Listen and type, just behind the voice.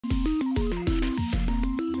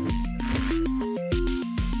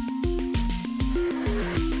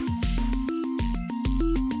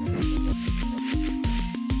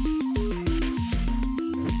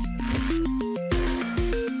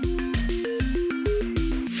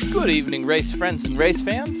Good evening, race friends and race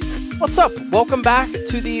fans. What's up? Welcome back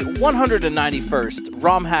to the 191st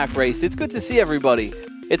Romhack race. It's good to see everybody.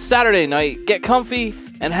 It's Saturday night. Get comfy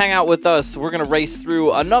and hang out with us. We're going to race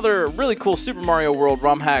through another really cool Super Mario World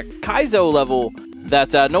Romhack Kaizo level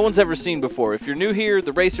that no one's ever seen before. If you're new here,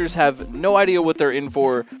 the racers have no idea what they're in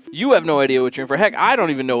for. You have no idea what you're in for. Heck, I don't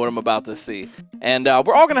even know what I'm about to see. And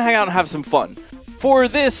we're all going to hang out and have some fun. For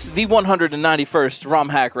this, the 191st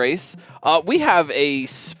Romhack race, we have a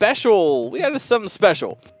special, something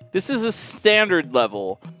special. This is a standard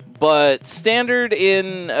level, but standard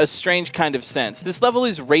in a strange kind of sense. This level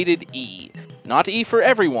is rated E. Not E for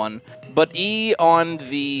everyone, but E on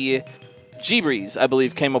the G-Breeze, I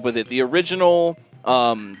believe, came up with it. The original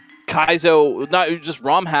Kaizo, not just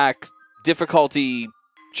Romhack difficulty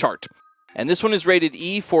chart. And this one is rated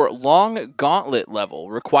E for long gauntlet level,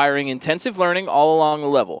 requiring intensive learning all along the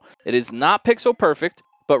level. It is not pixel perfect,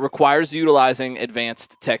 but requires utilizing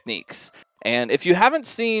advanced techniques. And if you haven't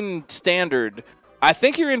seen standard, I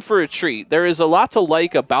think you're in for a treat. There is a lot to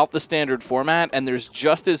like about the standard format, and there's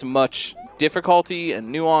just as much difficulty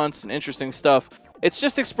and nuance and interesting stuff. It's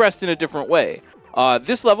just expressed in a different way.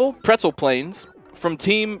 This level, Pretzel Plains, from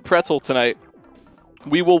Team Pretzel tonight.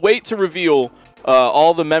 We will wait to reveal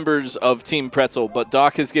all the members of Team Pretzel, but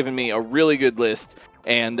Doc has given me a really good list,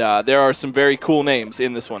 and there are some very cool names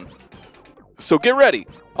in this one. So get ready.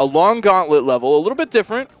 A long gauntlet level, a little bit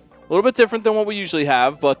different than what we usually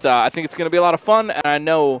have, but I think it's going to be a lot of fun, and I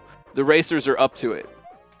know the racers are up to it.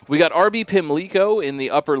 We got RB Pimlico in the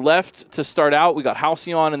upper left to start out. We got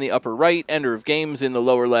Halcyon in the upper right, Ender of Games in the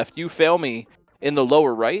lower left, You Fail Me in the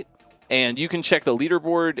lower right. And you can check the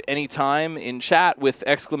leaderboard anytime in chat with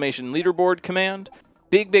exclamation leaderboard command.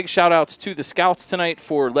 Big shout outs to the scouts tonight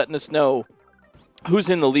for letting us know who's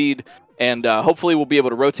in the lead. And hopefully we'll be able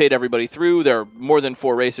to rotate everybody through. There are more than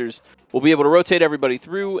 4 racers. We'll be able to rotate everybody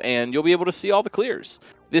through, and you'll be able to see all the clears.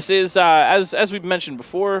 This is, as we've mentioned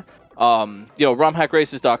before,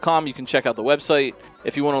 romhackraces.com. You can check out the website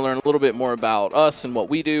if you want to learn a little bit more about us and what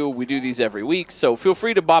we do. We do these every week, so feel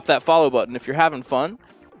free to bop that follow button if you're having fun.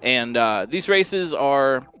 And these races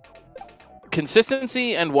are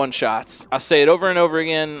consistency and one-shots. I say it over and over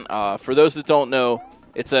again. For those that don't know,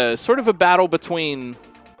 it's a sort of a battle between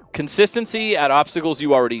consistency at obstacles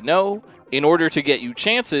you already know in order to get you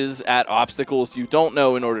chances at obstacles you don't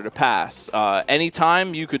know in order to pass.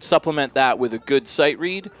 Anytime you could supplement that with a good sight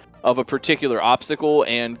read of a particular obstacle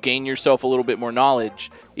and gain yourself a little bit more knowledge,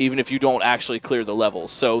 even if you don't actually clear the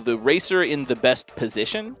levels. So the racer in the best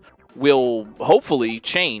position will hopefully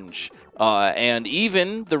change, and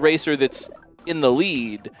even the racer that's in the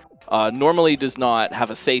lead normally does not have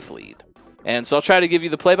a safe lead. And so I'll try to give you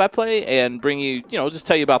the play-by-play and bring you, just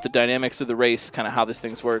tell you about the dynamics of the race, kind of how these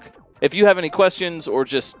things work. If you have any questions or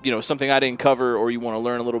just, something I didn't cover or you want to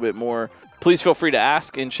learn a little bit more, please feel free to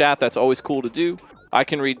ask in chat. That's always cool to do. I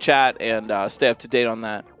can read chat and stay up to date on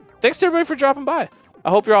that. Thanks to everybody for dropping by. I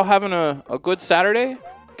hope you're all having a good Saturday.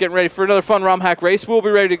 Getting ready for another fun Romhack race. We'll be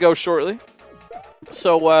ready to go shortly.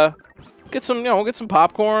 So get some, get some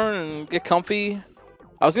popcorn and get comfy.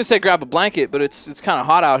 I was gonna say grab a blanket, but it's kind of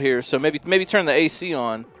hot out here, so maybe turn the AC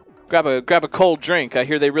on. Grab a cold drink. I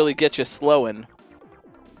hear they really get you slowing.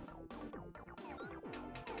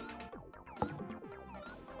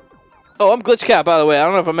 Oh, I'm Glitch Cat, by the way. I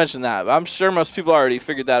don't know if I mentioned that, but I'm sure most people already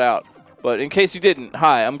figured that out. But in case you didn't,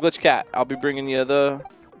 hi, I'm Glitch Cat. I'll be bringing you the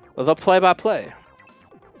play-by-play.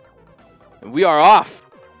 We are off.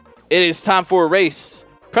 It is time for a race.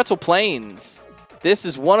 Pretzel Plains. This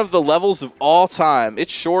is one of the levels of all time. It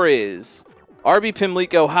sure is. RB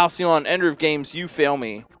Pimlico, Halcyon, Ender of Games, You Fail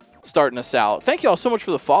Me, starting us out. Thank you all so much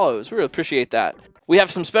for the follows. We really appreciate that. We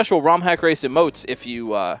have some special Romhack race emotes if you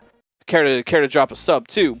care to drop a sub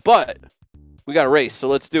too. But we got a race, so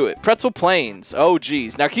let's do it. Pretzel Plains. Oh,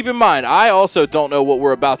 geez. Now keep in mind, I also don't know what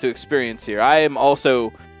we're about to experience here. I am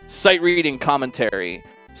also sight reading commentary.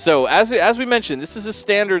 So as we mentioned, this is a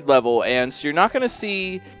standard level, and so you're not going to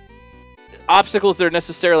see obstacles that are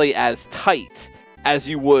necessarily as tight as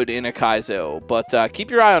you would in a Kaizo. But keep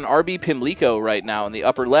your eye on RB Pimlico right now in the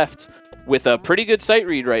upper left with a pretty good sight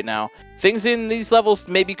read right now. Things in these levels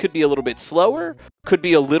maybe could be a little bit slower, could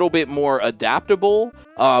be a little bit more adaptable,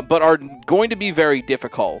 but are going to be very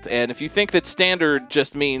difficult. And if you think that standard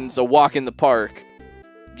just means a walk in the park,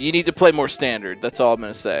 you need to play more standard. That's all I'm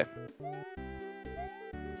going to say.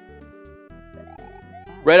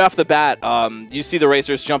 Right off the bat, you see the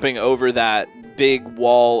racers jumping over that big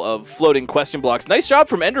wall of floating question blocks. Nice job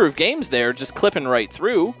from Ender of Games there, just clipping right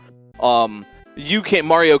through.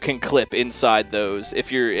 Mario can clip inside those.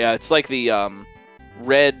 If you're, it's like the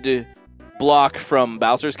red block from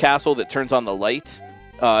Bowser's Castle that turns on the light.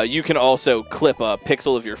 you can also clip a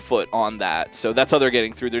pixel of your foot on that. So that's how they're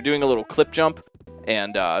getting through. They're doing a little clip jump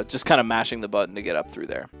and just kind of mashing the button to get up through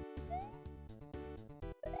there.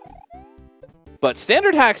 But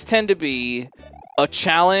standard hacks tend to be a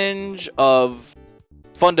challenge of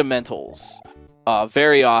fundamentals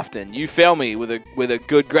very often. You fail me with a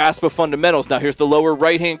good grasp of fundamentals. Now here's the lower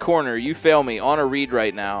right-hand corner. You fail me on a read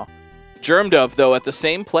right now. Germ Dove, though, at the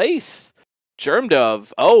same place. Germ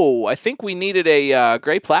Dove. Oh, I think we needed a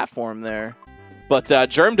gray platform there. But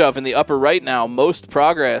Germ Dove in the upper right now. Most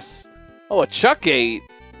progress. Oh, a Chuck Gate.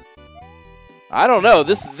 I don't know.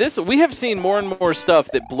 This we have seen more and more stuff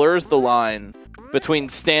that blurs the line between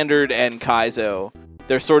Standard and Kaizo.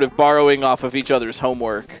 They're sort of borrowing off of each other's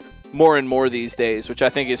homework more and more these days, which I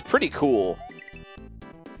think is pretty cool.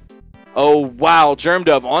 Oh, wow. Germ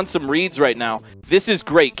Dove on some reads right now. This is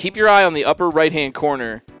great. Keep your eye on the upper right-hand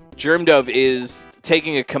corner. Germ Dove is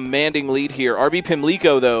taking a commanding lead here. RB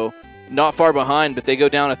Pimlico, though, not far behind, but they go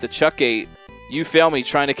down at the Chuck Gate. You fail me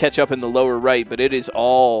trying to catch up in the lower right, but it is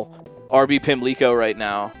all RB Pimlico right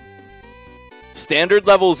now. Standard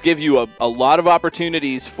levels give you a lot of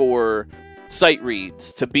opportunities for sight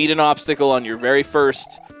reads to beat an obstacle on your very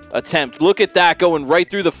first attempt. Look at that going right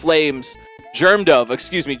through the flames. Germ Dove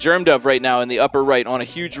right now in the upper right on a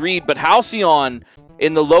huge read, but Halcyon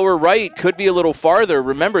in the lower right could be a little farther.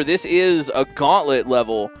 Remember, this is a gauntlet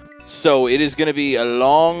level, so it is going to be a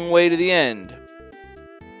long way to the end.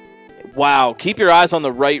 Wow, keep your eyes on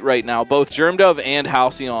the right now. Both Germ Dove and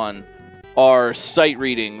Halcyon are sight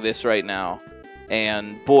reading this right now.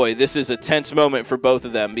 And boy, this is a tense moment for both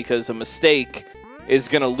of them because a mistake is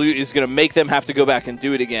gonna make them have to go back and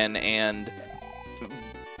do it again. And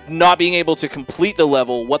not being able to complete the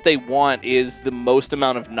level, what they want is the most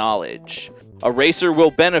amount of knowledge. A racer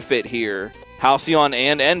will benefit here. Halcyon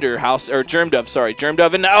and Ender, Germ Dove, sorry, Germ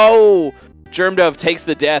Dove, and oh, Germ Dove takes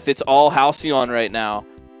the death. It's all Halcyon right now.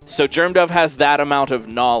 So Germ Dove has that amount of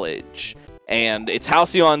knowledge. And it's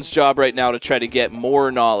Halcyon's job right now to try to get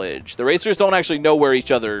more knowledge. The racers don't actually know where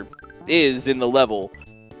each other is in the level.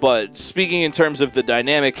 But speaking in terms of the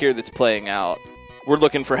dynamic here that's playing out, we're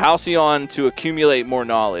looking for Halcyon to accumulate more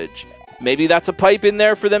knowledge. Maybe that's a pipe in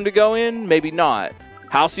there for them to go in, maybe not.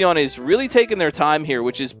 Halcyon is really taking their time here,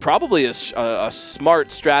 which is probably a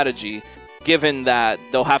smart strategy, given that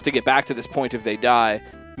they'll have to get back to this point if they die.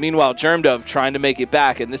 Meanwhile, Germ Dove trying to make it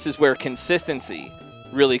back, and this is where consistency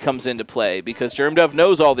really comes into play, because Germ Dove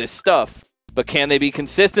knows all this stuff, but can they be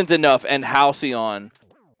consistent enough? And Halcyon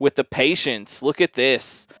with the patience. Look at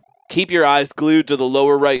this. Keep your eyes glued to the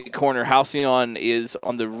lower right corner. Halcyon is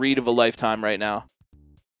on the read of a lifetime right now.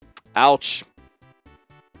 Ouch.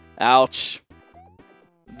 Ouch.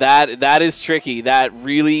 That is tricky. That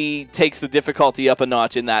really takes the difficulty up a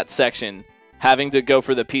notch in that section, having to go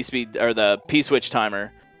for the P-speed or the P-switch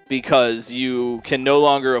timer, because you can no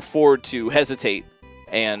longer afford to hesitate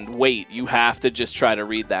and wait. You have to just try to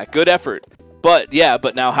read that. Good effort. But yeah,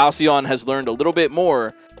 but now Halcyon has learned a little bit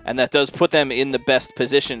more, and that does put them in the best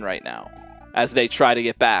position right now as they try to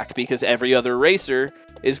get back, because every other racer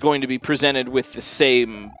is going to be presented with the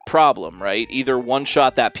same problem, right? Either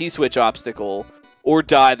one-shot that P-switch obstacle or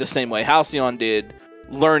die the same way Halcyon did,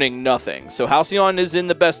 learning nothing. So Halcyon is in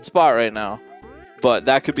the best spot right now, but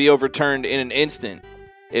that could be overturned in an instant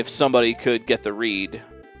if somebody could get the read.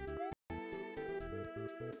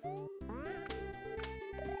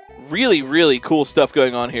 Really, really cool stuff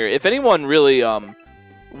going on here. If anyone really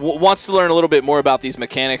wants to learn a little bit more about these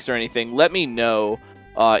mechanics or anything, let me know.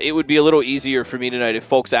 It would be a little easier for me tonight if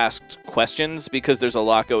folks asked questions, because there's a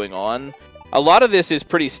lot going on. A lot of this is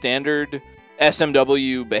pretty standard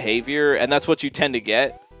SMW behavior, and that's what you tend to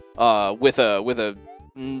get with a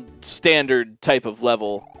standard type of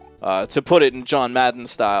level, to put it in John Madden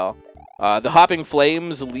style. The hopping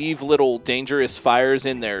flames leave little dangerous fires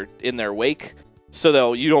in their wake,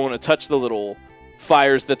 so you don't want to touch the little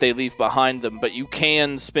fires that they leave behind them, but you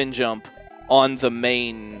can spin jump on the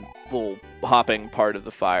main little hopping part of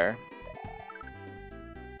the fire.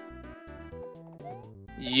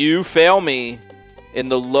 You fail me in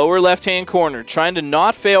the lower left-hand corner, trying to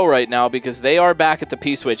not fail right now because they are back at the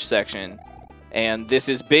P-switch section. And this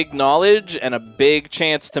is big knowledge and a big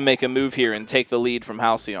chance to make a move here and take the lead from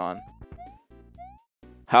Halcyon.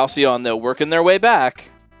 Halcyon, though, working their way back.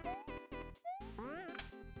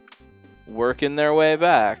 Working their way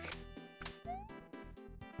back.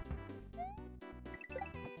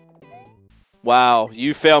 Wow,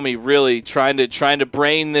 you fail me really trying to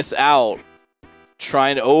brain this out.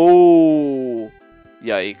 Oh,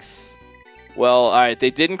 yikes. Well, all right,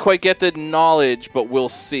 they didn't quite get the knowledge, but we'll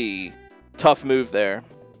see. Tough move there.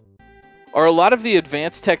 are a lot of the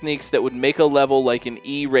advanced techniques that would make a level like an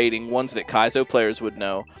E rating ones that Kaizo players would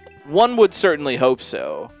know? One would certainly hope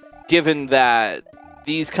so, given that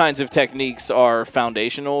these kinds of techniques are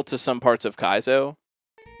foundational to some parts of Kaizo.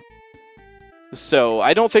 So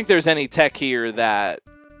I don't think there's any tech here that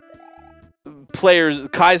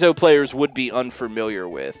Kaizo players would be unfamiliar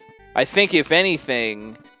with. I think, if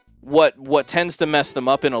anything, what tends to mess them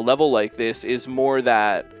up in a level like this is more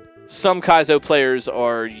that some Kaizo players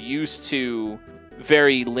are used to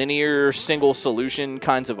very linear, single solution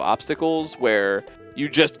kinds of obstacles where you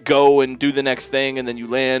just go and do the next thing, and then you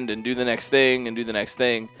land and do the next thing and do the next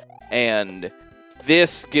thing. And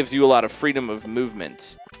this gives you a lot of freedom of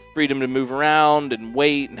movement. Freedom to move around and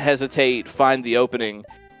wait and hesitate, find the opening.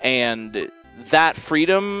 And that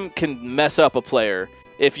freedom can mess up a player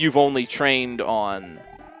if you've only trained on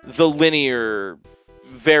the linear,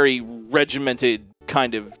 very regimented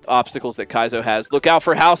kind of obstacles that Kaizo has. Look out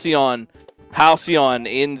for Halcyon. Halcyon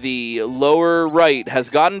in the lower right has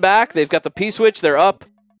gotten back. They've got the P-switch. They're up.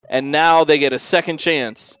 And now they get a second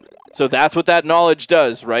chance. So that's what that knowledge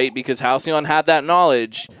does, right? Because Halcyon had that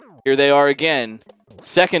knowledge. Here they are again.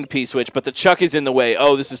 Second P-switch, but the chuck is in the way.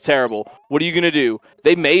 Oh, this is terrible. What are you going to do?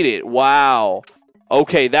 They made it. Wow.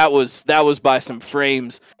 Okay, that was by some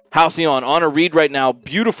frames. Halcyon on a read right now.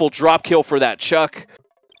 Beautiful drop kill for that chuck.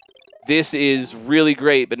 This is really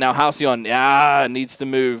great, but now Halcyon needs to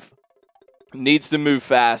move. Needs to move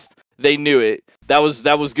fast. They knew it. That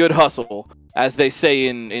was good hustle, as they say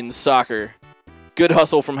in soccer. Good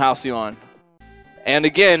hustle from Halcyon. And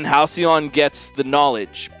again, Halcyon gets the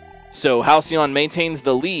knowledge. So Halcyon maintains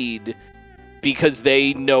the lead because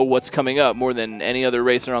they know what's coming up more than any other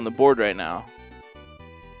racer on the board right now.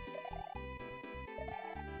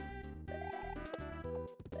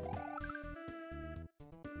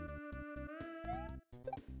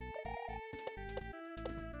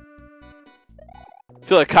 I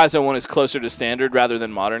feel like Kaizo 1 is closer to standard rather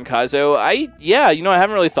than modern Kaizo. Yeah, you know, I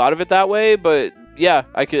haven't really thought of it that way, but yeah,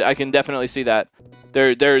 I can definitely see that.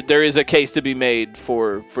 There is a case to be made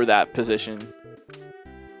for that position.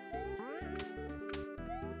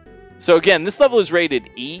 So again, this level is rated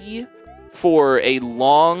E for a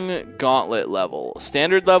long gauntlet level.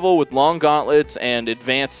 Standard level with long gauntlets and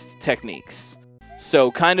advanced techniques.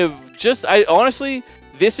 So kind of just, honestly,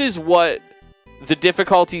 this is what the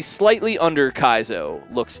difficulty slightly under Kaizo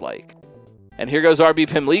looks like. And here goes RB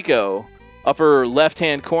Pimlico, upper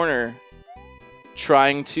left-hand corner,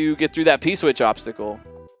 trying to get through that P-switch obstacle.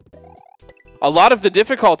 A lot of the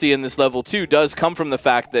difficulty in this level, too, does come from the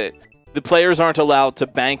fact that the players aren't allowed to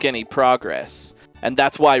bank any progress. And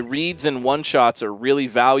that's why reads and one-shots are really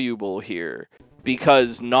valuable here.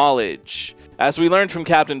 Because knowledge, as we learned from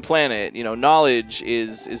Captain Planet, you know, knowledge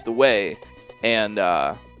is the way. And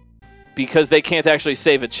because they can't actually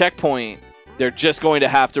save a checkpoint, they're just going to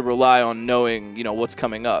have to rely on knowing, you know, what's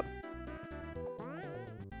coming up.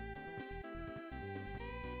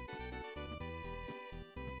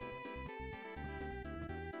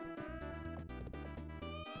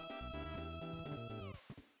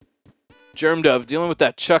 Germdove dealing with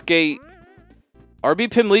that Chuck 8.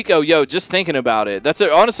 RB Pimlico, yo, just thinking about it.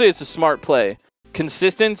 Honestly, it's a smart play.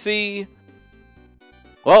 Consistency.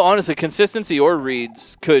 Well, honestly, consistency or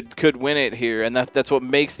reads could win it here, and that's what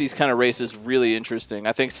makes these kind of races really interesting.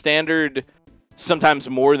 I think standard, sometimes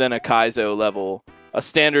more than a Kaizo level. A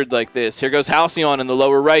standard like this. Here goes Halcyon in the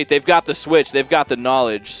lower right. They've got the switch. They've got the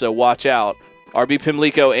knowledge, so watch out. RB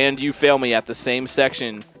Pimlico and You Fail Me at the same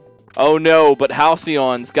section. Oh no, but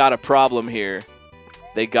Halcyon's got a problem here.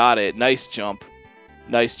 They got it. Nice jump.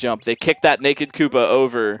 Nice jump. They kicked that Naked Koopa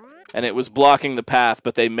over, and it was blocking the path,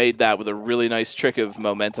 but they made that with a really nice trick of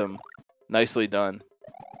momentum. Nicely done.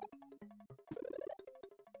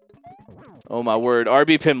 Oh my word.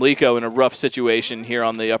 RB Pimlico in a rough situation here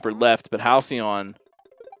on the upper left, but Halcyon,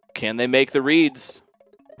 can they make the reads?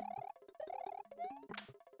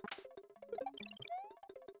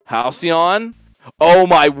 Halcyon? Oh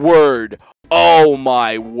my word. Oh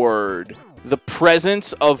my word. The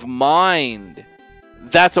presence of mind.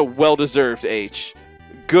 That's a well-deserved H.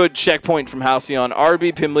 Good checkpoint from Halcyon.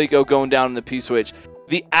 RB Pimlico going down in the P-switch.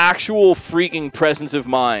 The actual freaking presence of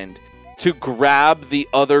mind to grab the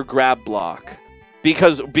other grab block.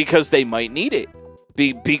 Because they might need it.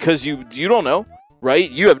 Because you don't know, right?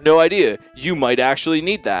 You have no idea. You might actually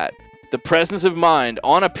need that. The presence of mind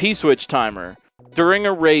on a P-switch timer during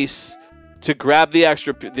a race to grab the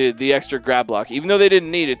extra grab block. Even though they didn't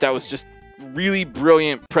need it, that was just really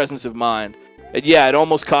brilliant presence of mind. And yeah, it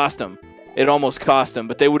almost cost them. It almost cost them,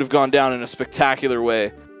 but they would have gone down in a spectacular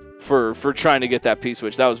way for trying to get that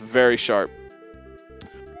P-switch. That was very sharp.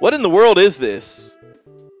 What in the world is this?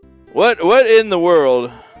 What in the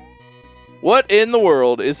world? What in the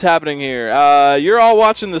world is happening here? You're all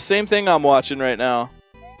watching the same thing I'm watching right now.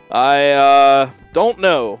 I don't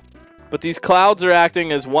know, but these clouds are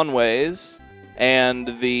acting as one-ways,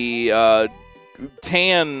 and the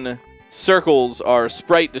tan circles are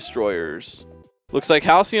sprite destroyers. Looks like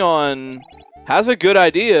Halcyon has a good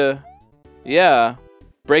idea. Yeah,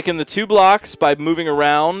 breaking the 2 blocks by moving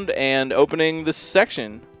around and opening this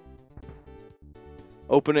section.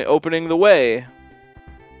 Opening the way.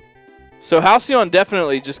 So Halcyon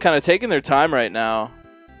definitely just kind of taking their time right now.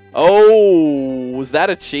 Oh, was that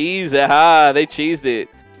a cheese? Aha, they cheesed it.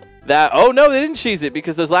 Oh no, they didn't cheese it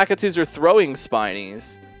because those Lakitus are throwing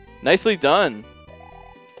Spinies. Nicely done.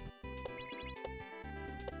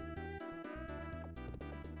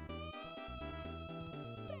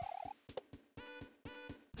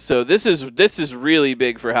 So this is really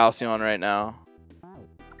big for Halcyon right now.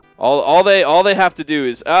 All they have to do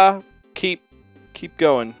is keep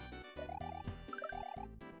going.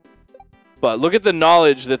 But look at the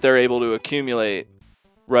knowledge that they're able to accumulate,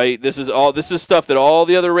 right? This is stuff that all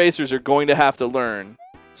the other racers are going to have to learn.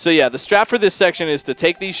 So yeah, the strat for this section is to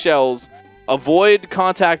take these shells, avoid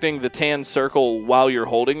contacting the tan circle while you're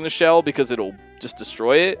holding the shell because it'll just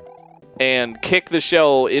destroy it, and kick the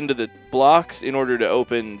shell into the blocks in order to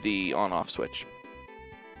open the on-off switch.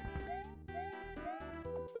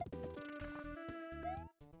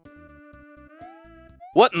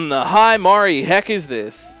 What in the high Mari heck is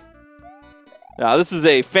this? Now, this is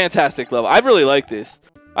a fantastic level. I really like this.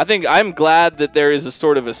 I'm glad that there is a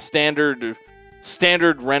sort of a standard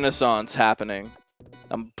renaissance happening.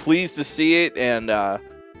 I'm pleased to see it, and I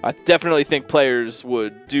definitely think players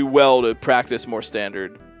would do well to practice more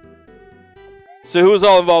standard. So who was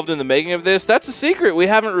all involved in the making of this? That's a secret we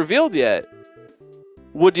haven't revealed yet.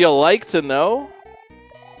 Would you like to know?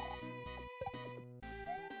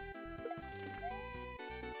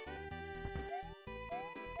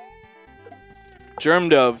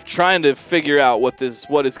 Germdove trying to figure out what is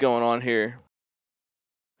going on here.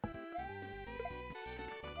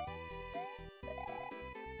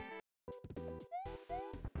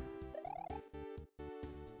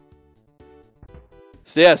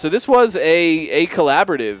 So yeah, so this was a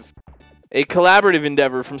collaborative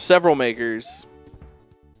endeavor from several makers.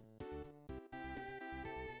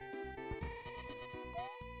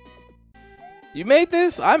 You made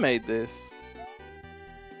this? I made this.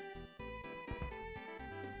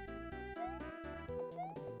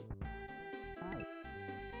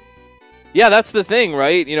 Yeah, that's the thing,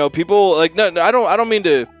 right? You know, people like no I don't mean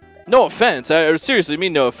to. No offense. I seriously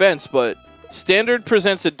mean no offense, but standard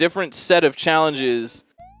presents a different set of challenges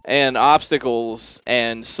and obstacles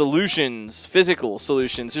and solutions, physical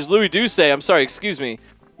solutions. There's Louis Duce. I'm sorry, excuse me.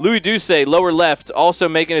 Louis Duce, lower left, also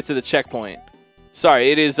making it to the checkpoint.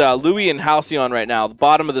 Sorry, it is Louis and Halcyon right now, the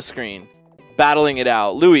bottom of the screen, battling it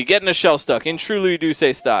out. Louis getting a shell stuck in true Louis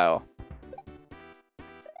Duce style.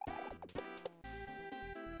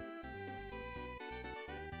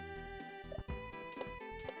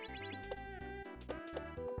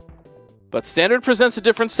 But standard presents a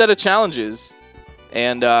different set of challenges.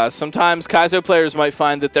 And sometimes Kaizo players might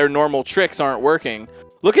find that their normal tricks aren't working.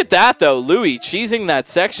 Look at that, though. Louis cheesing that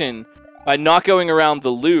section by not going around the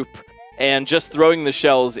loop and just throwing the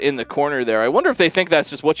shells in the corner there. I wonder if they think that's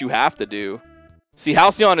just what you have to do. See,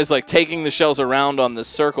 Halcyon is like taking the shells around on the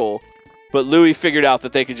circle, but Louis figured out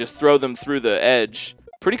that they could just throw them through the edge.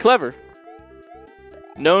 Pretty clever.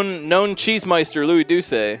 Known cheesemeister Louis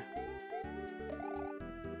Duce.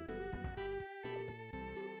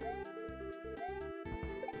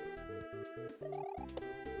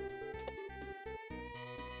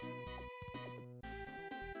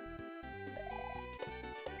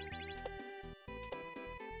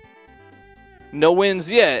 No wins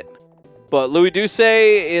yet, but Louis Duce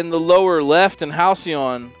in the lower left and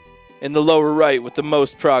Halcyon in the lower right with the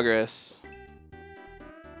most progress.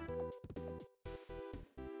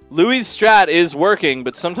 Louis' strat is working,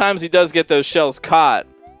 but sometimes he does get those shells caught.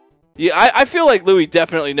 Yeah, I feel like Louis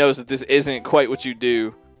definitely knows that this isn't quite what you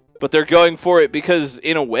do, but they're going for it because,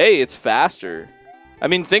 in a way, it's faster. I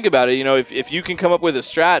mean, think about it. You know, if you can come up with a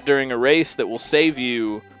strat during a race that will save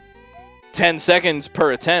you 10 seconds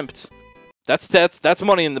per attempt, that's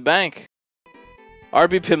money in the bank.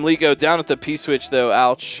 RB Pimlico down at the P-switch, though.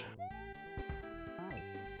 Ouch.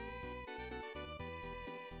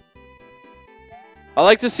 I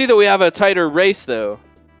like to see that we have a tighter race, though.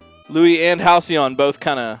 Louis and Halcyon both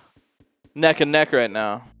kind of neck and neck right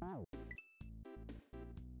now.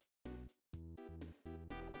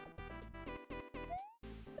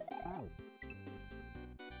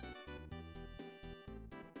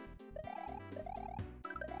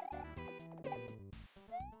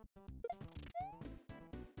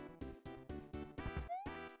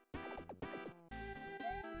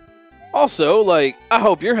 Also, like, I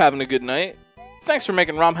hope you're having a good night. Thanks for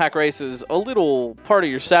making Romhack races a little part of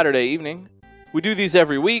your Saturday evening. We do these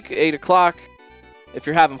every week, 8 o'clock. If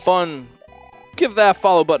you're having fun, give that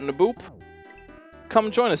follow button a boop. Come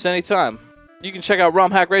join us anytime. You can check out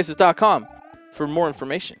romhackraces.com for more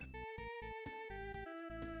information.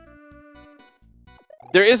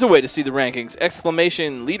 There is a way to see the rankings,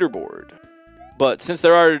 exclamation leaderboard. But since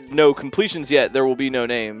there are no completions yet, there will be no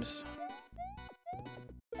names.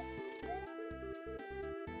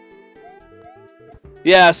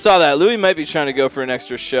 Yeah, I saw that. Louis might be trying to go for an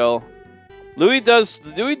extra shell. Louis does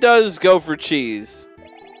go for cheese.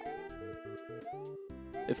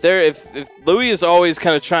 If Louis is always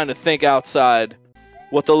kind of trying to think outside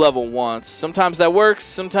what the level wants. Sometimes that works,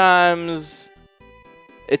 sometimes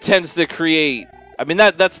it tends to create, I mean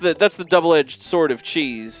that's the double-edged sword of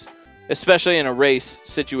cheese, especially in a race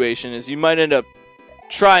situation, is you might end up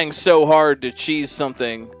trying so hard to cheese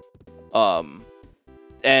something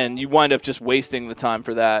and you wind up just wasting the time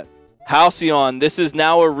for that. Halcyon, this is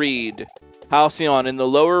now a read. Halcyon in the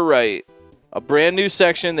lower right. A brand new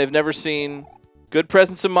section they've never seen. Good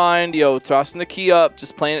presence of mind. Yo, tossing the key up,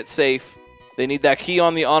 just playing it safe. They need that key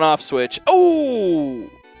on the on-off switch. Oh!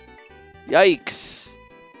 Yikes.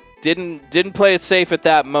 Didn't play it safe at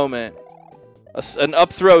that moment. An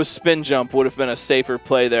up throw spin jump would have been a safer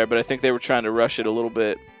play there, but I think they were trying to rush it a little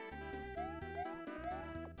bit.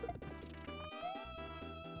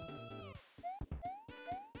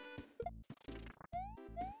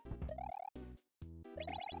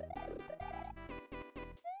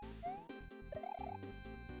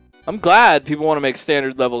 I'm glad people want to make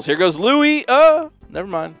standard levels. Here goes Louis. Never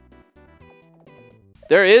mind.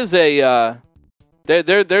 There is a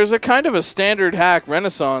there's a kind of a standard hack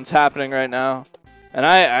renaissance happening right now, and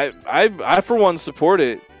I for one support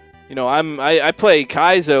it. You know, I play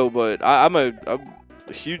Kaizo, but I'm a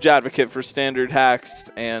huge advocate for standard hacks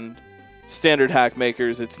and standard hack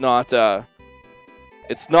makers. It's not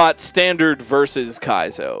standard versus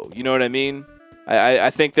Kaizo. You know what I mean? I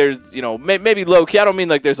think there's, you know, maybe low-key. I don't mean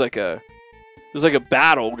like there's like a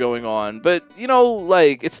battle going on, but you know,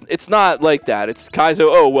 like it's not like that. It's Kaizo.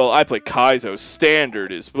 Oh well, I play Kaizo.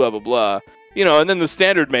 Standard is blah blah blah. You know, and then the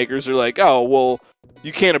standard makers are like, oh well,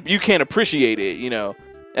 you can't appreciate it. You know,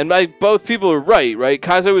 and like both people are right.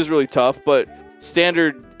 Kaizo is really tough, but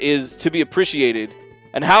standard is to be appreciated.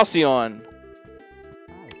 And Halcyon,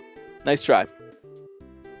 nice try.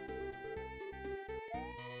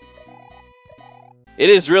 It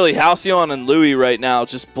is really Halcyon and Louis right now,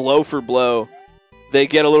 just blow for blow. They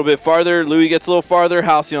get a little bit farther. Louis gets a little farther.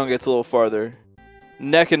 Halcyon gets a little farther.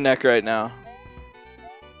 Neck and neck right now.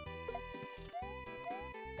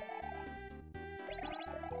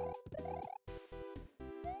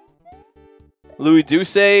 Louis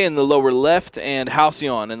Duce in the lower left and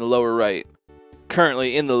Halcyon in the lower right.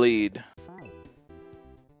 Currently in the lead.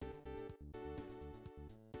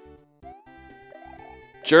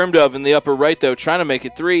 Germ Dove in the upper right, though, trying to make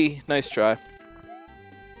it 3. Nice try.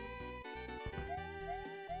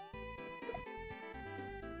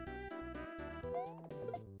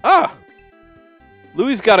 Ah!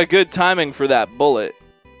 Louis got a good timing for that bullet.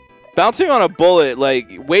 Bouncing on a bullet, like,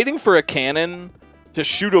 waiting for a cannon to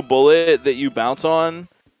shoot a bullet that you bounce on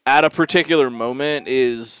at a particular moment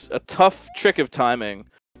is a tough trick of timing.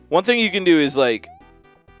 One thing you can do is, like,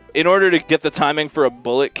 in order to get the timing for a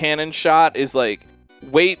bullet cannon shot is, like,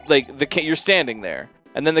 wait, like you're standing there,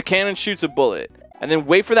 and then the cannon shoots a bullet, and then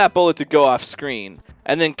wait for that bullet to go off screen,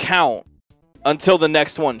 and then count until the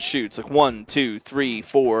next one shoots. Like 1, 2, 3,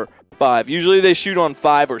 4, 5. Usually they shoot on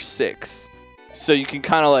 5 or 6, so you can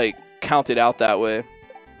kind of like count it out that way.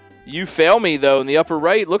 You fail me though in the upper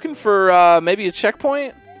right, looking for maybe a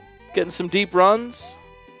checkpoint, getting some deep runs.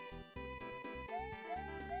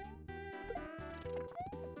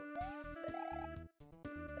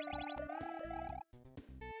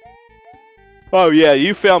 Oh yeah,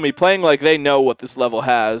 you fail me, playing like they know what this level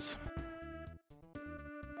has.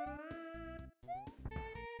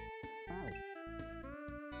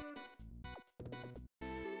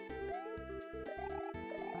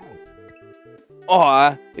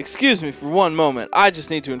 Aw, excuse me for one moment. I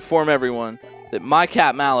just need to inform everyone that my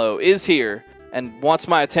cat Mallow is here and wants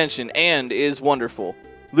my attention and is wonderful.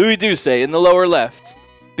 Louis Duce in the lower left.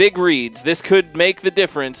 Big reads. This could make the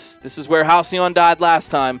difference. This is where Halcyon died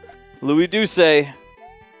last time. Louis Duce.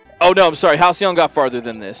 Oh, no, I'm sorry. Halcyon got farther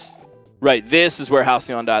than this. Right, this is where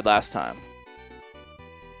Halcyon died last time.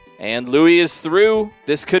 And Louis is through.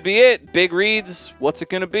 This could be it. Big reads. What's it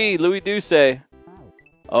going to be? Louis Duce.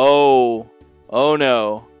 Oh. Oh,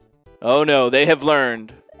 no. Oh, no. They have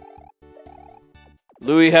learned.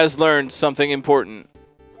 Louis has learned something important.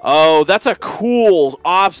 Oh, that's a cool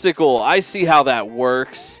obstacle. I see how that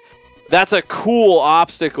works. That's a cool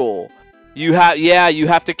obstacle. You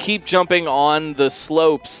have to keep jumping on the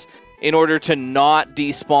slopes in order to not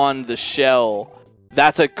despawn the shell.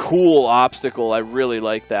 That's a cool obstacle. I really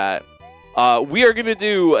like that. We are going to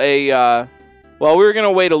do a... well, we're going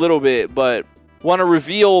to wait a little bit, but want to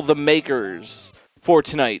reveal the makers for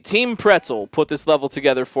tonight. Team Pretzel put this level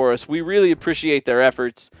together for us. We really appreciate their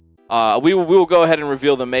efforts. We will go ahead and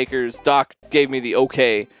reveal the makers. Doc gave me the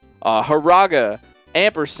okay. Haraga,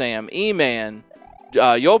 Ampersam, E-Man,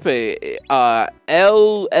 Yope,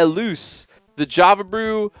 El Elus, the Java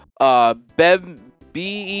Brew, BEBN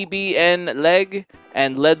Leg,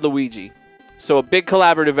 and Led Luigi. So a big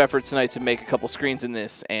collaborative effort tonight to make a couple screens in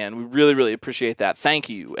this, and we really, really appreciate that. Thank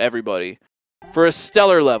you, everybody, for a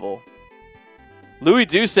stellar level. Louis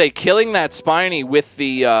Duce killing that Spiny with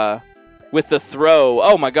the throw.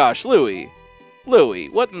 Oh my gosh, Louis,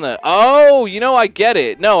 what in the... Oh, you know, I get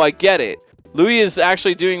it. No, I get it. Louis is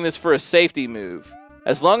actually doing this for a safety move.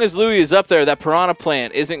 As long as Louis is up there, that Piranha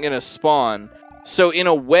Plant isn't going to spawn. So in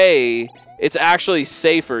a way, it's actually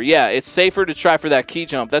safer. Yeah, it's safer to try for that key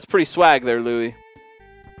jump. That's pretty swag there, Louis.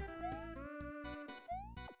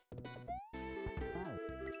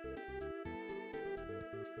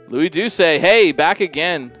 Louis Duce, hey, back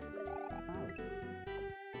again.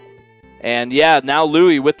 And yeah, now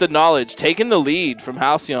Louis with the knowledge, taking the lead from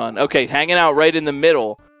Halcyon. Okay, hanging out right in the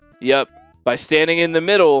middle. Yep, by standing in the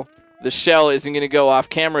middle, the shell isn't going to go off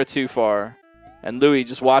camera too far. And Louis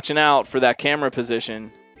just watching out for that camera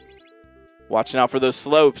position. Watching out for those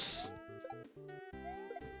slopes.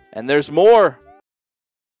 And there's more.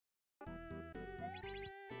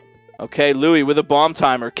 Okay, Louis with a bomb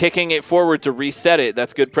timer, kicking it forward to reset it.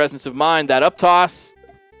 That's good presence of mind. That up toss.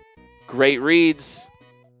 Great reads.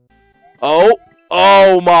 Oh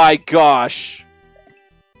my gosh.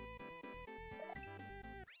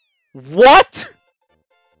 What?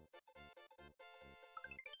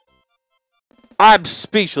 I'm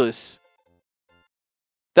speechless.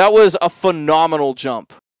 That was a phenomenal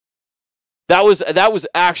jump. That was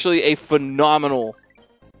actually a phenomenal,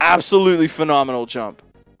 absolutely phenomenal jump.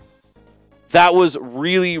 That was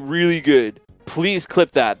really, really good. Please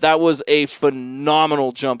clip that. That was a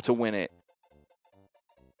phenomenal jump to win it.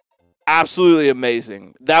 Absolutely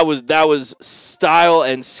amazing. That was style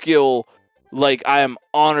and skill like I am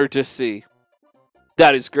honored to see.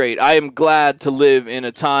 That is great. I am glad to live in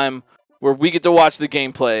a time where we get to watch the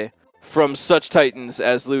gameplay from such titans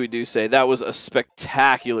as Louis Duce. That was a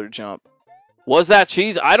spectacular jump. Was that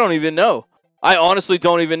cheese? I don't even know. I honestly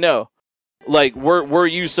don't even know. Like, were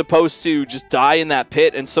you supposed to just die in that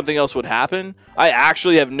pit and something else would happen? I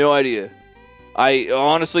actually have no idea. I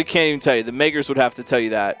honestly can't even tell you. The makers would have to tell you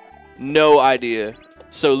that. No idea.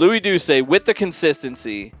 So Louis Duce with the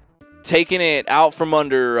consistency, taking it out from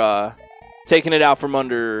under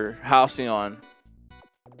Halcyon.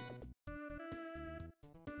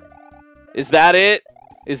 Is that it?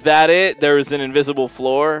 Is that it? There is an invisible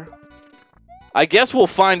floor. I guess we'll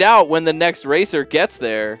find out when the next racer gets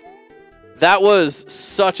there. That was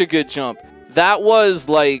such a good jump. That was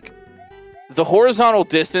like the horizontal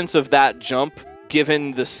distance of that jump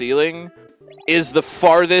given the ceiling is the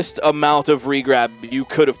farthest amount of regrab you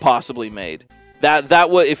could have possibly made. That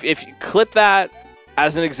was if you clip that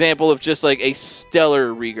as an example of just like a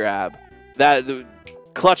stellar regrab. That the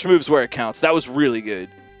clutch moves where it counts. That was really good.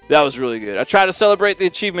 That was really good. I try to celebrate the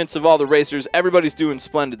achievements of all the racers. Everybody's doing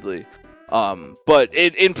splendidly. But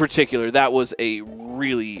in particular, that was a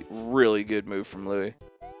really, really good move from Louis.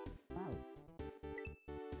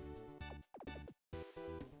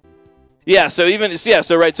 Yeah, so even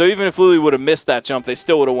if Louis would have missed that jump, they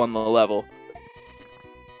still would have won the level.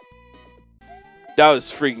 That was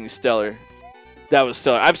freaking stellar. That was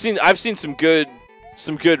stellar. I've seen some good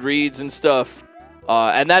reads and stuff.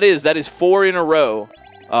 And that is 4 in a row.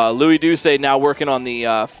 Louis Duce now working on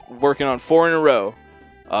 4 in a row.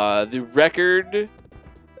 The record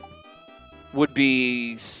would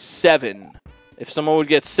be 7. If someone would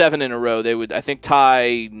get 7 in a row, they would, I think,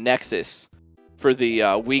 tie Nexus for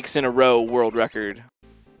the weeks in a row world record.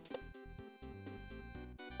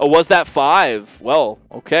 Oh, was that 5? Well,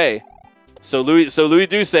 okay. So Louis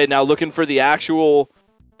Duce now looking for the actual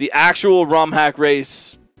Romhack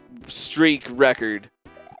race streak record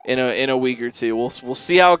in a week or two. We'll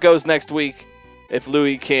see how it goes next week. If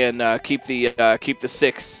Louis can keep the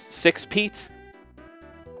six Pete.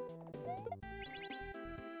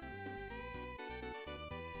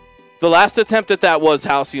 The last attempt at that was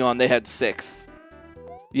Halcyon. They had 6.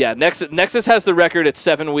 Yeah, Nexus has the record at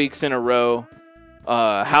 7 weeks in a row.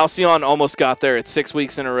 Halcyon almost got there at 6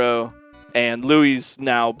 weeks in a row. And Louis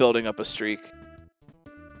now building up a streak.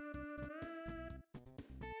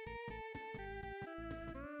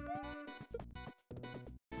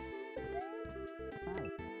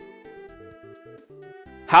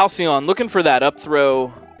 Halcyon looking for that up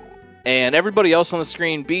throw. And everybody else on the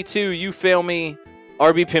screen, B2, You Fail Me,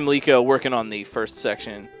 RB Pimlico working on the first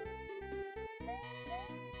section.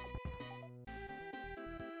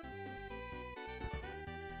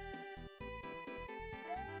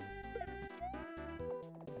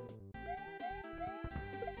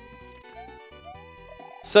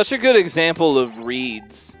 Such a good example of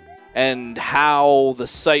reads and how the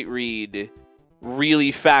sight read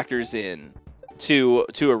really factors in to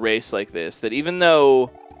a race like this. That even though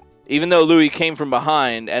Louis came from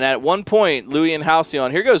behind, and at one point Louis and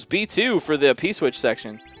Halcyon, here goes B2 for the P-switch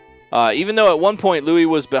section. Even though at one point Louis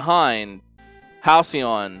was behind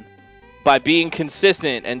Halcyon, by being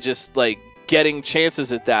consistent and just like getting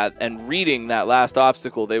chances at that and reading that last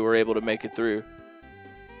obstacle, they were able to make it through.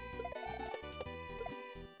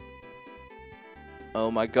 Oh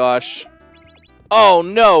my gosh. Oh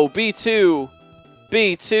no, B2.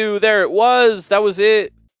 B2, there it was. That was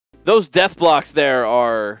it. Those death blocks there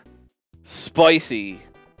are spicy.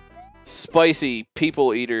 Spicy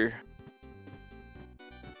people eater.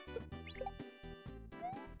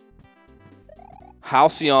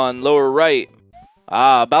 Halcyon, lower right.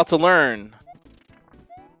 Ah, about to learn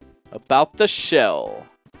about the shell.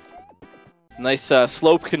 Nice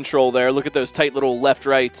slope control there. Look at those tight little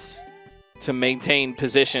left-rights to maintain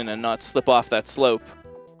position and not slip off that slope.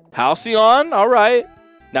 Halcyon, all right.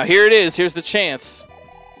 Now here it is. Here's the chance.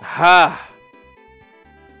 Ha.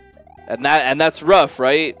 And that's rough,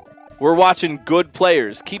 right? We're watching good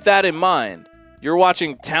players. Keep that in mind. You're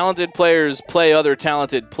watching talented players play other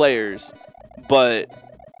talented players. But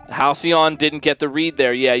Halcyon didn't get the read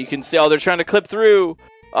there. Yeah, you can see, oh, they're trying to clip through.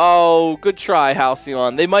 Oh, good try,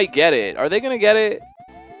 Halcyon. They might get it. Are they going to get it?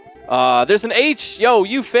 There's an H. Yo,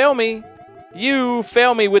 You Fail Me. You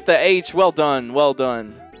fail me with the H. Well done. Well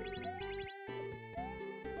done.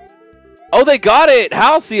 Oh, they got it.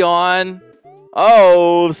 Halcyon.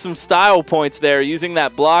 Oh, some style points there. Using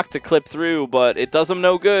that block to clip through, but it does them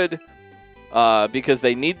no good because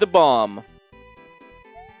they need the bomb.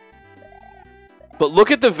 But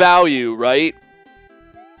look at the value, right?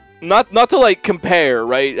 Not to, like, compare,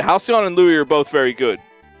 right? Halcyon and Louis are both very good.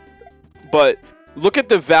 But look at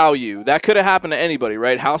the value. That could have happened to anybody,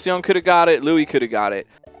 right? Halcyon could have got it. Louis could have got it.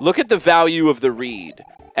 Look at the value of the read.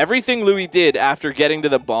 Everything Louis did after getting to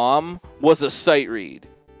the bomb was a sight read.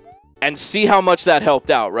 And see how much that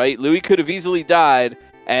helped out, right? Louis could have easily died,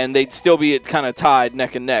 and they'd still be kind of tied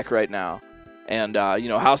neck and neck right now. And, you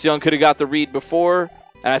know, Halcyon could have got the read before.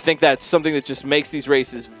 And I think that's something that just makes these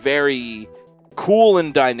races very cool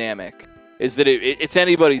and dynamic, is that it's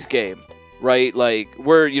anybody's game, right? Like,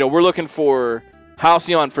 we're looking for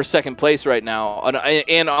Halcyon for second place right now,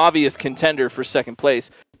 an obvious contender for second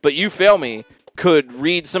place. But You Fail Me could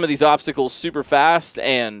read some of these obstacles super fast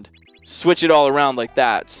and switch it all around like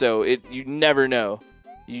that. So you never know.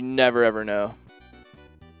 You never ever know.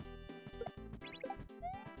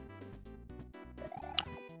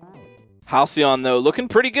 Halcyon, though, looking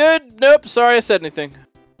pretty good. Nope, sorry I said anything.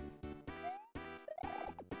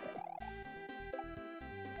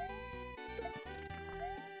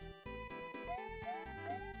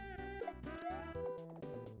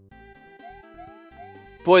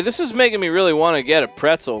 Boy, this is making me really want to get a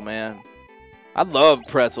pretzel, man. I love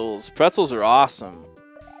pretzels. Pretzels are awesome.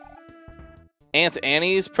 Aunt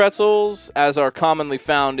Annie's pretzels, as are commonly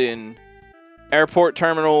found in airport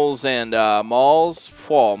terminals and malls.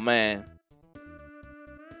 Oh, man.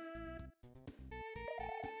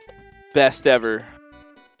 Best ever.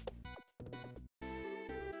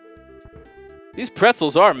 These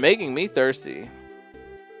pretzels are making me thirsty.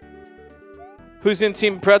 Who's in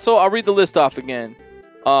Team Pretzel? I'll read the list off again.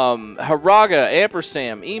 Haraga,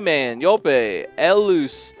 Ampersam, E-Man, Yope,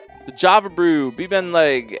 Elus, the Java Brew, B-Ben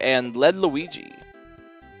Leg, and Led Luigi.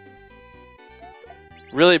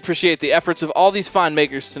 Really appreciate the efforts of all these fine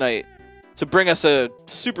makers tonight to bring us a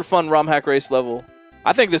super fun Romhack race level.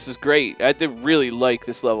 I think this is great. I did really like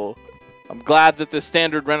this level. I'm glad that the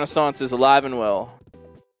standard renaissance is alive and well.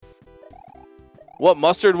 What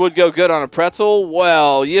mustard would go good on a pretzel?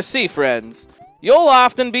 Well, you see, friends, you'll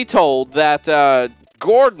often be told that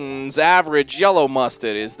Gordon's average yellow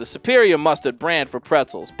mustard is the superior mustard brand for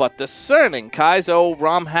pretzels, but discerning Kaizo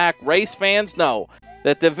Romhack race fans know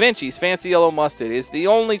that Da Vinci's fancy yellow mustard is the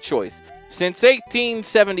only choice. Since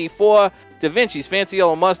 1874, Da Vinci's Fancy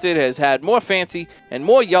Yellow Mustard has had more fancy and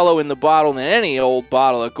more yellow in the bottle than any old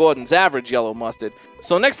bottle of Gordon's average yellow mustard.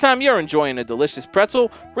 So next time you're enjoying a delicious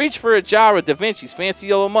pretzel, reach for a jar of Da Vinci's Fancy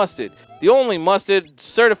Yellow Mustard, the only mustard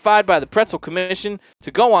certified by the Pretzel Commission to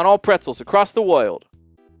go on all pretzels across the world.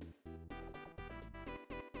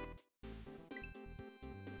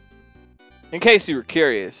 In case you were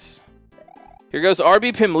curious, here goes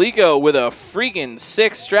RB Pimlico with a freaking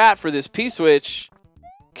sick strat for this P-switch.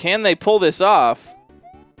 Can they pull this off?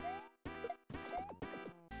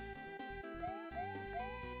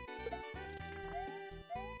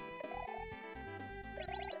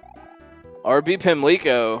 RB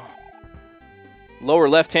Pimlico, lower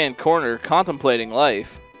left-hand corner, contemplating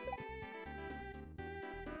life.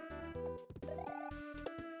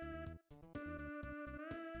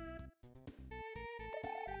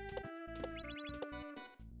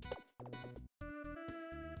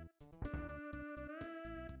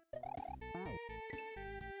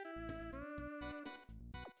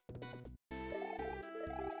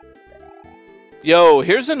 Yo,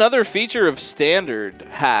 here's another feature of standard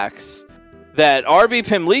hacks that RB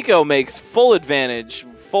Pimlico makes full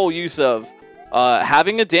use of,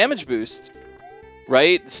 having a damage boost,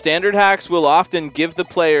 right? Standard hacks will often give the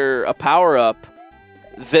player a power-up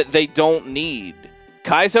that they don't need.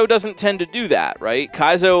 Kaizo doesn't tend to do that, right?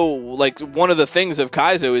 Kaizo, like, one of the things of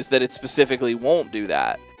Kaizo is that it specifically won't do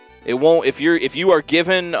that. It won't, if you are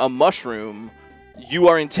given a mushroom, you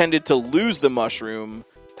are intended to lose the mushroom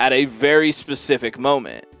at a very specific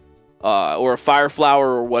moment, or a fire flower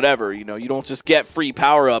or whatever. You know, you don't just get free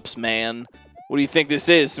power-ups, man. What do you think this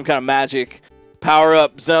is? Some kind of magic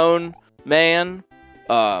power-up zone, man?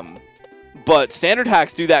 But standard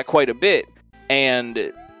hacks do that quite a bit,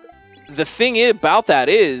 and the thing about that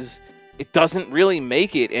is it doesn't really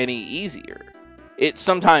make it any easier. It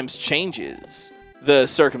sometimes changes the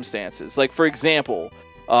circumstances. Like, for example,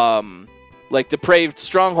 like Depraved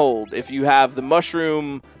Stronghold, if you have the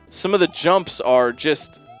mushroom, some of the jumps are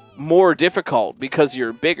just more difficult because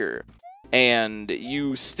you're bigger, and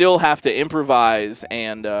you still have to improvise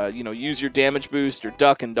and you know, use your damage boost or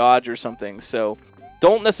duck and dodge or something. So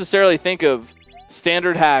don't necessarily think of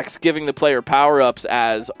standard hacks giving the player power-ups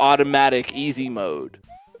as automatic easy mode,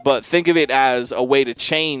 but think of it as a way to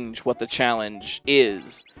change what the challenge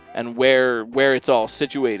is and where it's all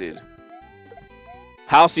situated.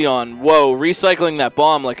 Halcyon, whoa, recycling that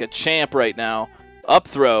bomb like a champ right now. Up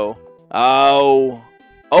throw. Oh,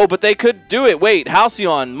 but they could do it. Wait,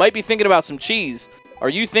 Halcyon might be thinking about some cheese. Are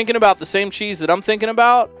you thinking about the same cheese that I'm thinking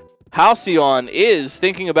about? Halcyon is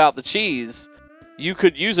thinking about the cheese. You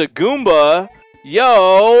could use a Goomba.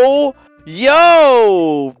 Yo!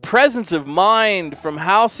 Presence of mind from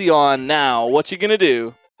Halcyon now. What you gonna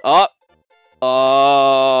do?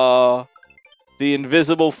 The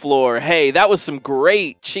invisible floor. Hey, that was some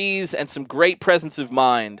great cheese and some great presence of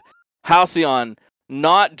mind. Halcyon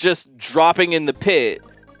not just dropping in the pit,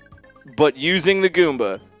 but using the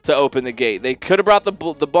Goomba to open the gate. They could have brought the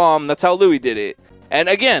bomb. That's how Louis did it. And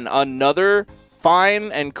again, another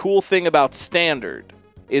fine and cool thing about standard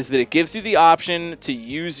is that it gives you the option to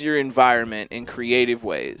use your environment in creative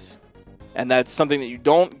ways. And that's something that you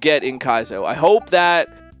don't get in Kaizo. I hope that,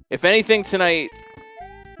 if anything tonight,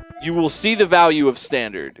 you will see the value of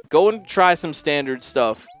standard. Go and try some standard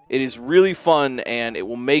stuff. It is really fun, and it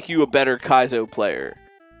will make you a better Kaizo player.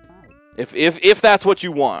 If that's what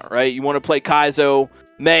you want, right? You want to play Kaizo,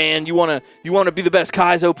 man. You want to be the best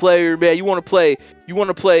Kaizo player, man. You want to play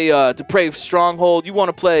Depraved Stronghold. You want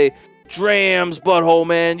to play Dram's Butthole,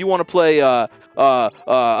 man. You want to play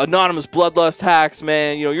Anonymous Bloodlust Hacks,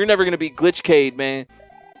 man. You know, you're never gonna beat Glitchcade, man.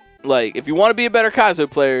 Like, if you want to be a better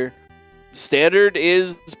Kaizo player, standard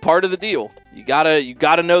is part of the deal. You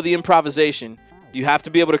gotta know the improvisation. You have to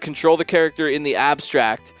be able to control the character in the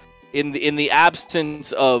abstract, in the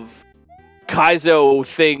absence of Kaizo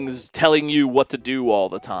things telling you what to do all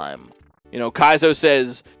the time. You know, Kaizo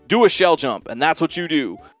says, do a shell jump, and that's what you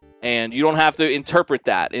do. And you don't have to interpret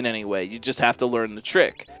that in any way. You just have to learn the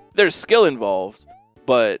trick. There's skill involved,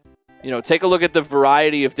 but, you know, take a look at the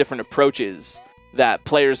variety of different approaches that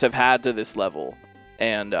players have had to this level.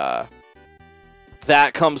 And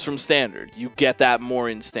that comes from standard. You get that more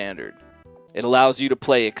in standard. It allows you to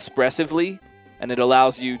play expressively, and it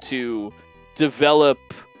allows you to develop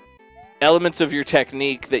elements of your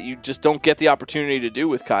technique that you just don't get the opportunity to do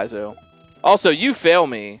with Kaizo. Also, you fail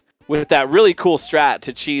me with that really cool strat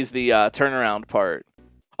to cheese the turnaround part.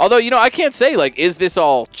 Although, you know, I can't say, like, is this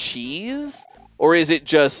all cheese? Or is it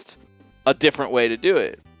just a different way to do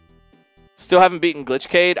it? Still haven't beaten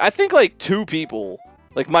Glitchcade. I think, like, 2 people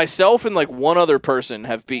Like, myself and, like, one other person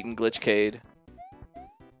have beaten Glitchcade.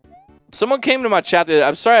 Someone came to my chat the other day.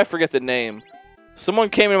 I'm sorry I forget the name. Someone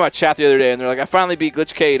came into my chat the other day, and they're like, I finally beat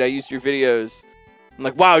Glitchcade. I used your videos. I'm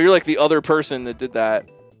like, wow, you're like the other person that did that.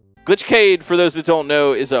 Glitchcade, for those that don't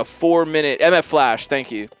know, is a 4-minute... MF Flash,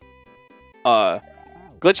 thank you.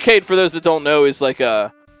 Glitchcade, for those that don't know, is like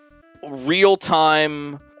a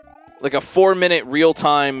real-time... Like a 4-minute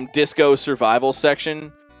real-time disco survival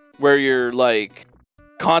section where you're, like,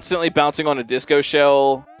 constantly bouncing on a disco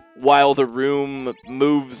shell while the room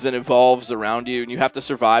moves and evolves around you, and you have to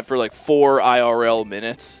survive for like 4 IRL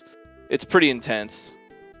minutes. It's pretty intense.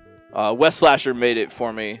 West Slasher made it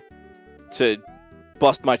for me to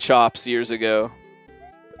bust my chops years ago.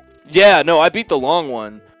 Yeah, no, I beat the long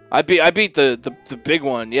one. I beat the big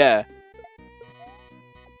one, yeah.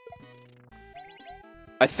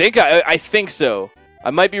 I think so.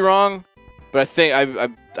 I might be wrong, but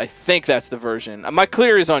I think that's the version. My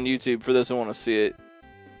clear is on YouTube for those who want to see it.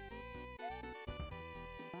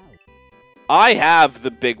 I have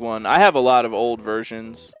the big one. I have a lot of old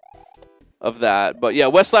versions of that. But yeah,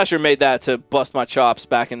 West Slasher made that to bust my chops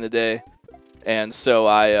back in the day. And so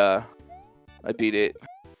I beat it.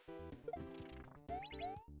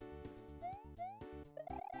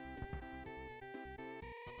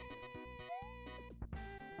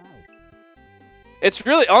 It's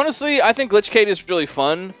really, honestly, I think Glitchcade is really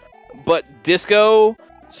fun, but disco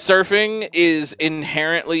surfing is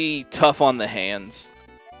inherently tough on the hands.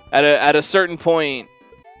 At a certain point,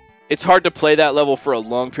 it's hard to play that level for a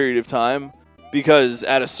long period of time because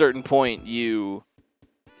at a certain point your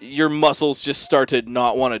muscles just start to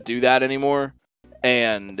not want to do that anymore,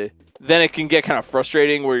 and then it can get kind of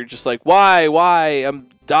frustrating where you're just like, why, I'm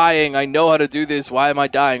dying, I know how to do this, why am I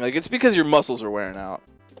dying? Like, it's because your muscles are wearing out.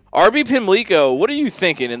 RB Pimlico, what are you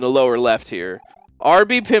thinking in the lower left here?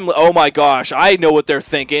 RB Pimlico, oh my gosh, I know what they're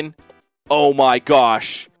thinking. Oh my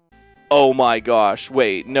gosh. Oh my gosh,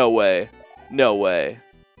 wait, no way. No way.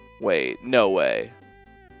 Wait, no way.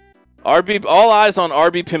 All eyes on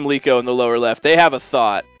RB Pimlico in the lower left. They have a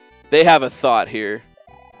thought. They have a thought here.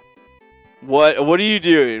 What are you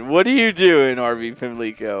doing? What are you doing, RB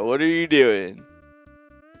Pimlico? What are you doing?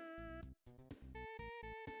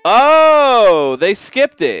 Oh, they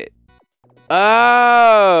skipped it.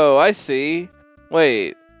 Oh, I see.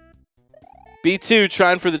 Wait. B2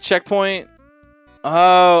 trying for the checkpoint.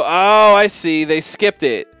 Oh, I see. They skipped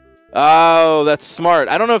it. Oh, that's smart.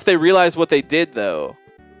 I don't know if they realized what they did though.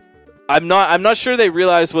 I'm not sure they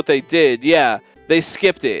realized what they did. Yeah, they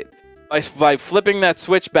skipped it. By flipping that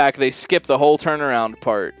switch back, they skipped the whole turnaround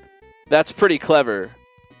part. That's pretty clever.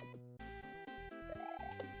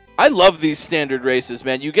 I love these standard races,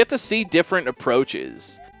 man. You get to see different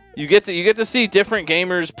approaches. You get to see different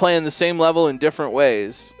gamers playing the same level in different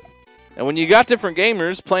ways. And when you got different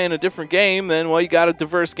gamers playing a different game, then, well, you got a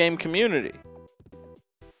diverse game community.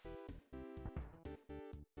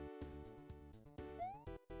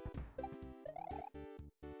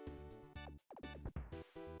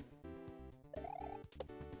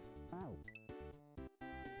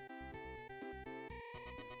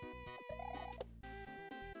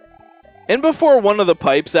 And before one of the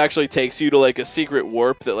pipes actually takes you to, like, a secret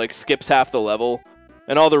warp that, like, skips half the level,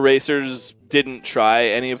 and all the racers didn't try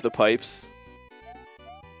any of the pipes.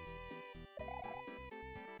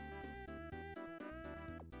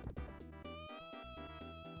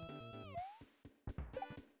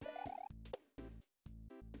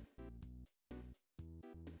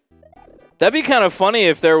 That'd be kind of funny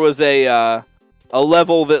if there was a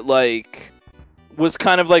level that, like, was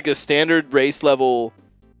kind of like a standard race level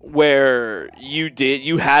where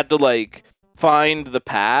you had to, like, find the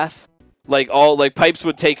path. Like, pipes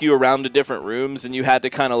would take you around to different rooms, and you had to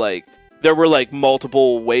kind of, like, there were, like,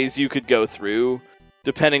 multiple ways you could go through,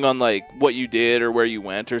 depending on, like, what you did or where you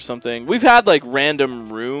went or something. We've had, like,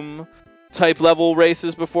 random room type level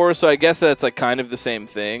races before, so I guess that's, like, kind of the same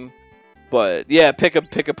thing. But yeah, pick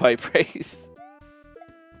a pipe race.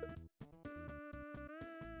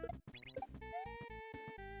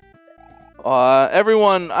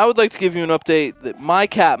 Everyone, I would like to give you an update that my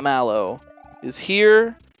cat Mallow is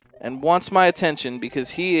here and wants my attention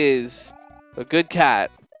because he is a good cat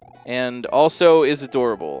and also is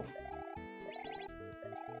adorable.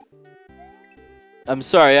 I'm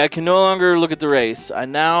sorry, I can no longer look at the race. I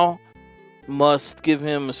now must give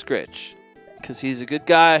him a scritch because he's a good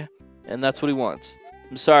guy and that's what he wants.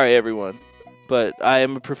 I'm sorry, everyone, but I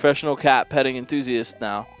am a professional cat petting enthusiast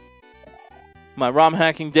now. My ROM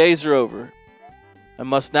hacking days are over. I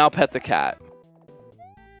must now pet the cat.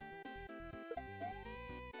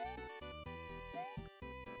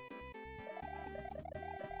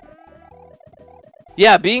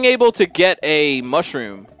 Yeah, being able to get a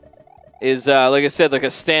mushroom is, like I said, like a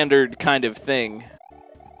standard kind of thing.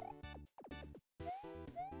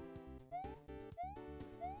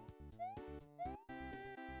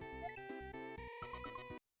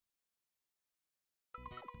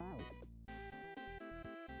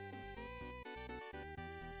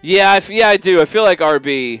 Yeah, I do. I feel like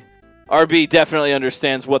RB definitely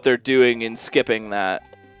understands what they're doing in skipping that.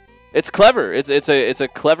 It's clever. It's a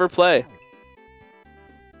clever play.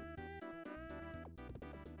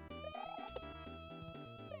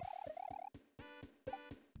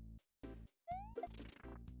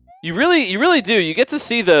 You really do. You get to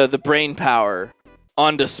see the brain power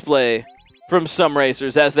on display from some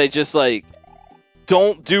racers as they just like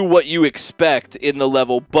don't do what you expect in the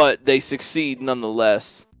level, but they succeed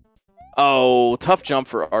nonetheless. Oh, tough jump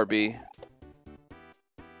for RB.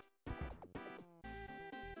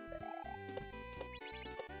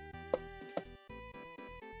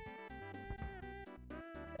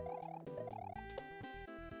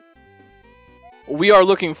 We are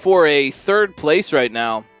looking for a third place right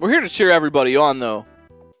now. We're here to cheer everybody on, though.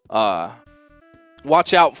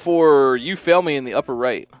 Watch out for You Fail Me in the upper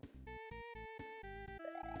right.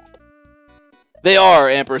 They are,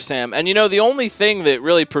 Ampersand. And, you know, the only thing that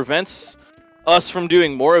really prevents us from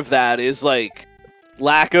doing more of that is, like,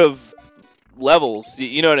 lack of levels.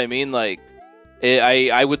 You know what I mean? Like,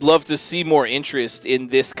 I would love to see more interest in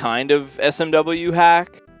this kind of SMW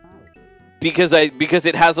hack because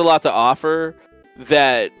it has a lot to offer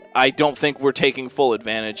that I don't think we're taking full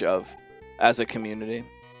advantage of as a community.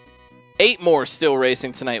 8 more still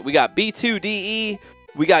racing tonight. We got B2DE,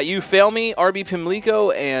 we got You Fail Me, RB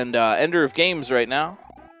Pimlico, and Ender of Games right now.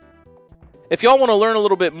 If y'all want to learn a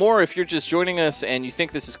little bit more, if you're just joining us and you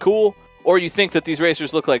think this is cool, or you think that these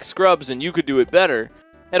racers look like scrubs and you could do it better,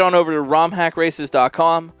 head on over to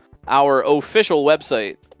romhackraces.com, our official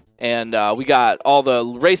website. And we got all the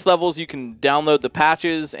race levels. You can download the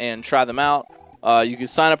patches and try them out. You can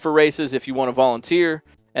sign up for races if you want to volunteer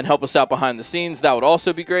and help us out behind the scenes. That would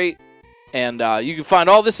also be great. And you can find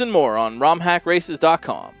all this and more on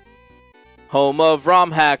romhackraces.com. Home of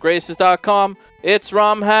romhackraces.com. It's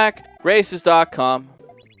romhackraces.com.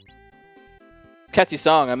 Catchy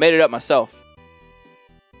song. I made it up myself.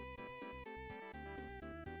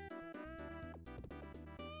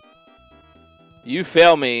 You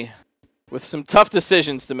Fail Me with some tough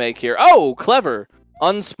decisions to make here. Oh, clever.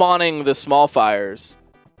 Unspawning the small fires.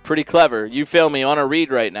 Pretty clever. You Fail Me on a read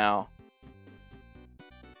right now.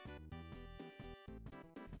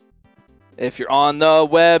 If you're on the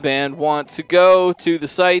web and want to go to the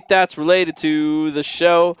site that's related to the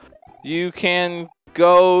show, you can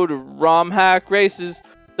go to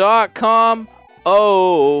romhackraces.com.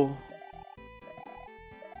 Oh.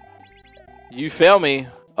 You Fail Me.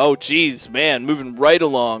 Oh, geez, man, moving right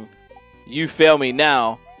along. You Fail Me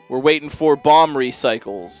now. We're waiting for bomb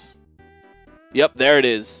recycles. Yep, there it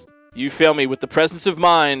is. You Fail Me with the presence of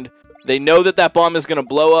mind. They know that that bomb is going to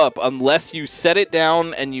blow up unless you set it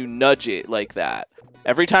down and you nudge it like that.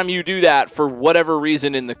 Every time you do that, for whatever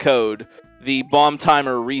reason in the code, the bomb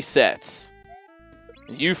timer resets.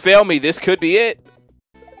 You Fail Me. This could be it.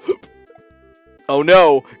 Oh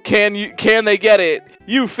no. Can they get it?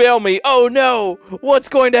 You Fail Me. Oh no. What's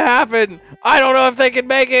going to happen? I don't know if they can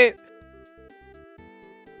make it.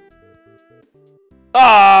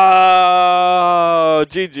 Oh,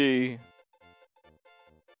 GG.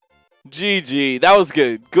 GG. That was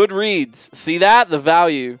good. Good reads. See that? The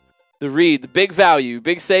value. The read. The big value.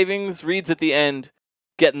 Big savings. Reads at the end.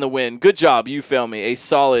 Getting the win. Good job. You Fail Me. A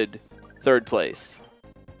solid third place.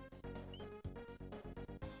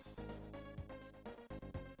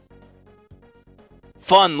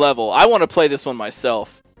 Fun level. I want to play this one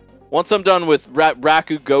myself. Once I'm done with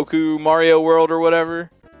Raku Goku Mario World or whatever,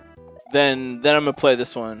 then I'm going to play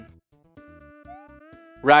this one.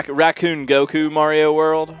 Raccoon Goku Mario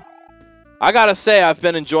World. I gotta say, I've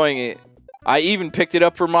been enjoying it. I even picked it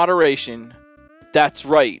up for moderation. That's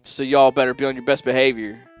right, so y'all better be on your best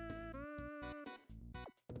behavior.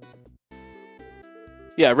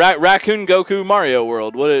 Yeah, Raccoon Goku Mario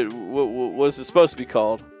World. What is it supposed to be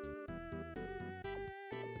called?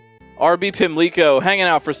 RB Pimlico hanging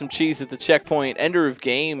out for some cheese at the checkpoint. Ender of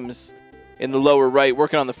Games in the lower right,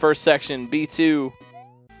 working on the first section. B2,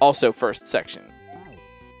 also first section.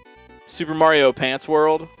 Super Mario Pants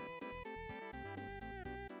World.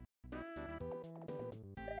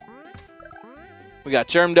 We got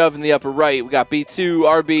Germ Dove in the upper right. We got B2,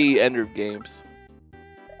 RB, Ender of Games.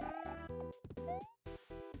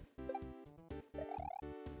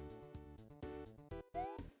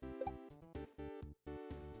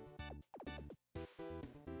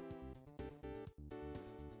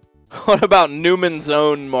 What about Newman's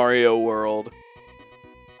own Mario World?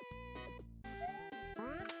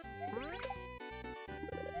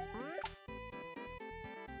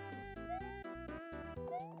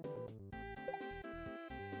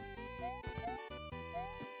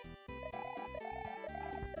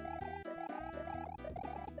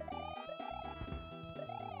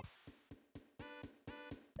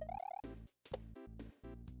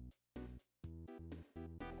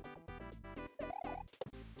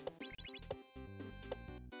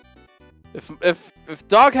 If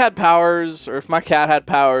dog had powers, or if my cat had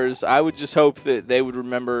powers, I would just hope that they would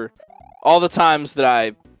remember all the times that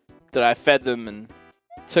I fed them and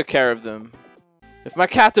took care of them. If my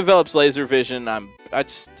cat develops laser vision, I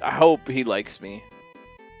hope he likes me.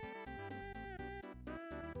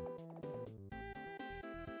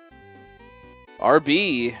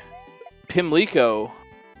 RB Pimlico,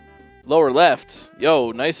 lower left.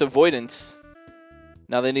 Yo, nice avoidance.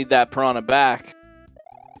 Now they need that piranha back.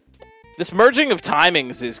 This merging of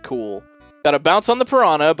timings is cool. Got to bounce on the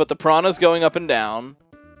piranha, but the piranha's going up and down,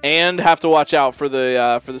 and have to watch out for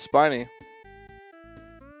the spiny.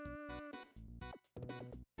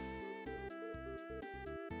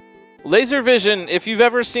 Laser vision. If you've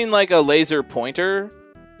ever seen like a laser pointer,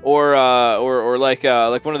 or like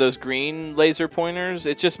one of those green laser pointers,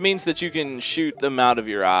 it just means that you can shoot them out of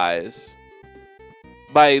your eyes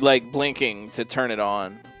by like blinking to turn it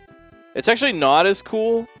on. It's actually not as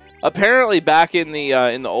cool. Apparently, back in the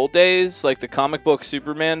old days, like the comic book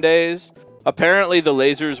Superman days, apparently the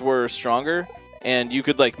lasers were stronger, and you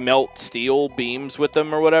could like melt steel beams with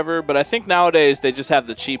them or whatever. But I think nowadays they just have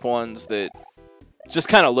the cheap ones that just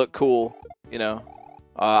kind of look cool, you know.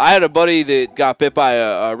 I had a buddy that got bit by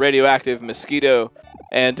a radioactive mosquito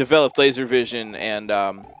and developed laser vision, and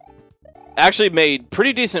actually made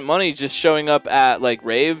pretty decent money just showing up at like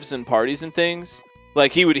raves and parties and things.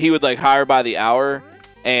 Like he would like hire by the hour.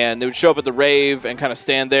 And they would show up at the rave and kind of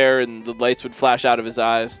stand there, and the lights would flash out of his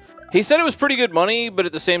eyes. He said it was pretty good money, but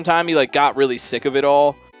at the same time, he like got really sick of it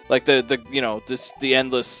all. Like the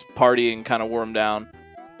endless partying kind of wore him down.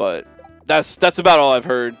 But that's about all I've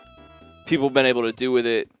heard people have been able to do with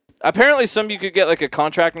it. Apparently, you could get like a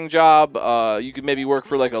contracting job. You could maybe work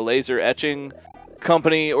for like a laser etching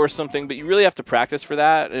company or something, but you really have to practice for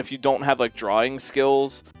that. And if you don't have like drawing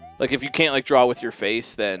skills, like if you can't like draw with your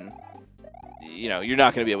face, then you know, you're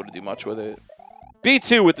not going to be able to do much with it.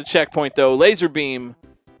 B2 with the checkpoint, though. Laser beaming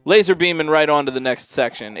right on to the next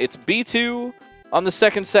section. It's B2 on the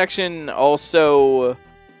second section. Also,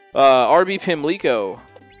 RB Pimlico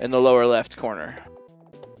in the lower left corner.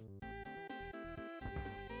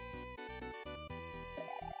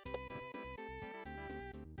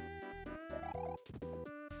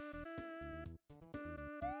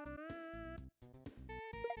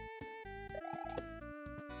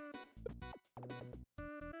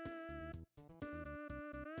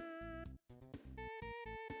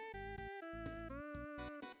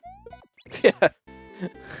 Yeah.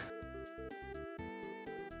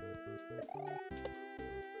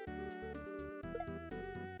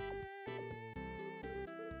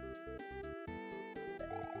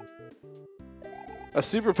 A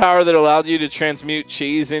superpower that allowed you to transmute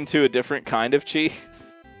cheese into a different kind of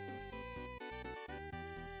cheese.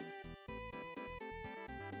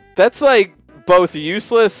 That's like both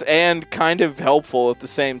useless and kind of helpful at the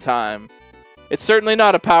same time. It's certainly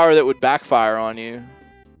not a power that would backfire on you.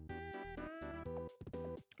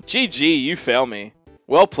 GG, you fail me.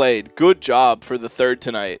 Well played. Good job for the third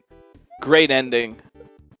tonight. Great ending.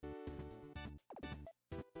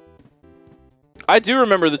 I do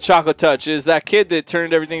remember the chocolate touch. Is that kid that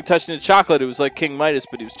turned everything he touched into chocolate. It was like King Midas,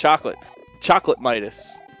 but he was chocolate. Chocolate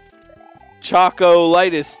Midas.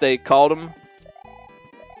 Chocolitis, they called him.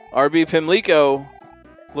 RB Pimlico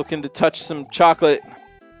looking to touch some chocolate.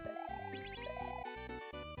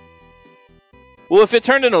 Well, if it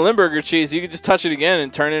turned into Limburger cheese, you could just touch it again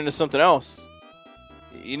and turn it into something else.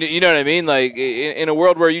 You know what I mean? Like, in a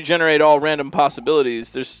world where you generate all random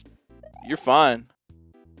possibilities, you're fine.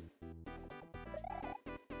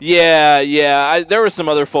 Yeah. There were some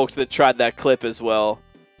other folks that tried that clip as well.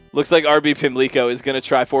 Looks like RB Pimlico is going to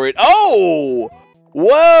try for it. Oh!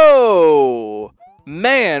 Whoa!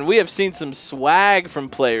 Man, we have seen some swag from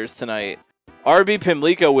players tonight. RB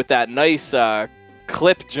Pimlico with that nice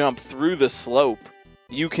clip jump through the slope.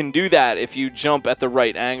 You can do that if you jump at the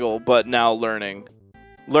right angle, but now learning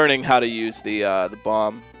how to use the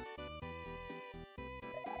bomb.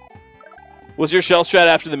 Was your shell strat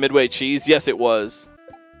after the midway cheese? Yes, it was.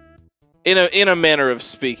 In a manner of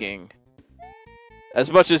speaking. As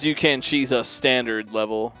much as you can cheese a standard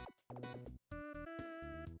level.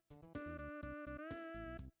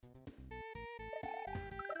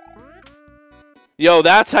 Yo,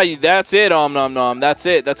 that's how you. That's it. Om nom nom. That's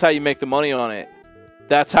it. That's how you make the money on it.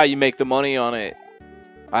 That's how you make the money on it.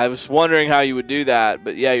 I was wondering how you would do that,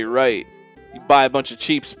 but yeah, you're right. You buy a bunch of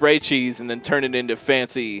cheap spray cheese and then turn it into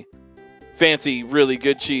fancy, really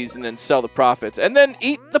good cheese, and then sell the profits, and then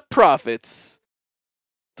eat the profits.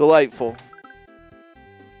 Delightful.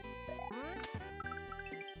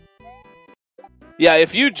 Yeah,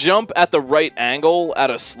 if you jump at the right angle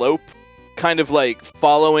at a slope, kind of like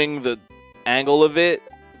following the angle of it,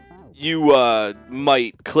 you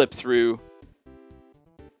might clip through.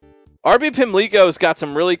 RB Pimlico's got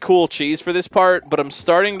some really cool cheese for this part, but I'm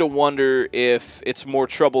starting to wonder if it's more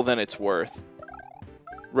trouble than it's worth.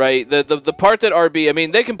 Right? The part that RB, I mean,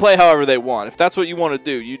 they can play however they want. If that's what you want to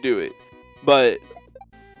do, you do it. But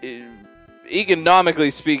economically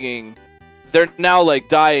speaking, they're now like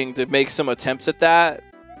dying to make some attempts at that.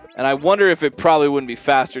 And I wonder if it probably wouldn't be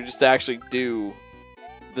faster just to actually do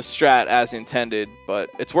the strat as intended, but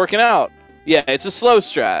it's working out. Yeah, it's a slow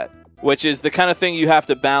strat, which is the kind of thing you have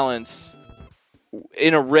to balance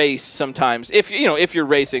in a race sometimes. If you're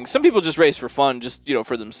racing, some people just race for fun, just,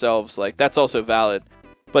 for themselves. Like, that's also valid.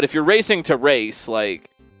 But if you're racing to race, like,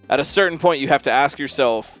 at a certain point you have to ask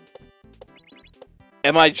yourself,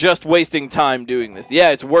 am I just wasting time doing this?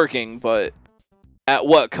 Yeah, it's working, but at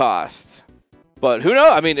what cost? But who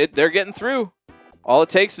knows? I mean, they're getting through. All it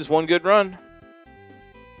takes is one good run.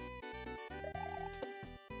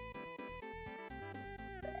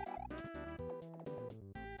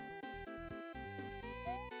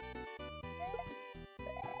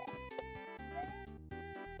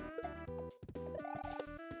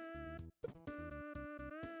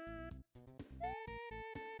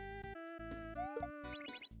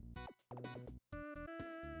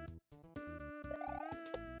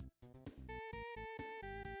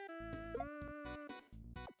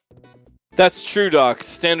 That's true, Doc.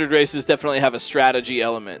 Standard races definitely have a strategy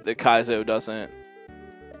element that Kaizo doesn't.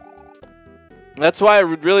 That's why I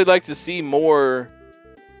would really like to see more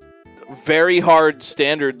very hard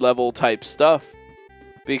standard level type stuff.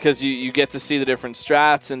 Because you get to see the different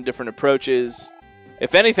strats and different approaches.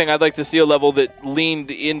 If anything, I'd like to see a level that leaned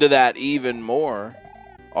into that even more.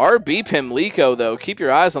 RB Pimlico, though, keep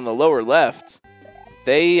your eyes on the lower left.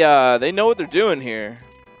 They know what they're doing here.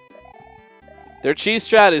 Their cheese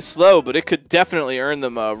strat is slow, but it could definitely earn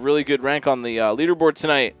them a really good rank on the leaderboard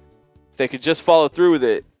tonight. If they could just follow through with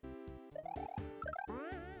it.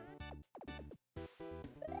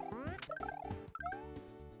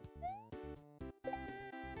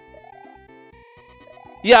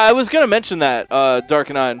 Yeah, I was going to mention that,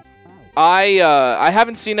 Dark9. I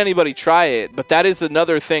haven't seen anybody try it, but that is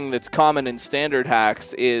another thing that's common in standard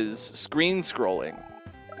hacks is screen scrolling.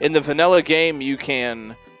 In the vanilla game, you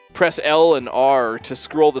can press L and R to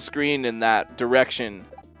scroll the screen in that direction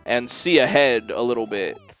and see ahead a little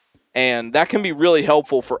bit. And that can be really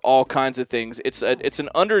helpful for all kinds of things. It's an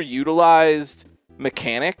underutilized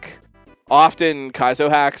mechanic. Often Kaizo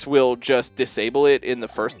hacks will just disable it in the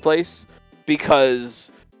first place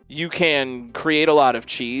because you can create a lot of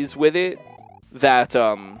cheese with it that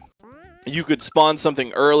you could spawn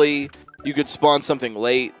something early, you could spawn something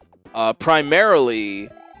late. Primarily,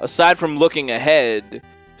 aside from looking ahead,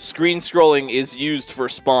 screen scrolling is used for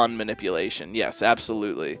spawn manipulation. Yes,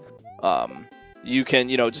 absolutely. You can,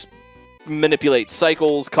 just manipulate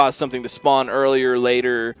cycles, cause something to spawn earlier,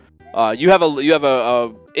 later. You have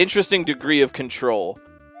a interesting degree of control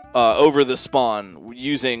over the spawn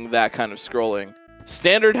using that kind of scrolling.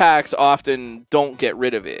 Standard hacks often don't get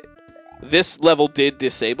rid of it. This level did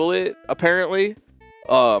disable it, apparently.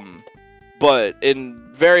 But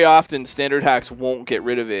very often, standard hacks won't get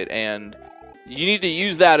rid of it, and you need to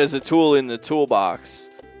use that as a tool in the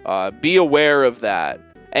toolbox. Be aware of that.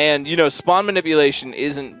 And, spawn manipulation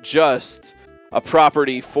isn't just a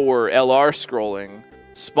property for LR scrolling.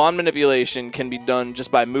 Spawn manipulation can be done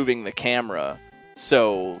just by moving the camera.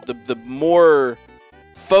 So the more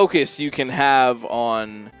focus you can have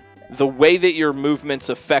on the way that your movements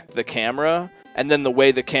affect the camera, and then the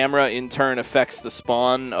way the camera in turn affects the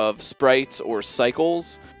spawn of sprites or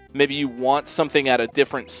cycles. Maybe you want something at a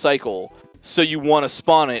different cycle, so you want to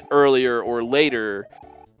spawn it earlier or later,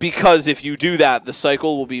 because if you do that, the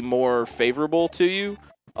cycle will be more favorable to you.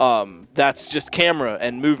 That's just camera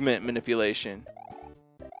and movement manipulation.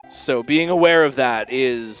 So being aware of that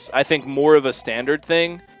is, I think, more of a standard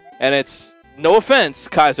thing, and it's, no offense,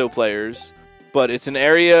 Kaizo players, but it's an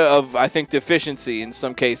area of, I think, deficiency in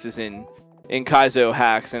some cases in Kaizo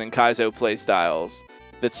hacks and in Kaizo playstyles,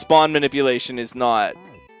 that spawn manipulation is not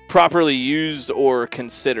properly used or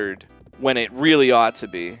considered when it really ought to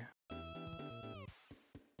be.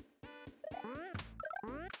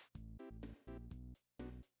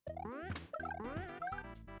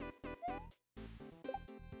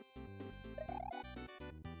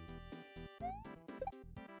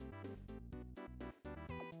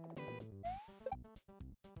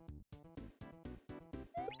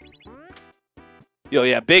 Yo,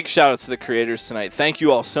 yeah, big shout outs to the creators tonight. Thank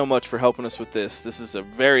you all so much for helping us with this. This is a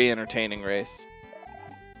very entertaining race.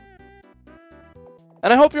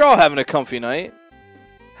 And I hope you're all having a comfy night.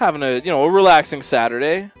 Having a, a relaxing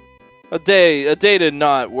Saturday. A day to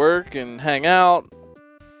not work and hang out.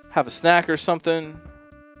 Have a snack or something.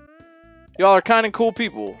 Y'all are kind of cool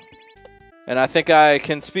people. And I think I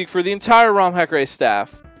can speak for the entire Romhack Race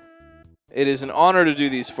staff. It is an honor to do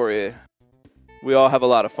these for you. We all have a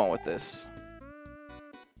lot of fun with this.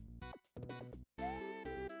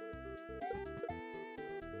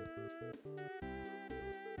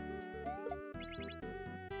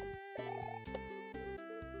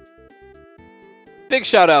 Big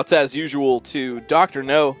shout outs as usual to Dr.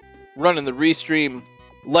 No running the restream,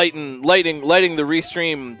 lighting the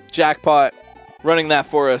restream jackpot, running that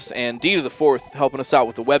for us, and D to the fourth helping us out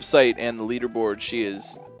with the website and the leaderboard. She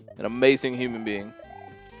is an amazing human being.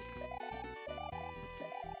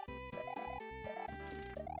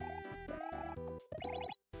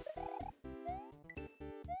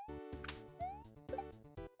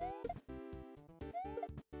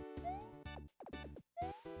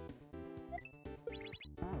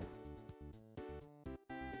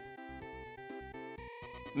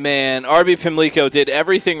 Man, RB Pimlico did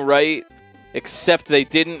everything right, except they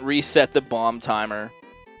didn't reset the bomb timer.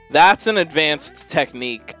 That's an advanced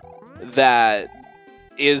technique that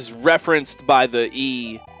is referenced by the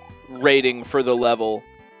E rating for the level.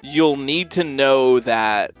 You'll need to know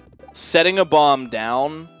that setting a bomb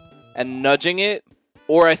down and nudging it,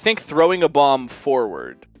 or I think throwing a bomb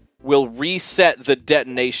forward, will reset the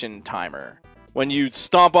detonation timer. When you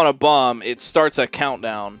stomp on a bomb, it starts a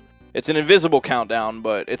countdown. It's an invisible countdown,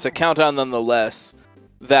 but it's a countdown nonetheless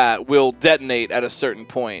that will detonate at a certain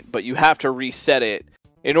point, but you have to reset it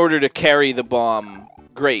in order to carry the bomb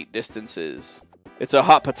great distances. It's a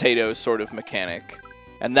hot potato sort of mechanic,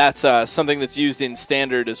 and that's something that's used in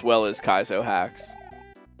Standard as well as Kaizo hacks.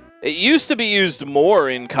 It used to be used more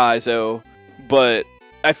in Kaizo, but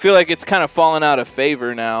I feel like it's kind of fallen out of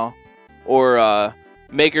favor now, or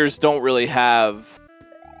makers don't really have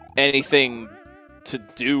anything to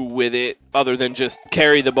do with it other than just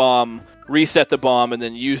carry the bomb, reset the bomb, and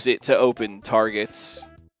then use it to open targets.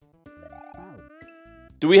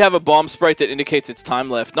 Do we have a bomb sprite that indicates its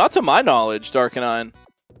time left? Not to my knowledge, Darkenine.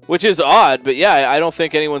 Which is odd, but yeah, I don't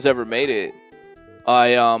think anyone's ever made it.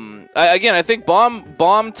 I think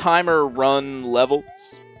bomb timer run levels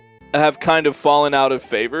have kind of fallen out of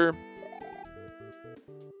favor.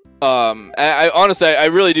 Honestly, I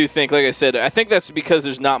really do think, like I said, I think that's because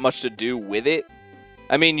there's not much to do with it.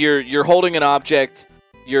 I mean, you're holding an object,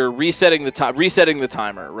 you're resetting the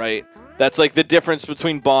timer, right? That's like the difference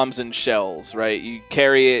between bombs and shells, right? You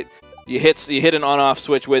carry it, you hit an on-off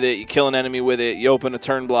switch with it, you kill an enemy with it, you open a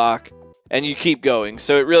turn block, and you keep going.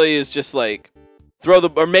 So it really is just like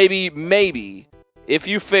or maybe if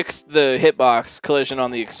you fixed the hitbox collision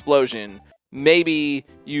on the explosion, maybe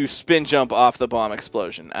you spin jump off the bomb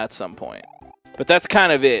explosion at some point. But that's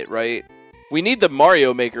kind of it, right? We need the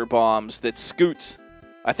Mario Maker bombs that scoot.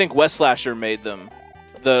 I think Westslasher made them.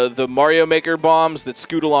 The Mario Maker bombs that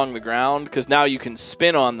scoot along the ground, because now you can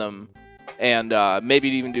spin on them and maybe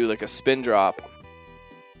even do like a spin drop.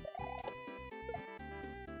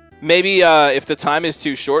 Maybe if the time is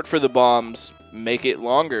too short for the bombs, make it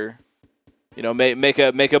longer. You know, make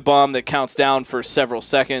a bomb that counts down for several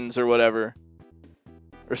seconds or whatever.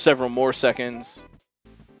 Or several more seconds.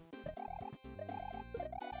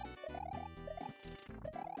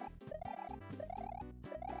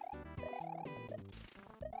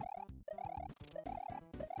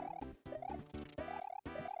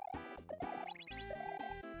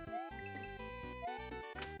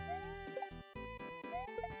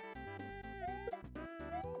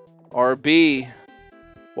 RB.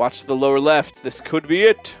 Watch the lower left. This could be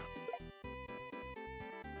it.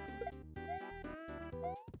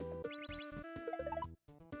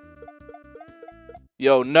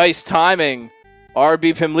 Yo, nice timing.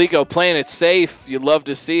 RB Pimlico playing it safe. You'd love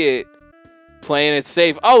to see it. Playing it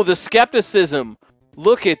safe. Oh, the skepticism.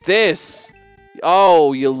 Look at this.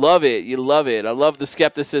 Oh, you love it. You love it. I love the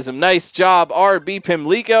skepticism. Nice job, RB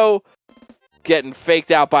Pimlico. Getting faked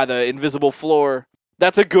out by the invisible floor.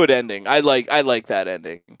 That's a good ending. I like that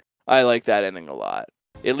ending. I like that ending a lot.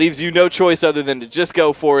 It leaves you no choice other than to just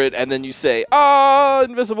go for it, and then you say, "Oh,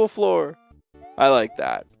 invisible floor." I like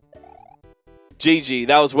that. GG,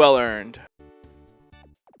 that was well earned.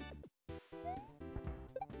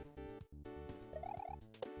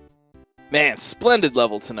 Man, splendid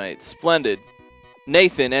level tonight. Splendid.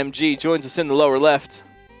 Nathan MG joins us in the lower left.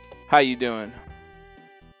 How you doing?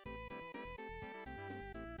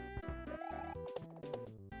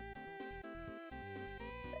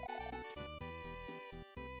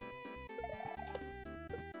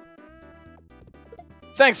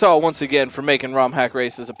 Thanks all once again for making Romhack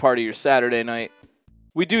races a part of your Saturday night.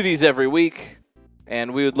 We do these every week,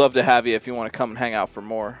 and we would love to have you if you want to come and hang out for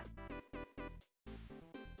more.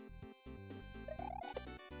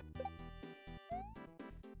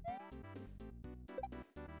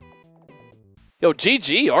 Yo,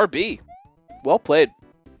 GG, RB. Well played.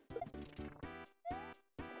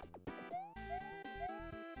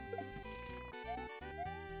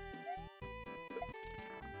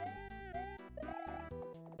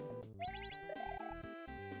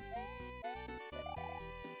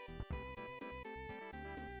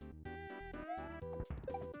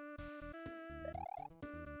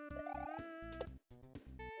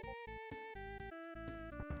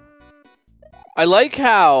 I like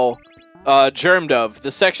how Germ Dove, the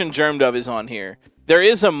section Germ Dove is on here. There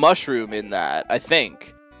is a mushroom in that, I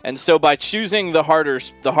think. And so by choosing the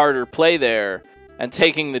harder play there and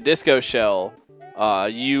taking the disco shell,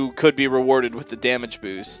 you could be rewarded with the damage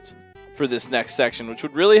boost for this next section, which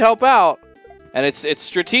would really help out. And it's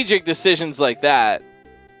strategic decisions like that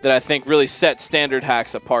that I think really set standard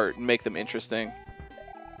hacks apart and make them interesting.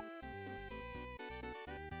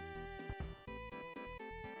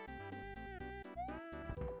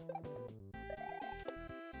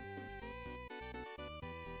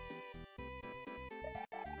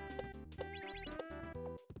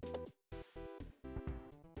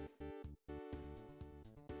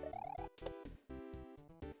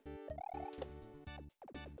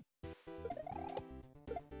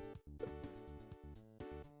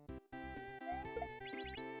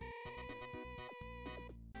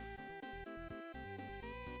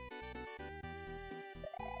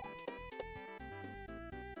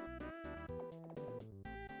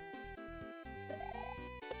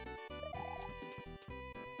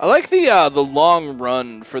 I like the long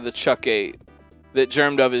run for the Chuck 8 that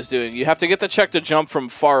Germ Dove is doing. You have to get the Chuck to jump from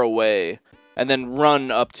far away and then run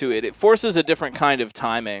up to it. It forces a different kind of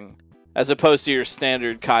timing as opposed to your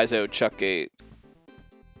standard Kaizo Chuck 8.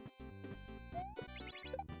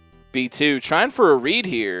 B2 trying for a read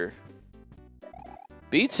here.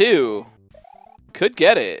 B2 could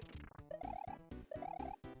get it.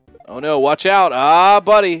 Oh no, watch out. Ah,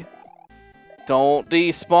 buddy. Don't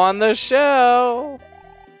despawn the shell.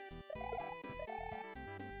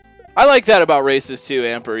 I like that about races too,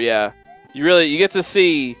 Amper. Yeah, you get to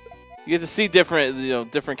see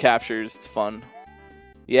different different captures. It's fun.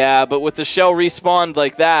 Yeah, but with the shell respawned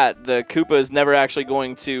like that, the Koopa is never actually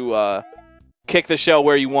going to kick the shell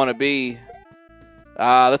where you want to be.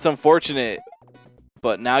 That's unfortunate,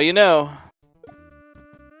 but now you know.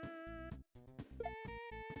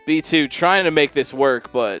 B2 trying to make this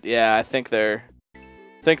work, but yeah, I think they're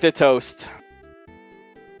toast.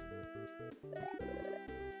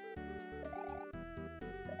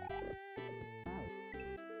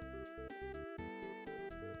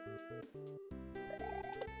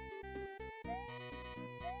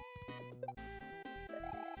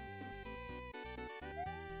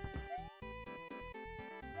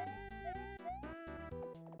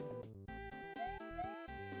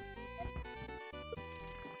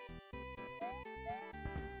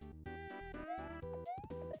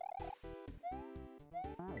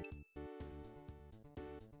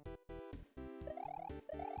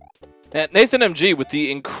 And Nathan MG with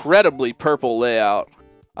the incredibly purple layout.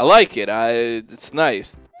 I like it. It's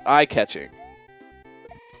nice. Eye-catching.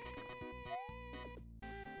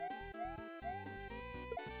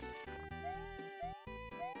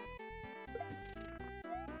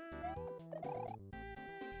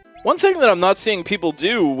 One thing that I'm not seeing people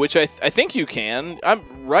do, which I think you can,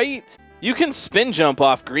 I'm right, you can spin jump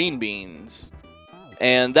off green beans.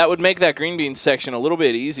 And that would make that green bean section a little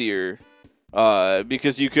bit easier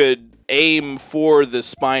because you could aim for the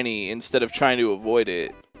spiny instead of trying to avoid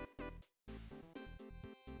it.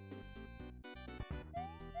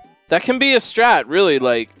 That can be a strat, really,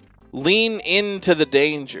 like lean into the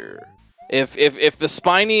danger. If the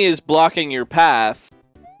spiny is blocking your path,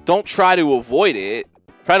 don't try to avoid it.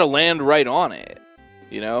 Try to land right on it.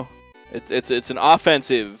 You know? It's an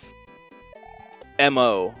offensive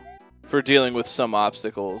MO for dealing with some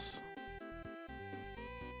obstacles.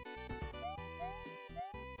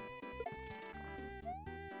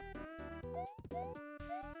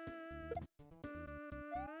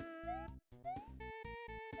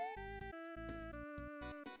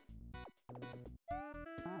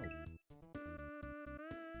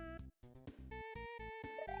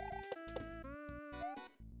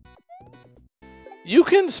 You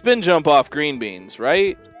can spin jump off green beans,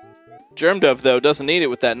 right? Germ Dove, though, doesn't need it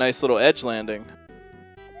with that nice little edge landing.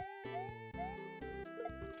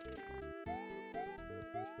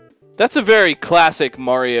 That's a very classic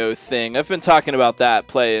Mario thing. I've been talking about that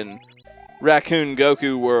playing Raccoon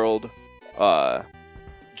Goku World.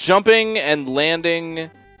 Jumping and landing.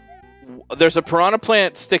 There's a piranha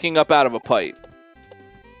plant sticking up out of a pipe.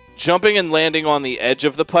 Jumping and landing on the edge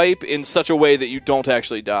of the pipe in such a way that you don't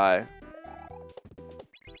actually die.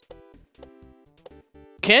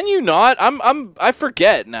 Can you not? I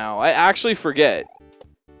forget now. I actually forget.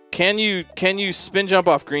 Can you spin jump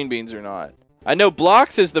off green beans or not? I know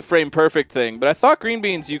blocks is the frame perfect thing, but I thought green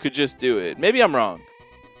beans you could just do it. Maybe I'm wrong.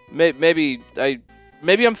 Maybe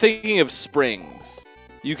I'm thinking of springs.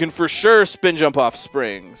 You can for sure spin jump off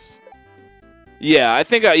springs. Yeah, I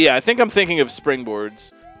think I'm thinking of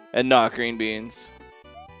springboards and not green beans.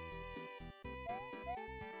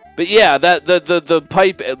 But yeah, that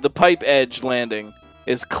the pipe edge landing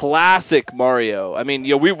is classic Mario. I mean,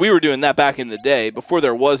 you know, we were doing that back in the day before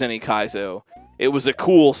there was any Kaizo. It was a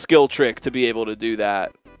cool skill trick to be able to do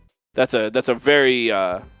that. That's a very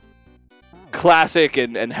classic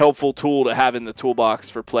and helpful tool to have in the toolbox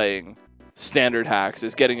for playing standard hacks,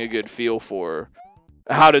 is getting a good feel for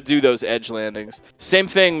how to do those edge landings. Same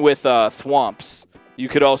thing with thwomps. You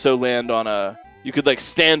could also land on you could like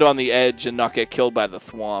stand on the edge and not get killed by the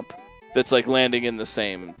thwomp that's like landing in the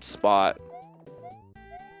same spot.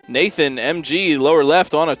 Nathan, MG, lower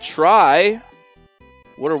left on a try.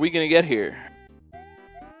 What are we going to get here?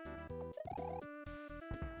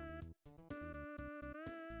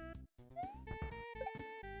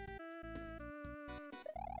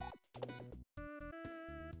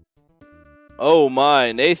 Oh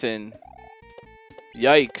my, Nathan.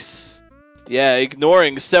 Yikes. Yeah,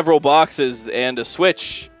 ignoring several boxes and a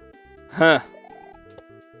switch. Huh.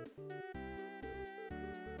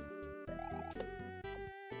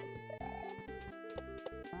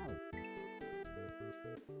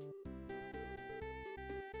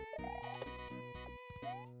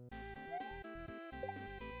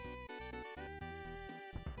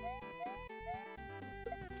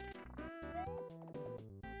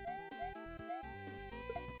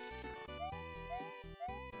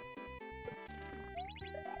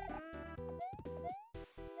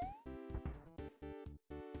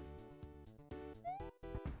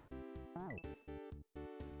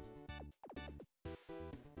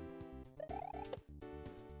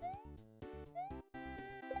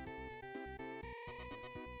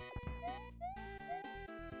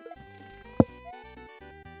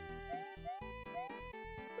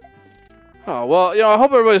 Oh, well, you know, I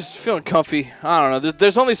hope everybody's feeling comfy. I don't know.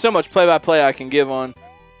 There's only so much play-by-play I can give on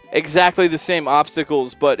exactly the same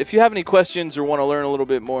obstacles, but if you have any questions or want to learn a little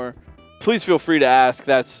bit more, please feel free to ask.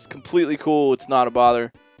 That's completely cool. It's not a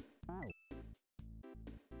bother.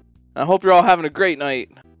 I hope you're all having a great night.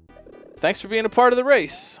 Thanks for being a part of the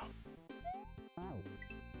race.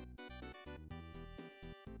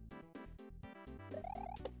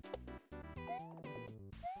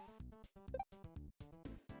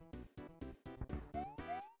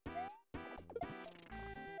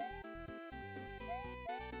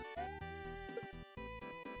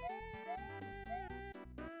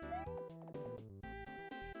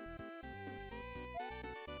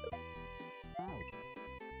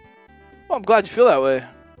 Well, I'm glad you feel that way.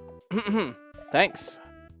 Thanks.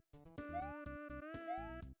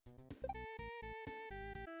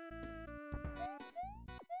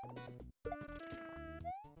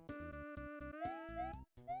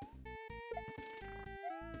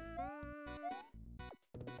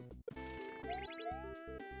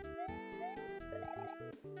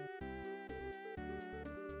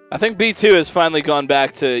 I think B2 has finally gone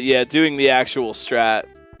back to, yeah, doing the actual strat.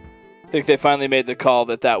 I think they finally made the call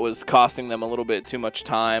that that was costing them a little bit too much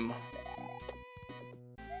time.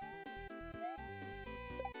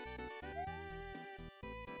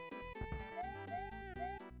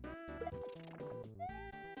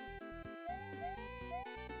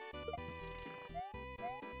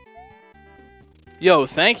 Yo,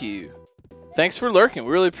 thank you. Thanks for lurking.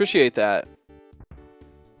 We really appreciate that.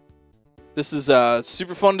 This is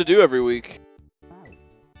super fun to do every week.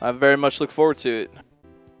 I very much look forward to it.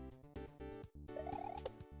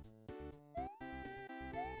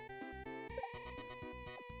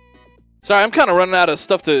 Sorry, I'm kind of running out of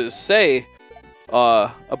stuff to say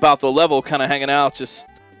about the level, kind of hanging out, just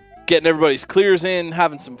getting everybody's clears in,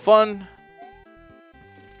 having some fun.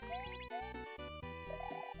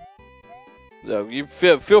 So you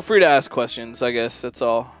feel free to ask questions, I guess, that's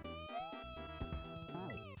all.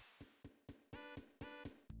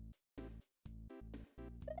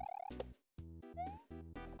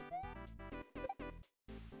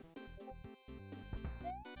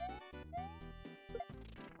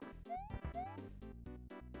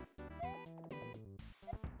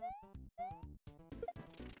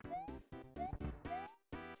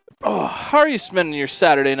 Oh, how are you spending your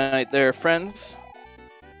Saturday night there, friends?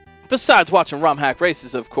 Besides watching Romhack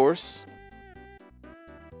races, of course.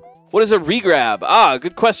 What is a regrab? Ah,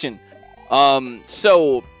 good question.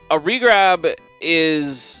 So a regrab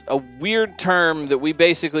is a weird term that we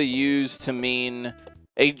basically use to mean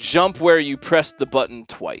a jump where you press the button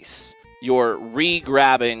twice. You're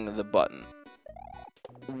re-grabbing the button.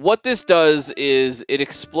 What this does is it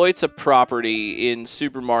exploits a property in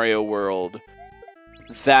Super Mario World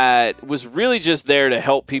that was really just there to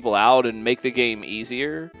help people out and make the game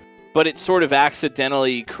easier, but it sort of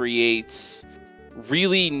accidentally creates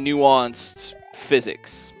really nuanced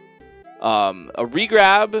physics. A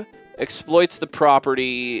regrab exploits the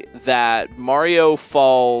property that Mario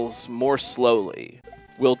falls more slowly,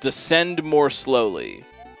 will descend more slowly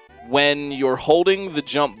when you're holding the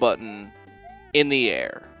jump button in the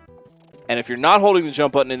air. And if you're not holding the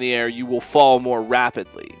jump button in the air, you will fall more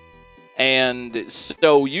rapidly. And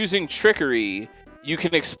so using trickery, you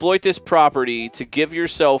can exploit this property to give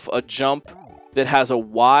yourself a jump that has a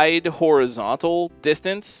wide horizontal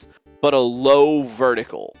distance, but a low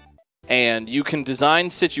vertical. And you can design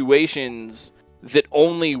situations that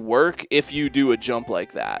only work if you do a jump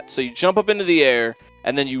like that. So you jump up into the air,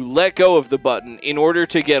 and then you let go of the button in order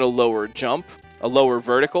to get a lower jump, a lower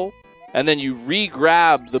vertical, and then you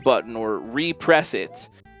re-grab the button or re-press it,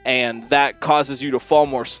 and that causes you to fall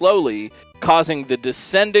more slowly, causing the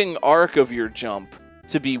descending arc of your jump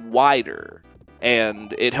to be wider.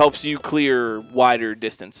 And it helps you clear wider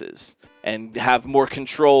distances and have more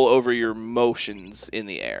control over your motions in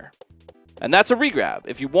the air. And that's a regrab.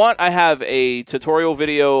 If you want, I have a tutorial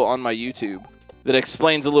video on my YouTube that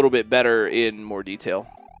explains a little bit better in more detail.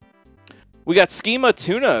 We got Schema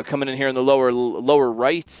Tuna coming in here in the lower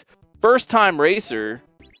right. First time racer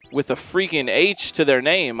with a freaking H to their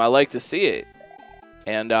name. I like to see it.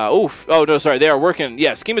 And oof. Oh no, sorry. They are working.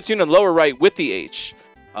 Yeah, Schema Tuna in the lower right with the H.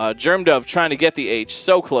 Germdove trying to get the H.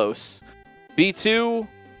 So close. B2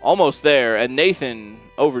 almost there, and Nathan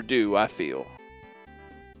overdue, I feel.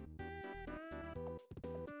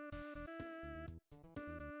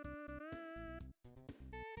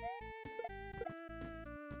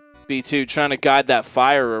 B2 trying to guide that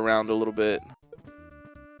fire around a little bit.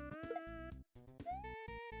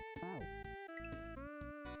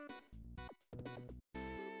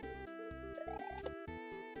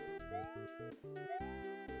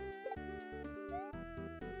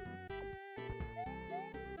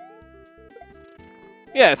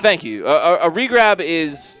 Yeah, thank you. A regrab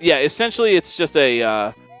is, yeah, essentially it's just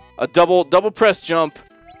a double press jump,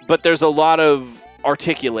 but there's a lot of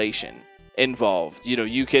articulation involved. You know,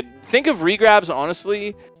 you could think of regrabs,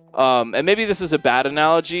 honestly, and maybe this is a bad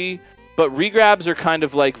analogy, but regrabs are kind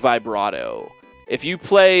of like vibrato. If you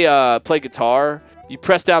play guitar, you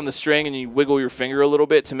press down the string and you wiggle your finger a little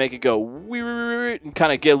bit to make it go and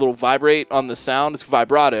kind of get a little vibrate on the sound. It's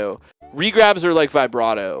vibrato. Regrabs are like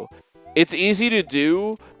vibrato. It's easy to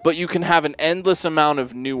do, but you can have an endless amount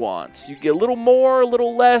of nuance. You get a little more, a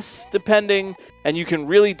little less, depending, and you can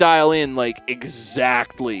really dial in like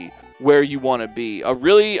exactly where you want to be. A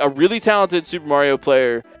really talented Super Mario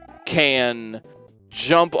player can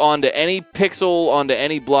jump onto any pixel, onto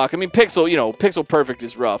any block. I mean, pixel perfect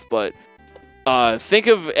is rough, but think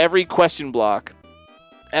of every question block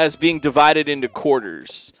as being divided into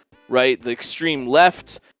quarters, right? The extreme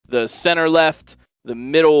left, the center left, the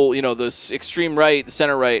middle, the extreme right, the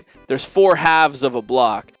center right. There's 4 halves of a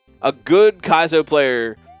block. A good Kaizo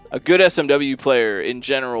player, a good SMW player in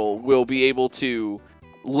general will be able to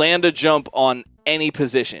land a jump on any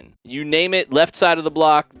position. You name it, left side of the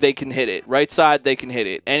block, they can hit it. Right side, they can hit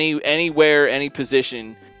it. Anywhere, any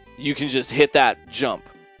position, you can just hit that jump.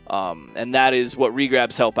 And that is what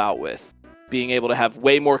regrabs help out with. Being able to have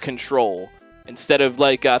way more control. Instead of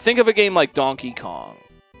like, think of a game like Donkey Kong.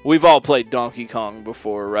 We've all played Donkey Kong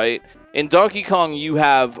before, right? In Donkey Kong, you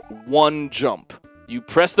have one jump. You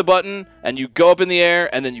press the button, and you go up in the air,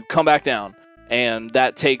 and then you come back down. And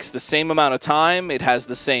that takes the same amount of time. It has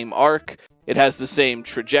the same arc. It has the same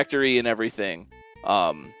trajectory and everything.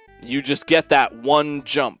 You just get that one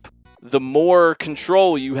jump. The more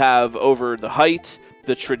control you have over the height,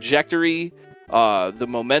 the trajectory, the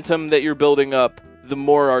momentum that you're building up, the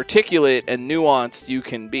more articulate and nuanced you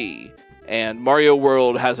can be. And Mario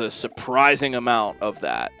World has a surprising amount of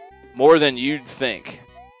that. More than you'd think.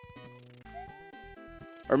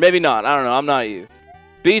 Or maybe not. I don't know. I'm not you.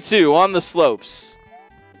 B2 on the slopes.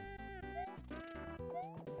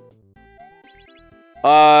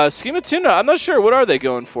 Schema Tuna. I'm not sure. What are they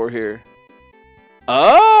going for here?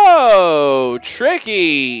 Oh,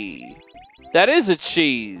 tricky. That is a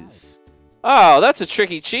cheese. Oh, that's a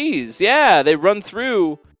tricky cheese. Yeah, they run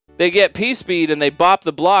through they get P-Speed and they bop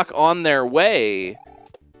the block on their way.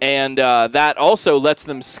 And that also lets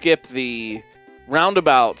them skip the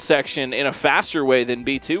roundabout section in a faster way than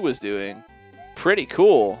B2 was doing. Pretty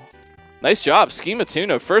cool. Nice job, Schema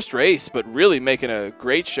Tuna. First race, but really making a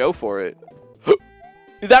great show for it.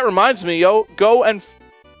 That reminds me, yo, go and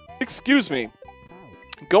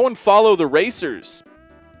follow the racers.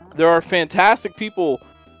 There are fantastic people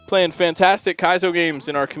playing fantastic Kaizo games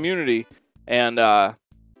in our community, and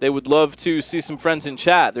they would love to see some friends in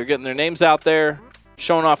chat. They're getting their names out there,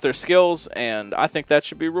 showing off their skills, and I think that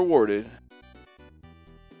should be rewarded.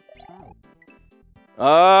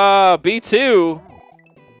 B2.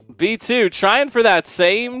 B2, trying for that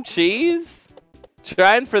same cheese?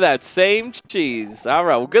 Trying for that same cheese. All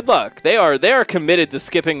right, well, good luck. They are committed to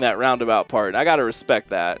skipping that roundabout part. I got to respect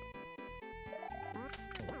that.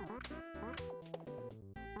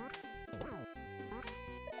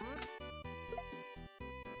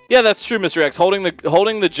 Yeah, that's true, Mr. X. Holding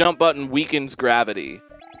the jump button weakens gravity.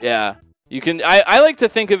 Yeah. You can I like to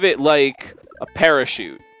think of it like a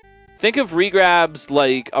parachute. Think of regrabs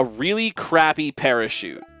like a really crappy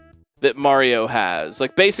parachute that Mario has.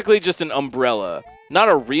 Like basically just an umbrella.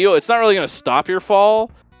 It's not really going to stop your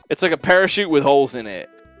fall. It's like a parachute with holes in it.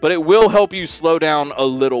 But it will help you slow down a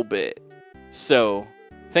little bit. So,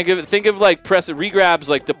 think of like regrabs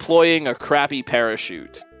like deploying a crappy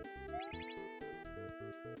parachute.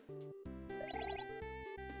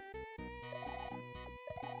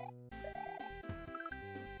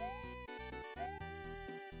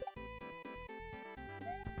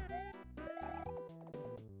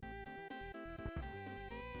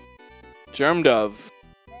 Germ Dove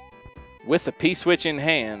with the P-switch in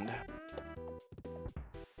hand.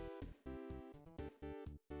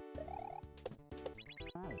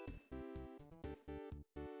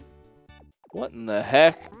 What in the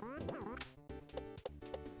heck?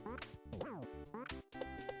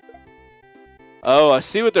 Oh, I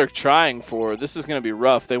see what they're trying for. This is going to be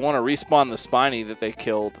rough. They want to respawn the Spiny that they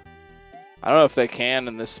killed. I don't know if they can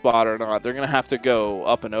in this spot or not. They're going to have to go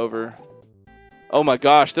up and over. Oh my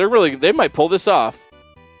gosh, they might pull this off.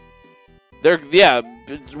 Yeah,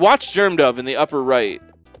 watch Germ Dove in the upper right.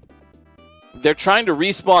 They're trying to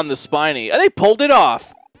respawn the Spiny. And they pulled it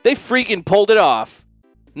off. They freaking pulled it off.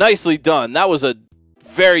 Nicely done. That was a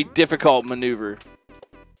very difficult maneuver.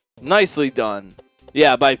 Nicely done.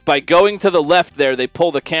 Yeah, by going to the left there, they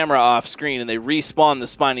pull the camera off screen and they respawn the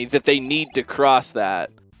Spiny that they need to cross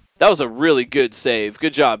that. That was a really good save.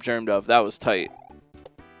 Good job, Germ Dove. That was tight.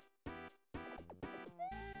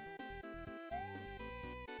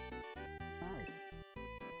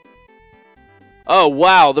 Oh,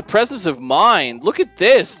 wow. The presence of mind. Look at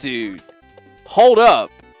this, dude. Hold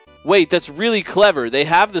up. Wait, that's really clever. They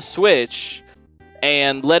have the switch,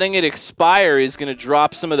 and letting it expire is going to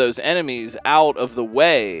drop some of those enemies out of the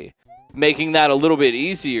way, making that a little bit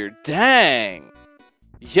easier. Dang.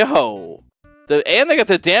 Yo. And they got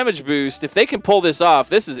the damage boost. If they can pull this off,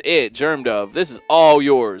 this is it, Germ Dove. This is all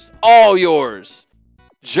yours. All yours.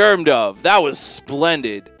 Germ Dove. That was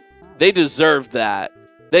splendid. They deserved that.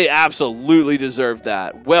 They absolutely deserved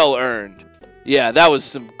that. Well earned. Yeah, that was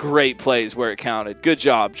some great plays where it counted. Good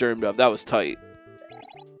job, Germ Dove. That was tight.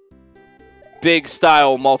 Big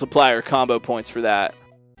style multiplier combo points for that.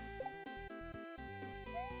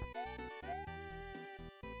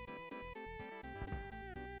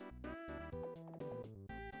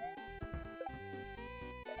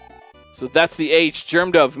 So that's the H.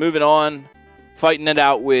 Germ Dove moving on. Fighting it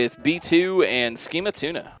out with B2 and Schema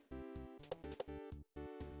Tuna.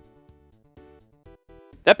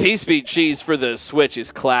 That P-Speed cheese for the Switch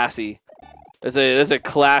is classy. That's a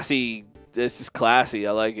classy. This is classy.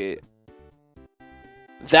 I like it.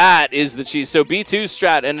 That is the cheese. So B2's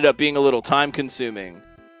strat ended up being a little time consuming,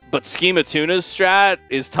 but Schema Tuna's strat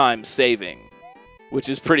is time saving, which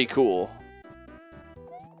is pretty cool.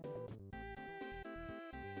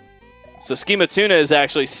 So Schema Tuna is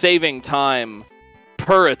actually saving time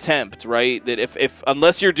per attempt, right? That if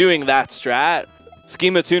unless you're doing that strat,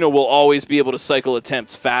 Schema Tuna will always be able to cycle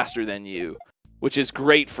attempts faster than you, which is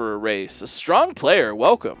great for a race. A strong player,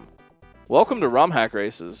 welcome. Welcome to Romhack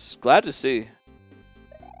races. Glad to see.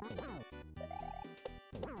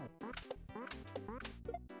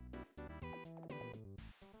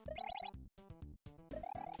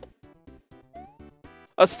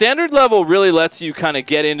 A standard level really lets you kind of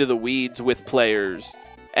get into the weeds with players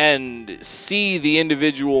and see the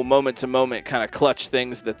individual moment-to-moment kind of clutch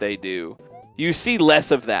things that they do. You see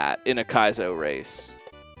less of that in a Kaizo race.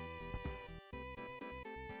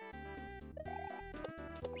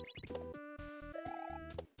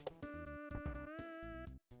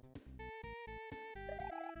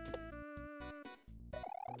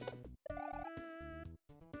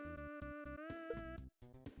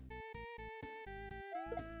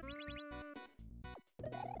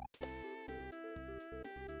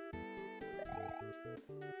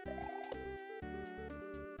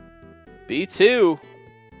 B2.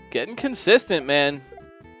 Getting consistent, man.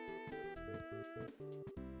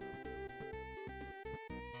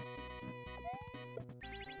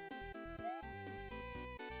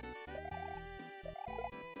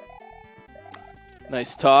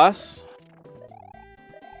 Nice toss.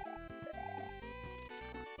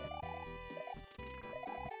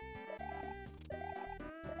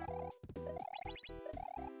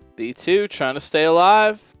 B2 trying to stay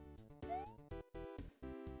alive.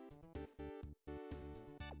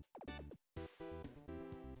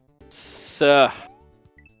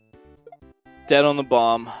 Dead on the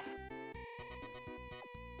bomb.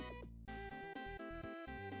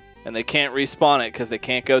 And they can't respawn it because they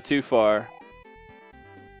can't go too far.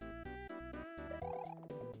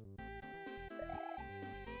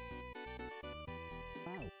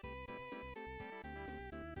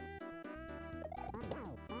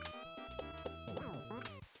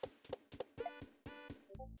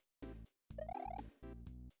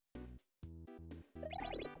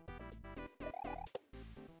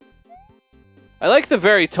 I like the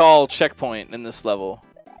very tall checkpoint in this level.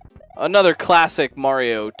 Another classic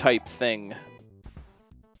Mario type thing.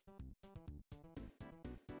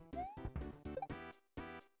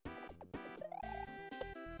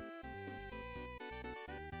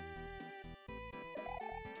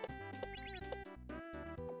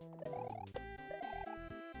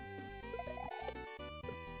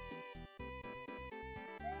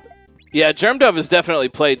 Yeah, Germdove has definitely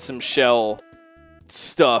played some Shell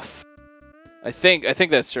stuff. I think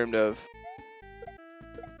that's Germdove.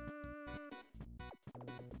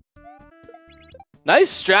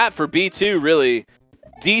 Nice strat for B2, really.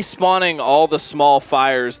 Despawning all the small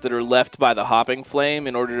fires that are left by the hopping flame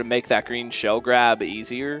in order to make that green shell grab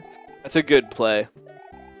easier. That's a good play.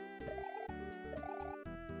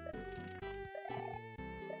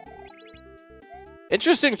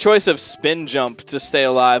 Interesting choice of spin jump to stay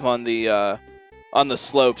alive on the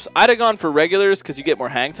slopes. I'd have gone for regulars because you get more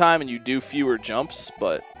hang time and you do fewer jumps,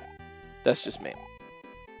 but that's just me.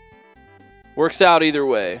 Works out either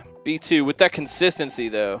way. B2 with that consistency,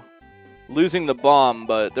 though. Losing the bomb,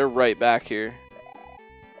 but they're right back here.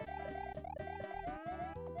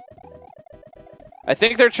 I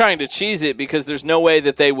think they're trying to cheese it because there's no way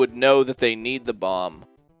that they would know that they need the bomb.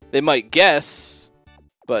 They might guess,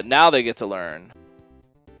 but now they get to learn.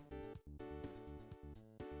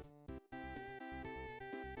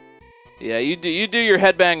 Yeah, you do your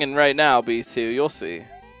headbanging right now, B2. You'll see.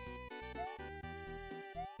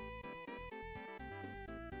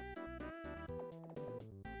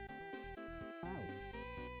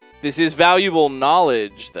 This is valuable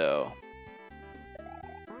knowledge, though.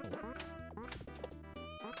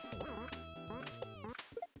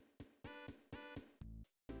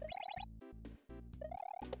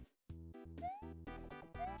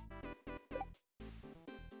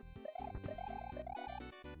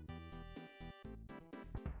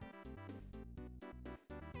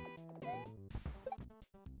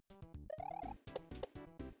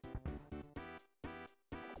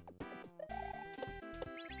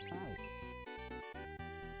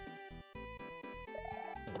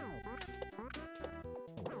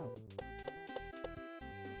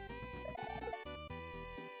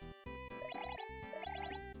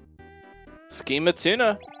 Schema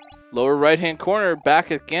Tuna. Lower right-hand corner,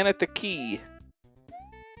 back again at the key.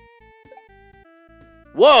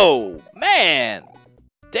 Whoa, man!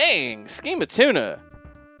 Dang, Schema Tuna.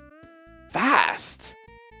 Fast.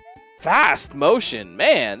 Fast motion.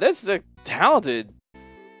 Man, that's the talented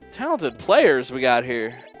players we got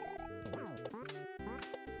here.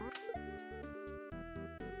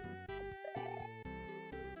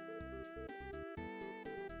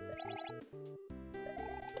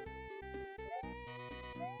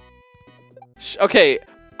 Okay,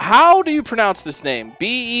 how do you pronounce this name?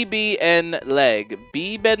 B-E-B-N leg.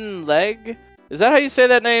 Beben leg? Is that how you say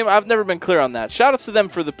that name? I've never been clear on that. Shout outs to them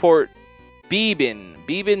for the port.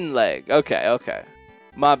 Beben leg. Okay, okay.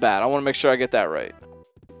 My bad. I want to make sure I get that right.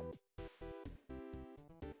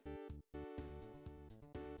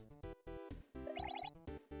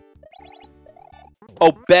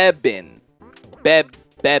 Oh, Bebin.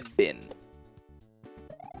 Bebin.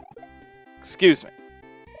 Excuse me.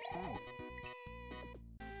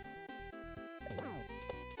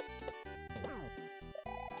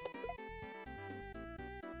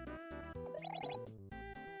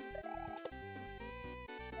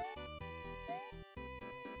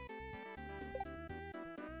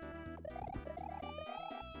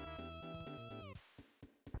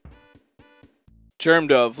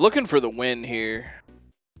 Germdove looking for the win here.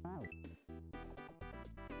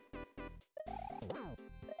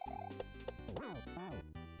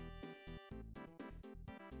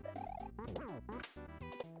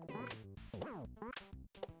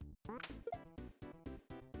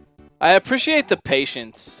 I appreciate the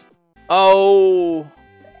patience. Oh,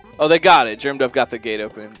 they got it. Germdove got the gate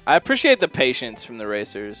open. I appreciate the patience from the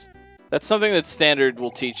racers. That's something that Standard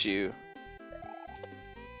will teach you.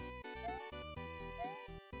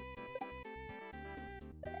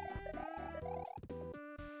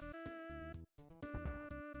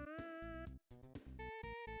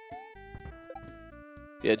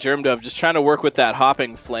 Yeah, Germdove just trying to work with that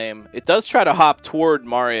hopping flame. It does try to hop toward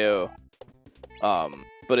Mario,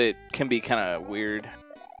 but it can be kind of weird.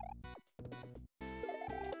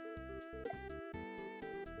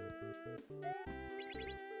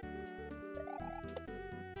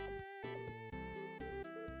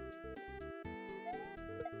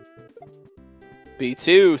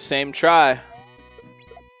 B2, same try.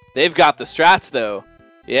 They've got the strats, though.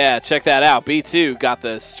 Yeah, check that out. B2 got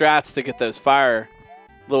the strats to get those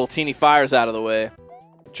little teeny fires out of the way.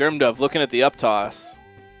 Germdove looking at the up toss.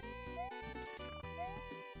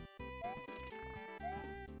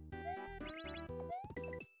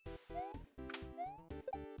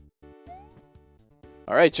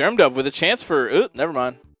 All right, Germdove with a chance for... Oop, never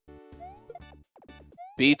mind.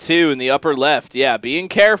 B2 in the upper left. Yeah, being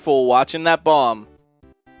careful, watching that bomb.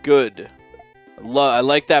 Good. I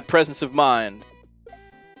like that presence of mind.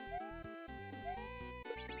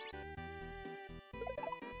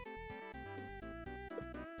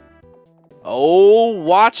 Oh,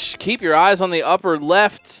 watch. Keep your eyes on the upper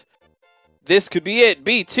left. This could be it.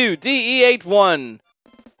 B2, DE81.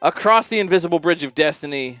 Across the invisible bridge of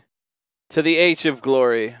destiny to the H of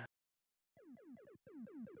glory.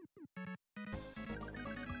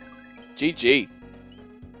 GG.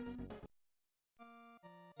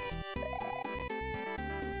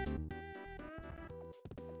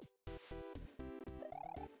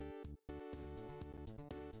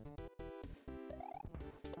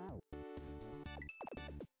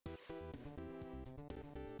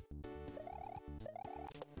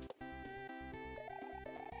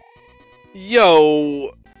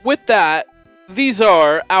 Yo, with that, these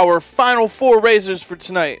are our final 4 racers for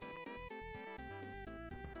tonight.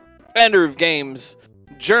 Ender of Games,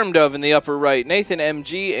 Germdove in the upper right, Nathan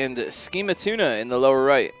MG, and Schema Tuna in the lower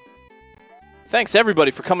right. Thanks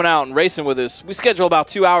everybody for coming out and racing with us. We schedule about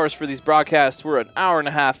 2 hours for these broadcasts. We're an hour and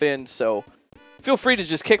a half in, so feel free to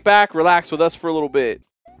just kick back, relax with us for a little bit.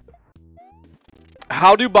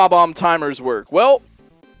 How do Bob-omb timers work? Well,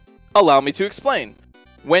 allow me to explain.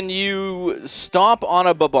 When you stomp on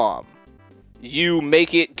a Bob-omb, you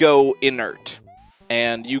make it go inert.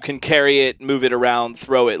 And you can carry it, move it around,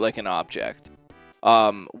 throw it like an object.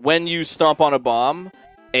 When you stomp on a bomb,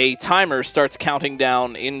 a timer starts counting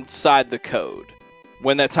down inside the code.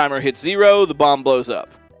 When that timer hits 0, the bomb blows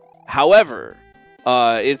up. However,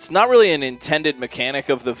 it's not really an intended mechanic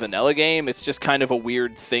of the vanilla game. It's just kind of a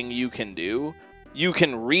weird thing you can do. You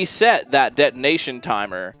can reset that detonation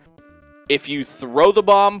timer if you throw the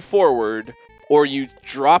bomb forward or you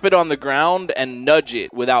drop it on the ground and nudge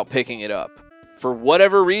it without picking it up. For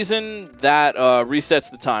whatever reason, that resets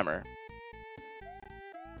the timer.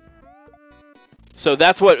 So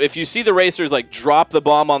that's what, if you see the racers like drop the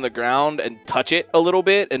bomb on the ground and touch it a little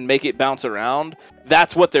bit and make it bounce around,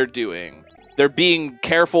 that's what they're doing. They're being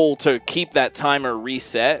careful to keep that timer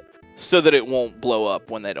reset so that it won't blow up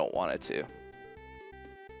when they don't want it to.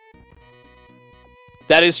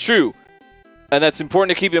 That is true. And that's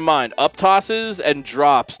important to keep in mind. Up tosses and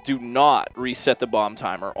drops do not reset the bomb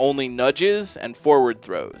timer. Only nudges and forward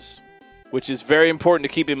throws, which is very important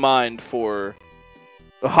to keep in mind for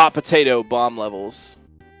the hot potato bomb levels.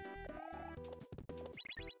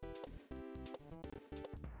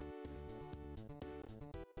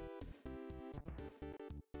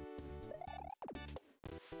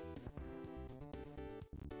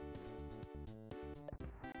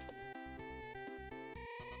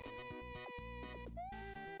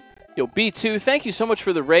 Yo, B2, thank you so much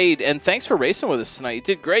for the raid, and thanks for racing with us tonight. You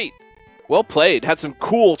did great. Well played. Had some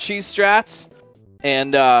cool cheese strats,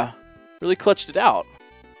 and really clutched it out.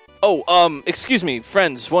 Oh, excuse me,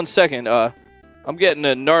 friends, 1 second. I'm getting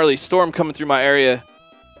a gnarly storm coming through my area,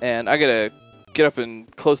 and I gotta get up and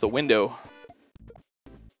close the window.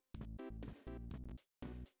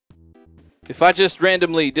 If I just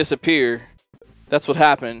randomly disappear, that's what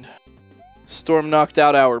happened. Storm knocked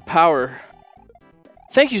out our power.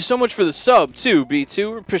 Thank you so much for the sub, too,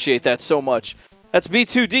 B2. Appreciate that so much. That's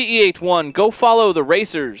B2DE81. Go follow the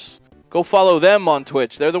racers. Go follow them on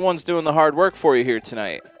Twitch. They're the ones doing the hard work for you here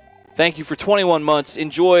tonight. Thank you for 21 months.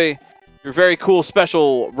 Enjoy your very cool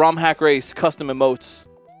special Romhack race custom emotes.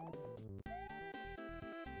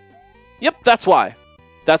 Yep, that's why.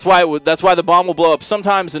 That's why the bomb will blow up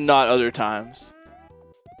sometimes and not other times.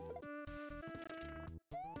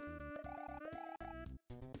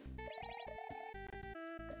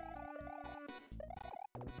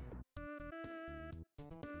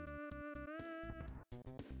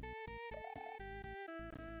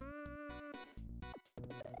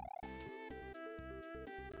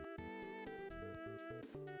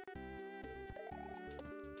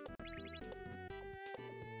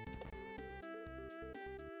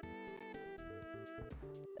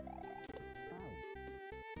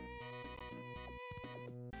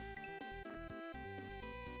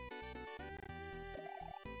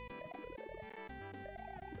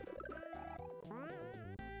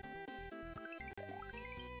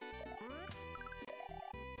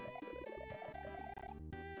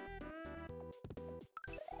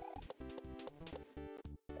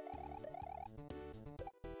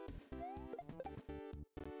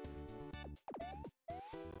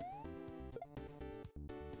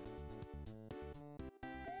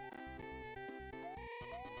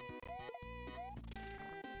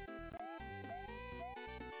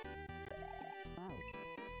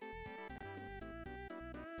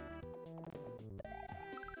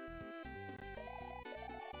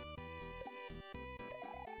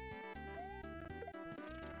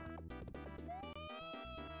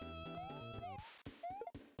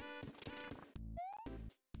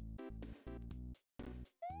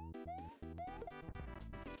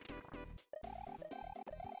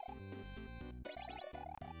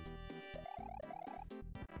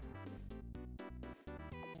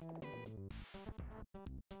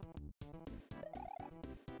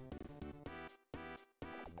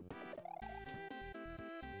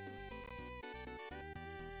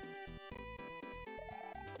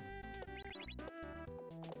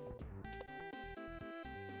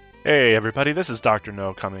 Hey everybody, this is Dr.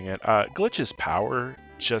 No coming in. Glitch's power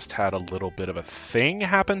just had a little bit of a thing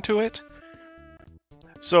happen to it.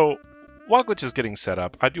 So while Glitch is getting set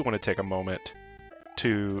up, I do want to take a moment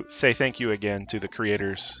to say thank you again to the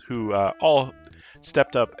creators who all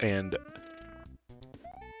stepped up and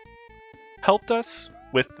helped us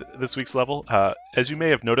with this week's level. As you may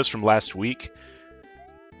have noticed from last week,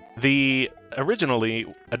 originally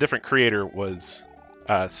a different creator was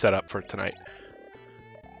set up for tonight.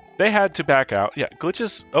 They had to back out. Yeah, Glitch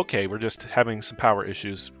is okay. We're just having some power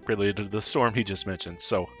issues related to the storm he just mentioned.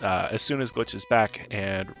 So as soon as Glitch is back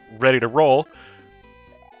and ready to roll,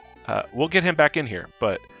 we'll get him back in here.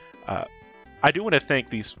 But I do want to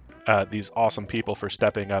thank these awesome people for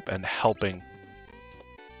stepping up and helping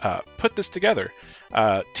put this together.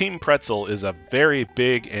 Team Pretzel is a very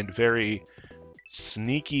big and very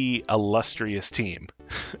sneaky, illustrious team.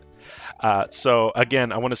 So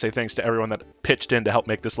again, I want to say thanks to everyone that pitched in to help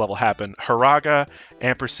make this level happen. Haraga,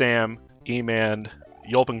 Ampersam, E-Man,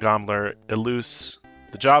 Yulpen Gomler, Eluse,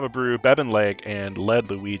 the Java Brew, Bebin Leg, and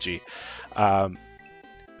Led Luigi.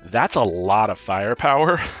 That's a lot of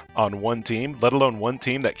firepower on one team, let alone one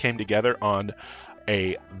team that came together on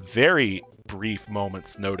a very brief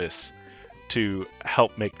moment's notice to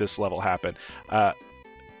help make this level happen.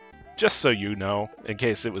 Just so you know, in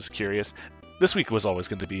case it was curious, this week was always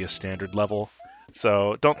going to be a standard level,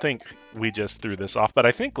 so don't think we just threw this off. But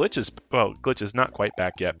I think Glitch is not quite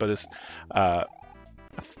back yet, but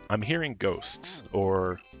I'm hearing ghosts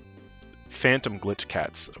or phantom glitch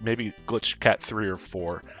cats, maybe glitch cat 3 or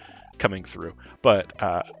 4 coming through. But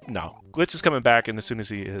no, Glitch is coming back, and as soon as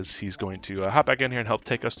he is, he's going to hop back in here and help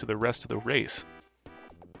take us to the rest of the race.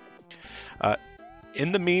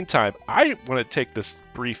 In the meantime, I want to take this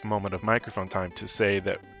brief moment of microphone time to say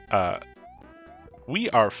that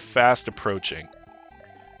we are fast approaching,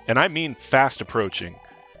 and I mean fast approaching,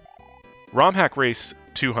 Romhack Race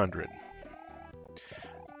 200.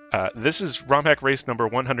 This is Romhack Race number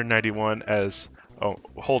 191 as... Oh,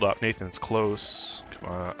 hold up, Nathan's close.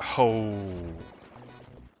 Come on.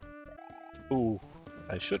 Oh. Ooh,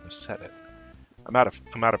 I shouldn't have said it. I'm out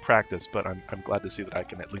of practice, but I'm glad to see that I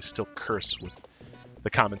can at least still curse with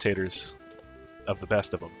the commentators of the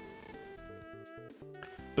best of them.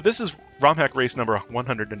 But this is Romhack Race number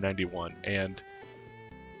 191, and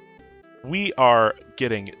we are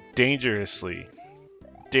getting dangerously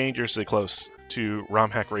close to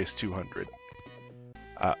Romhack Race 200,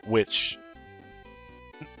 which,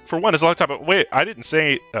 for one, is a long time. But wait, I didn't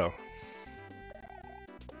say. Oh,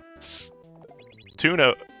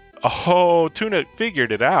 Tuna. Oh, Tuna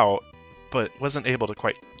figured it out, but wasn't able to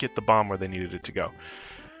quite get the bomb where they needed it to go.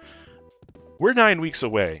 We're 9 weeks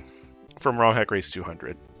away from Romhack Race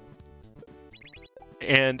 200.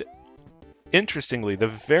 And interestingly, the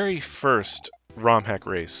very first Romhack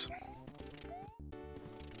race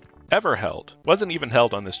ever held wasn't even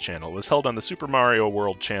held on this channel. It was held on the Super Mario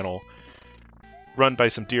World channel, run by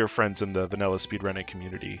some dear friends in the vanilla speedrunning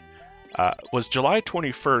community. Was July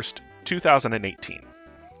 21st, 2018.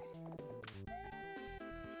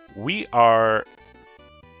 We are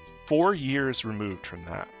 4 years removed from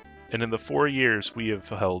that. And in the 4 years, we have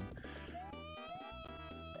held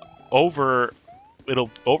over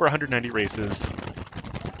 190 races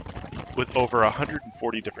with over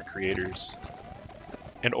 140 different creators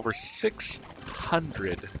and over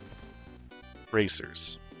 600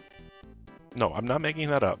 racers. No, I'm not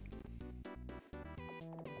making that up.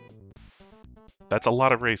 That's a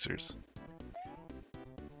lot of racers.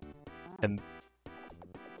 And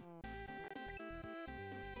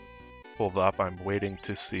hold up, I'm waiting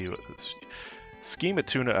to see what this Schema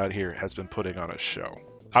Tuna out here has been putting on a show.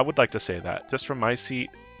 I would like to say that, just from my seat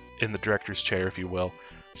in the director's chair, if you will.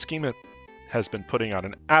 Schema has been putting on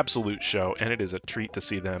an absolute show, and it is a treat to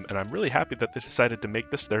see them, and I'm really happy that they decided to make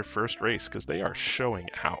this their first race, because they are showing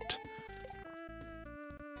out.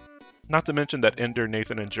 Not to mention that Ender,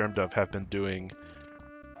 Nathan, and Germdove have been doing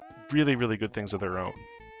really, really good things of their own.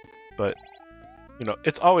 But, you know,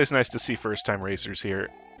 it's always nice to see first-time racers here.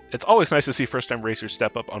 It's always nice to see first-time racers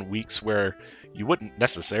step up on weeks where you wouldn't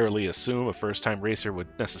necessarily assume a first-time racer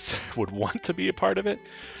would want to be a part of it.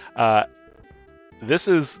 This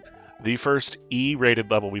is the first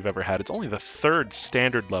E-rated level we've ever had. It's only the third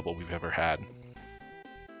standard level we've ever had.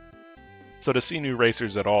 So to see new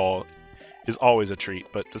racers at all is always a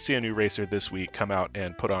treat, but to see a new racer this week come out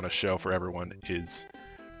and put on a show for everyone is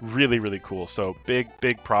really, really cool. So big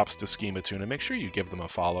props to Schema Tuna. Make sure you give them a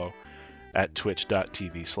follow at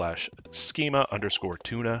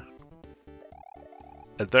twitch.tv/schema_tuna.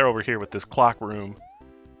 As they're over here with this clock room,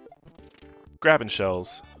 grabbing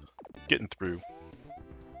shells, getting through.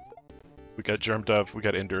 we got Germ Dove, we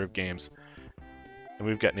got Endure of Games, and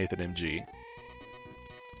we've got Nathan MG.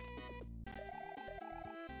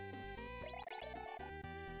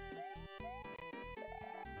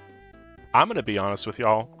 I'm gonna be honest with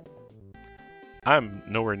y'all. I'm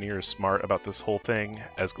nowhere near as smart about this whole thing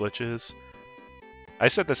as Glitch is. I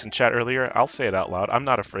said this in chat earlier. I'll say it out loud. I'm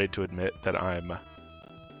not afraid to admit that I'm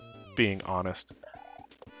being honest.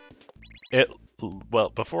 Well,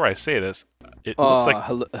 before I say this, it looks like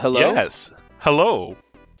hello. Yes. Hello.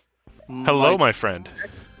 Hello, my friend.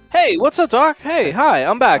 Hey, what's up, Doc? Hey, hi.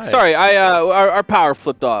 I'm back. Hi. Sorry, our power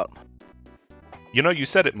flipped out. You know, you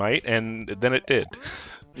said it might, and then it did.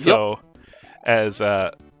 So, as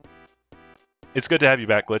it's good to have you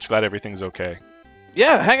back, Glitch. Glad everything's okay.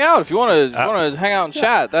 Yeah, hang out if you want to. Hang out and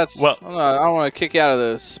chat. That's well. I don't want to kick you out of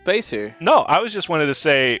the space here. No, I was just wanted to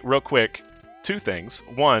say real quick 2 things.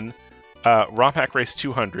 One, Romhack Race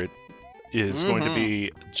 200 is going to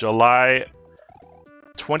be July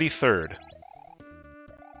 23rd.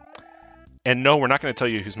 And no, we're not going to tell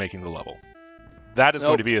you who's making the level. That is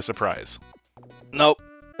going to be a surprise. Nope.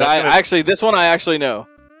 Actually, this one I actually know.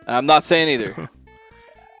 And I'm not saying either.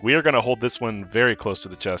 We are going to hold this one very close to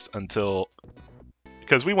the chest until...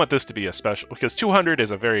 Because we want this to be a special... Because 200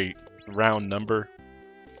 is a very round number.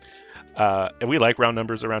 And we like round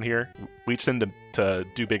numbers around here. We tend to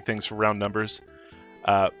do big things for round numbers.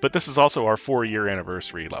 But this is also our 4-year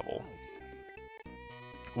anniversary level.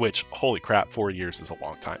 Which, holy crap, 4 years is a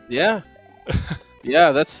long time. Yeah.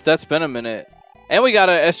 Yeah, that's been a minute. And we got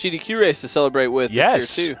a SGDQ race to celebrate with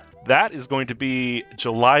this year, too. That is going to be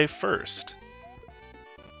July 1st.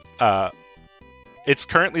 It's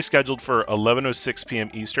currently scheduled for 11:06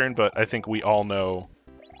 p.m. Eastern, but I think we all know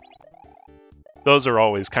those are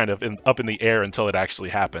always kind of up in the air until it actually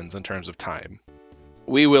happens in terms of time.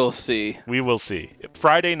 We will see. We will see.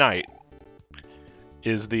 Friday night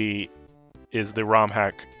is the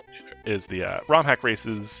Romhack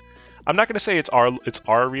races. I'm not going to say it's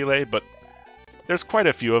our relay, but there's quite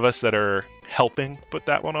a few of us that are helping put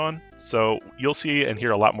that one on. So you'll see and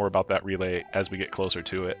hear a lot more about that relay as we get closer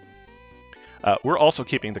to it. We're also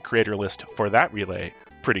keeping the creator list for that relay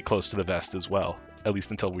pretty close to the vest as well, at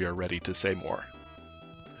least until we are ready to say more.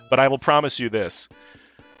 But I will promise you this,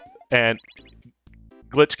 and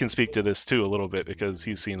Glitch can speak to this too a little bit because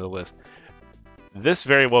he's seen the list. This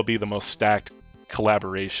very well be the most stacked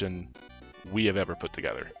collaboration we have ever put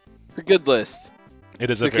together. It's a good list.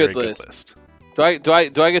 It is a very good list. Do I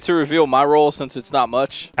get to reveal my role since it's not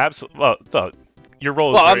much? Absolutely. Well, your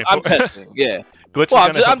role is very I'm testing. Yeah. Glitch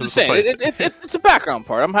I'm just saying it's a background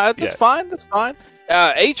part. That's fine. That's fine.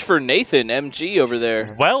 H for Nathan MG over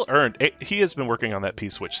there. Well earned. He has been working on that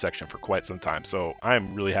P-switch section for quite some time, so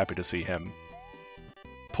I'm really happy to see him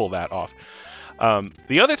pull that off.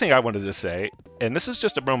 The other thing I wanted to say, and this is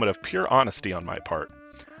just a moment of pure honesty on my part,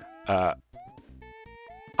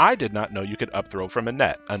 I did not know you could up throw from a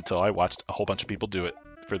net until I watched a whole bunch of people do it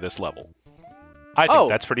for this level. I think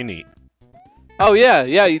that's pretty neat. Oh yeah.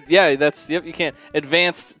 You can't.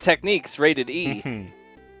 Advanced techniques rated E.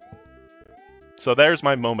 So there's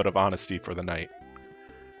my moment of honesty for the night.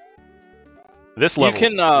 This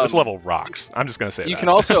level rocks. I'm just gonna say you can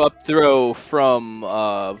also up throw from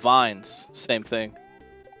vines. Same thing.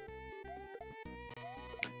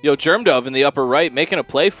 Yo, Germ Dove in the upper right making a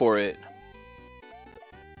play for it.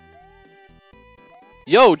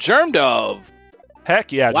 Yo, Germ Dove.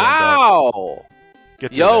 Heck yeah, wow. Germ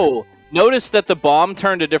Dove. Yo, notice that the bomb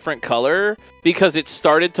turned a different color because it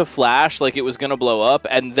started to flash like it was gonna blow up,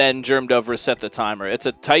 and then Germ Dove reset the timer. It's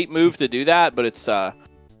a tight move to do that, but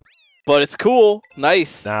it's cool.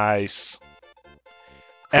 Nice. Nice.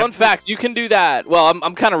 Fun fact, you can do that. Well,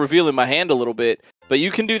 I'm kind of revealing my hand a little bit, but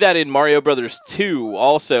you can do that in Mario Brothers 2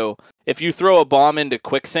 also. If you throw a bomb into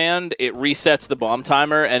quicksand, it resets the bomb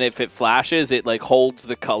timer, and if it flashes, it like holds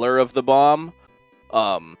the color of the bomb,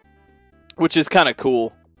 which is kind of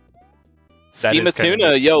cool. Schema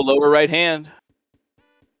Tuna, yo, lower right hand.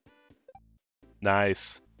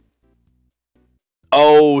 Nice.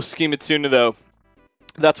 Oh, Schema Tuna, though.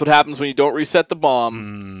 That's what happens when you don't reset the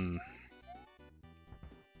bomb.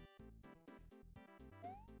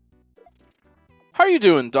 How are you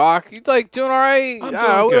doing, Doc? You doing all right? I'm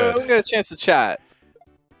doing good. We got a chance to chat.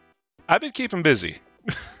 I've been keeping busy.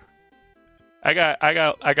 I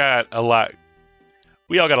got a lot.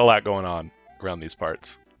 We all got a lot going on around these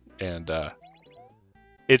parts, and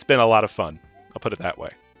it's been a lot of fun. I'll put it that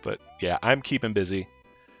way. But yeah, I'm keeping busy.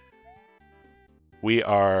 We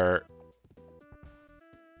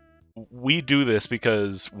do this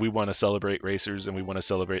because we want to celebrate racers and we want to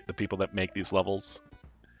celebrate the people that make these levels.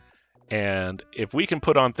 And if we can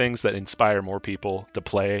put on things that inspire more people to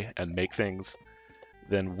play and make things,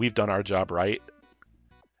 then we've done our job right.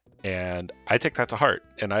 And I take that to heart.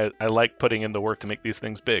 And I like putting in the work to make these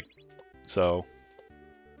things big. So.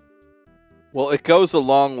 Well, it goes a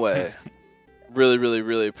long way. Really, really,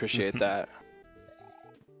 really appreciate that.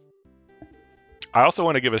 I also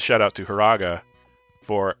want to give a shout out to Haraga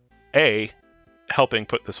for helping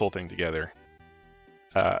put this whole thing together,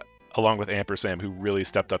 along with Ampersand, who really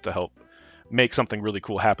stepped up to help make something really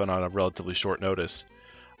cool happen on a relatively short notice.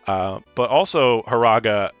 But also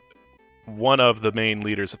Haraga, one of the main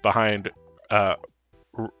leaders behind, I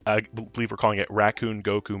believe we're calling it Raccoon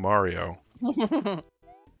Goku Mario.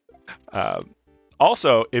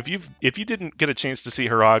 Also, if you didn't get a chance to see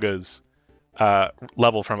Haraga's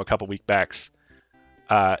level from a couple week backs,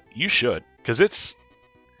 you should, because it's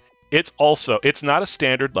not a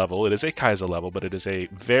standard level. It is a Kaizo level, but it is a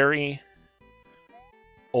very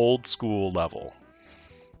old school level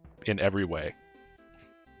in every way.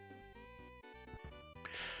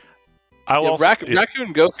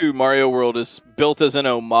 Raccoon Goku Mario World is built as an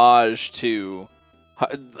homage to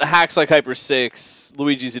hacks like Hyper 6,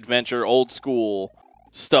 Luigi's Adventure, old school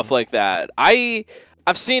stuff like that. I've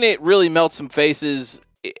seen it really melt some faces,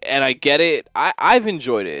 and I get it. I've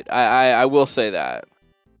enjoyed it. I will say that.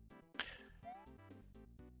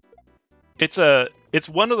 It's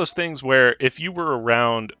one of those things where if you were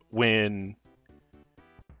around when,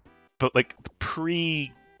 but like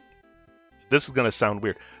this is gonna sound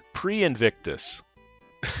weird, pre-Invictus,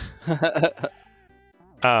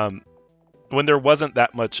 when there wasn't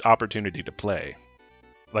that much opportunity to play,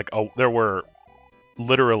 there were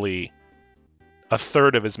literally a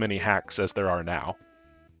third of as many hacks as there are now.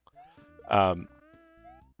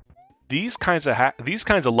 These kinds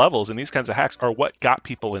of levels and these kinds of hacks are what got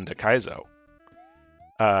people into Kaizo.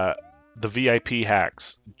 The VIP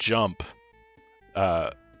hacks, jump,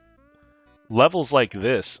 levels like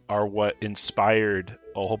this are what inspired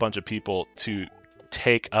a whole bunch of people to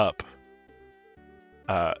take up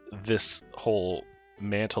this whole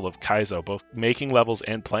mantle of Kaizo, both making levels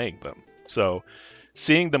and playing them. So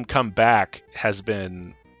seeing them come back has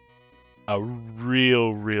been a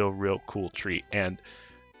real cool treat, and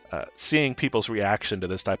seeing people's reaction to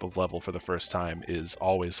this type of level for the first time is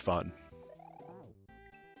always fun.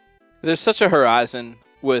 There's such a horizon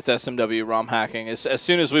with SMW ROM hacking. As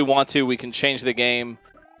soon as we want to, we can change the game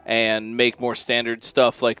and make more standard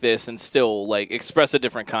stuff like this and still like express a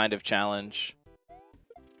different kind of challenge.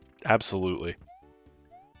 Absolutely.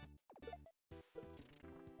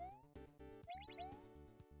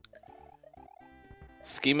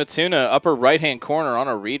 Schema Tuna, upper right-hand corner on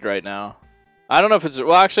a read right now. I don't know if it's...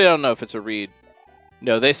 Well, actually, I don't know if it's a read.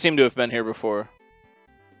 No, they seem to have been here before.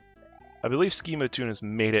 I believe Schema Tuna's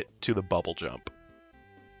made it to the bubble jump.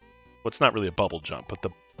 Well, it's not really a bubble jump, but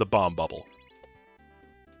the bomb bubble.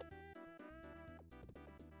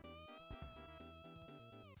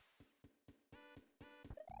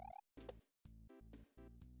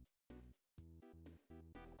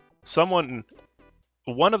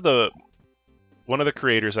 One of the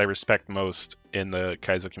creators I respect most in the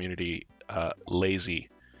Kaizo community, Lazy,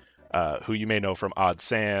 who you may know from Odd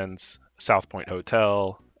Sands, South Point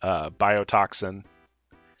Hotel, Biotoxin.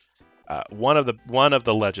 One of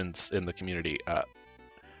the legends in the community,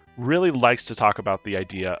 really likes to talk about the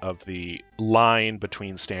idea of the line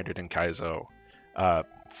between standard and Kaizo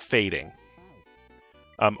fading,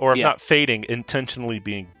 or if not fading, intentionally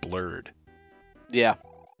being blurred. Yeah.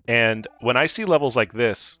 And when I see levels like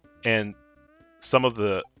this and some of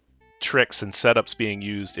the tricks and setups being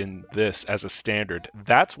used in this as a standard,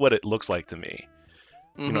 that's what it looks like to me.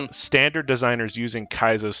 Mm-hmm. You know, standard designers using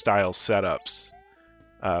Kaizo style setups.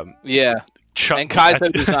 And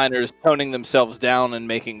Kaizo designers toning themselves down and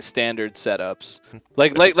making standard setups.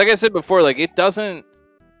 Like I said before, like it doesn't.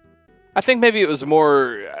 I think maybe it was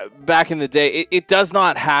more back in the day. It does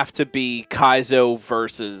not have to be Kaizo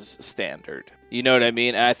versus standard. You know what I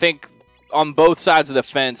mean? And I think on both sides of the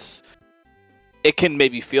fence, it can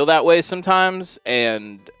maybe feel that way sometimes.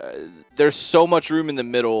 And there's so much room in the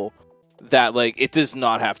middle that like it does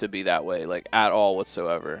not have to be that way, like at all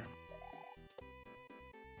whatsoever.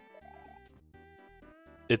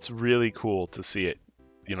 It's really cool to see it,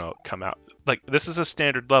 you know, come out. Like this is a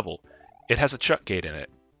standard level. It has a chuck gate in it.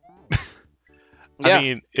 Yeah. I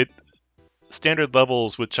mean, standard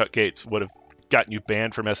levels with chuck gates would have gotten you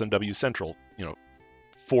banned from SMW Central,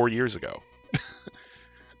 4 years ago.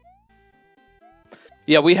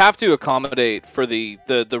 Yeah, we have to accommodate for the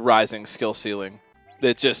rising skill ceiling.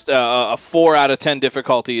 That just a 4 out of 10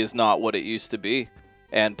 difficulty is not what it used to be,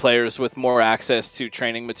 and players with more access to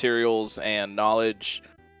training materials and knowledge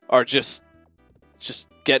are just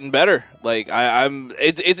getting better. Like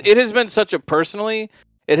it has been such a personally,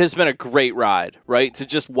 it has been a great ride, right? To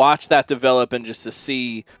just watch that develop and just to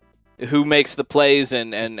see who makes the plays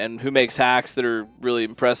and who makes hacks that are really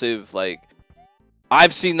impressive. Like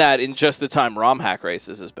I've seen that in just the time Romhack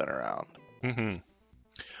Races has been around. Mm-hmm.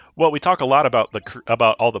 Well, we talk a lot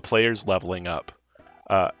about all the players leveling up,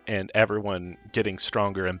 and everyone getting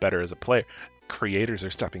stronger and better as a player. Creators are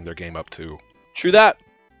stepping their game up too. True that.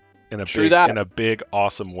 In a big,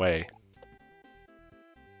 awesome way.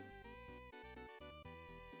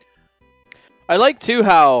 I like too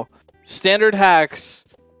how standard hacks.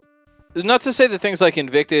 Not to say that things like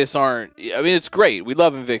Invictus aren't. I mean, it's great. We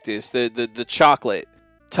love Invictus. The chocolate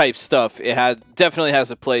type stuff. It definitely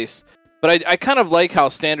has a place. But I kind of like how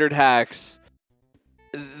standard hacks.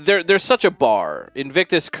 There's such a bar.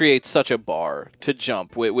 Invictus creates such a bar to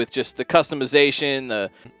jump with just the customization, the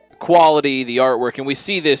quality, the artwork, and we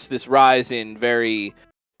see this rise in very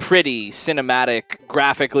pretty, cinematic,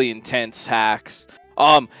 graphically intense hacks.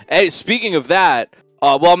 And speaking of that,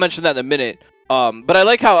 I'll mention that in a minute. But I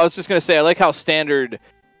like how standard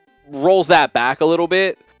rolls that back a little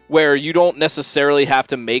bit, where you don't necessarily have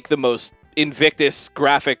to make the most Invictus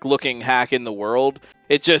graphic looking hack in the world.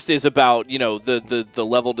 It just is about, the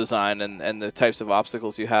level design and the types of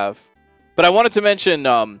obstacles you have. But I wanted to mention,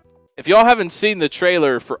 if y'all haven't seen the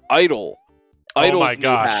trailer for Idol's oh my new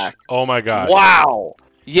gosh. hack. Oh my gosh. Wow.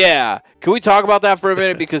 Yeah. Can we talk about that for a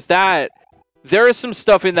minute? Because there is some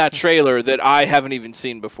stuff in that trailer that I haven't even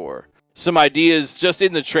seen before. Some ideas just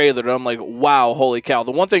in the trailer that I'm like, wow, holy cow.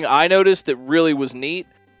 The one thing I noticed that really was neat,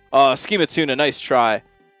 Schema Tuna, nice try.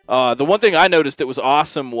 The one thing I noticed that was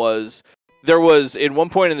awesome was there was, in one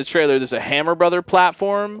point in the trailer, there's a Hammer Brother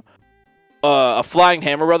platform, a flying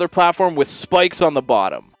Hammer Brother platform with spikes on the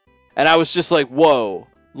bottom. And I was just like, whoa,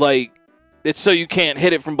 like, it's so you can't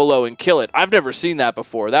hit it from below and kill it. I've never seen that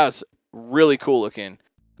before. That was really cool looking.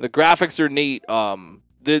 The graphics are neat.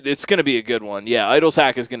 It's going to be a good one. Yeah, Idol's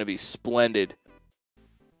hack is going to be splendid.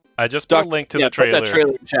 I just put a link to the trailer. Put that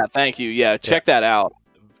trailer in chat. Thank you. Yeah, check that out.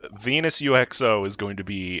 Venus UXO is going to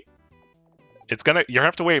be... you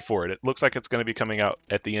have to wait for it. It looks like it's going to be coming out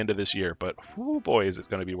at the end of this year, but whoo boy, is it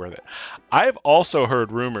going to be worth it. I've also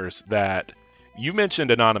heard rumors that you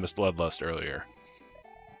mentioned Anonymous Bloodlust earlier.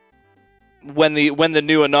 When the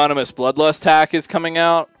new Anonymous Bloodlust hack is coming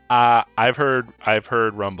out? I've heard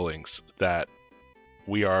rumblings that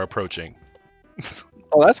we are approaching.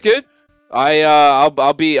 Oh, that's good. I'll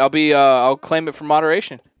claim it for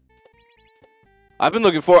moderation. I've been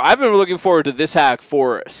looking forward to this hack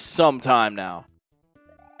for some time now.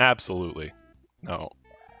 Absolutely. No.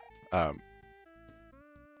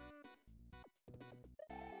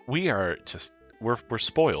 We are just we're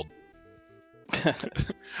spoiled.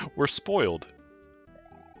 We're spoiled.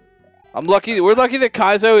 We're lucky that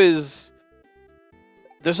Kaizo is...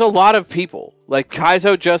 There's a lot of people. Like,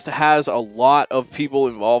 Kaizo just has a lot of people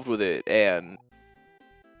involved with it, and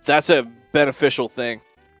that's a beneficial thing.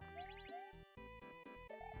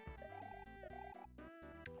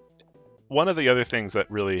 One of the other things that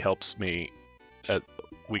really helps me, I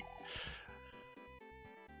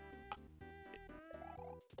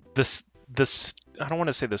don't want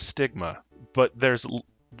to say the stigma, but there's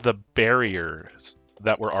the barriers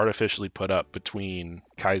that were artificially put up between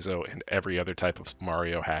Kaizo and every other type of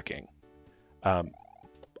Mario hacking,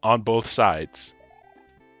 on both sides.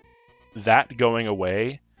 That going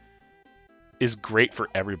away is great for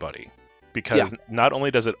everybody, because not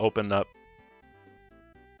only does it opens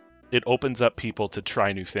up people to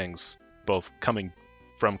try new things, both coming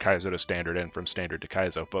from Kaizo to Standard and from Standard to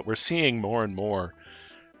Kaizo, but we're seeing more and more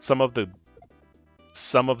some of the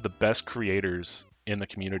best creators in the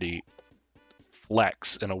community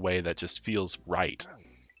flex in a way that just feels right.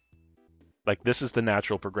 Like, this is the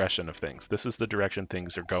natural progression of things. This is the direction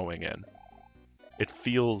things are going in. It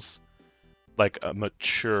feels like a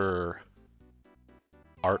mature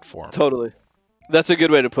art form. Totally. That's a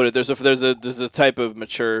good way to put it. There's a type of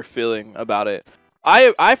mature feeling about it.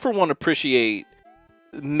 I for one appreciate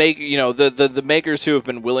the makers who have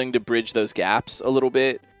been willing to bridge those gaps a little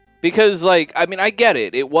bit. Because, like, I mean, I get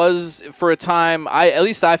it. It was, for a time, at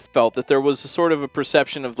least I felt that there was a sort of a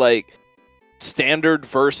perception of, like, Standard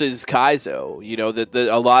versus Kaizo. You know, that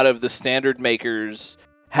a lot of the Standard makers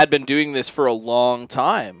had been doing this for a long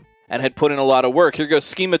time and had put in a lot of work. Here goes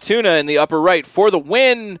Schema Tuna in the upper right for the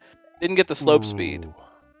win. Didn't get the slope speed.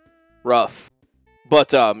 Rough.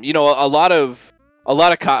 But, a lot of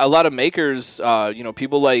makers,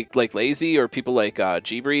 people like Lazy or people like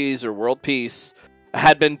G-Breeze or World Peace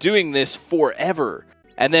had been doing this forever.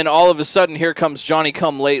 And then all of a sudden, here comes Johnny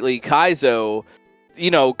Come Lately Kaizo,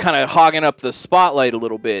 kind of hogging up the spotlight a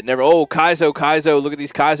little bit. Never, oh, Kaizo, look at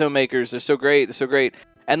these Kaizo makers. They're so great. They're so great.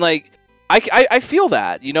 And, like, I feel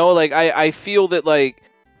that, like, I feel that, like,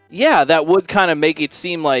 yeah, that would kind of make it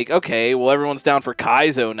seem like, okay, well, everyone's down for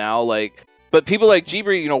Kaizo now. Like, but people like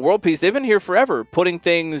Jibri, World Peace, they've been here forever, putting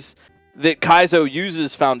things that Kaizo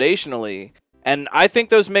uses foundationally. And I think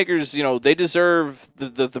those makers, they deserve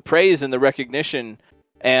the praise and the recognition.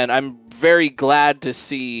 And I'm very glad to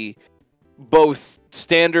see both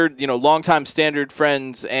standard, longtime standard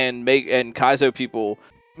friends and Kaizo people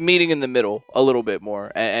meeting in the middle a little bit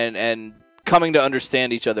more and coming to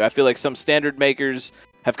understand each other. I feel like some standard makers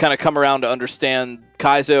have kind of come around to understand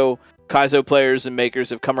Kaizo. Kaizo players and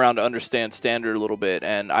makers have come around to understand standard a little bit,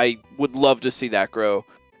 and I would love to see that grow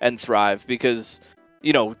and thrive because,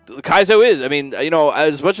 Kaizo is,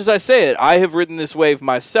 as much as I say it, I have ridden this wave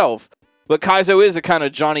myself, but Kaizo is a kind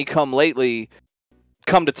of Johnny-come-lately,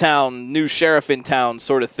 come-to-town, new sheriff in town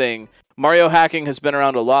sort of thing. Mario hacking has been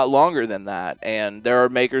around a lot longer than that, and there are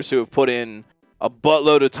makers who have put in a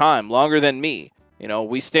buttload of time, longer than me.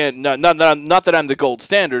 We stand, not that I'm the gold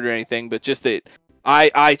standard or anything, but just that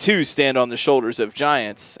I too stand on the shoulders of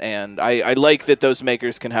giants, and I like that those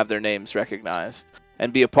makers can have their names recognized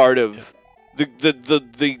and be a part of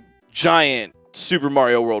the giant Super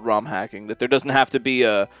Mario World ROM hacking, that there doesn't have to be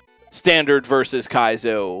a standard versus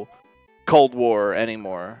Kaizo Cold War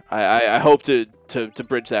anymore. I hope to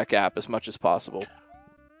bridge that gap as much as possible.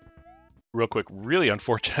 Real quick, really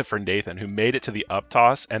unfortunate for Nathan, who made it to the up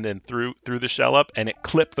toss and then threw the shell up, and it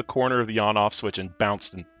clipped the corner of the on-off switch and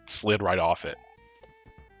bounced and slid right off it.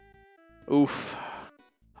 Oof.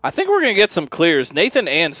 I think we're going to get some clears. Nathan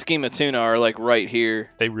and Schema Tuna are, like, right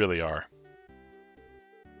here. They really are.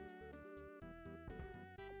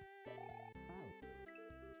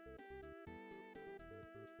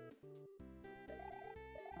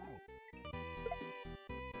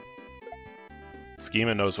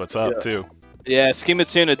 Schema knows what's up, too. Yeah, Schema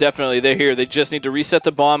Tuna, definitely. They're here. They just need to reset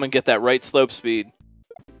the bomb and get that right slope speed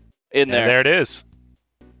in there. And there it is.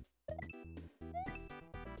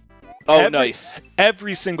 Oh, nice.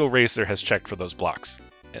 Every single racer has checked for those blocks.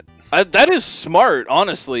 That is smart,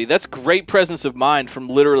 honestly. That's great presence of mind from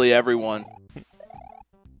literally everyone.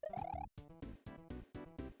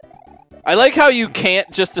 I like how you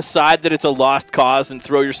can't just decide that it's a lost cause and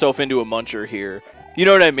throw yourself into a muncher here. You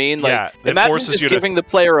know what I mean? Like, yeah, imagine just giving the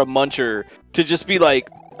player a muncher to just be like,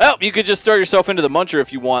 oh, you could just throw yourself into the muncher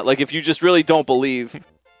if you want. Like, if you just really don't believe.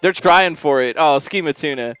 They're trying for it. Oh, Schema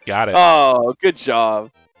Tuna. Got it. Oh, good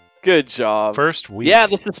job. Good job. First week. Yeah,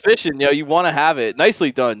 the suspicion. You want to have it.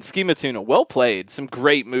 Nicely done. Schema Tuna. Well played. Some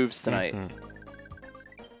great moves tonight. Mm-hmm.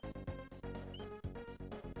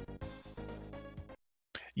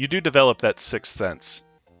 You do develop that sixth sense.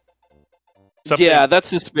 Yeah, that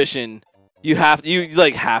suspicion. You have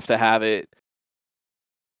to have it.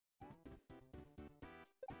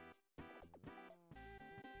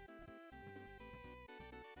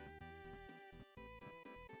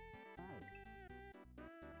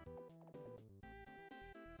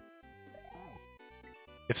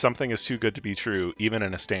 If something is too good to be true, even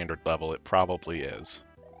in a standard level, it probably is.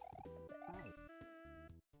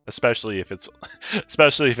 Especially if it's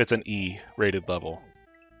an E rated level.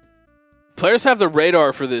 Players have the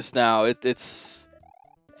radar for this now. It's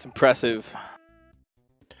impressive.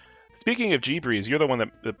 Speaking of G-Breeze, you're the one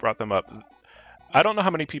that brought them up. I don't know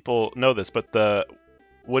how many people know this, but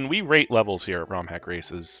when we rate levels here at Romhack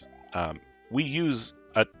Races, we use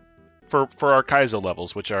for our Kaizo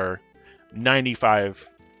levels, which are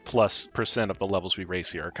 95+% of the levels we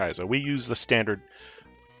race here are Kaizo. We use the standard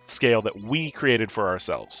scale that we created for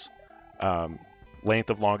ourselves. Length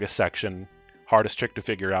of longest section, hardest trick to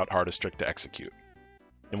figure out, hardest trick to execute.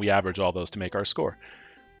 And we average all those to make our score.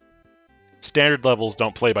 Standard levels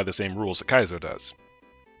don't play by the same rules that Kaizo does,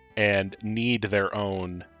 and need their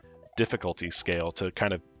own difficulty scale to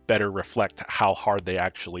kind of better reflect how hard they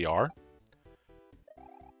actually are.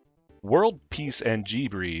 World Peace and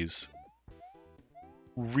G-Breeze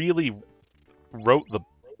really wrote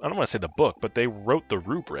I don't want to say the book, but they wrote the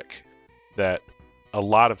rubric that a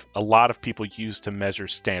lot of people use to measure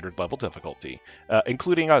standard level difficulty,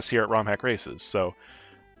 including us here at Romhack Races. So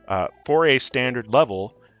for a standard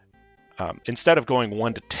level, instead of going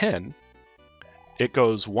 1 to 10, it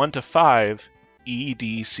goes 1 to 5 E,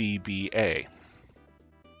 D, C, B, A.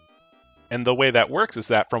 And the way that works is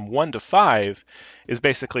that from 1 to 5 is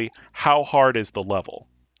basically how hard is the level.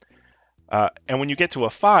 And when you get to a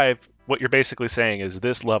 5, what you're basically saying is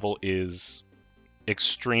this level is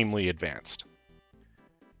extremely advanced.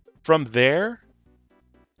 From there,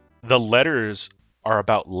 the letters are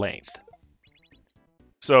about length.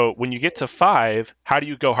 So when you get to 5, how do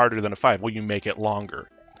you go harder than a 5? Well, you make it longer.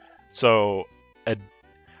 So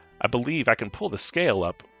I believe I can pull the scale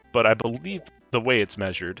up, but I believe the way it's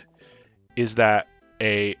measured is that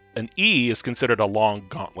an E is considered a long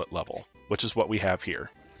gauntlet level, which is what we have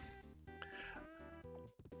here.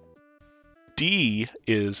 D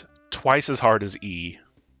is twice as hard as E.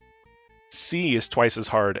 C is twice as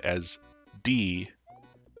hard as D,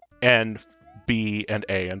 and B and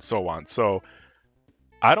A, and so on. So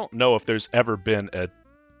I don't know if there's ever been a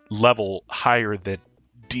level higher than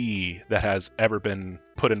D that has ever been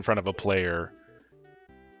put in front of a player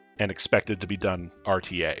and expected to be done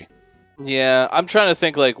RTA. Yeah, I'm trying to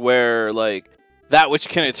think like where like that which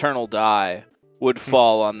can eternal die would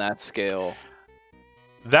fall on that scale.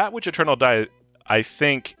 That which eternal die, I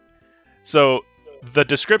think. So the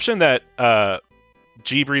description that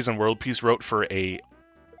G-Breeze and World Peace wrote for a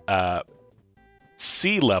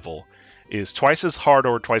C level is twice as hard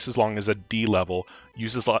or twice as long as a D level,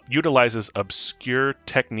 utilizes obscure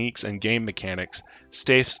techniques and game mechanics.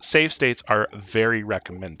 Save states are very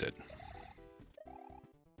recommended.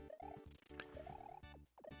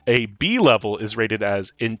 A B level is rated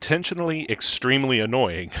as intentionally extremely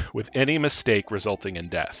annoying, with any mistake resulting in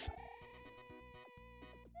death.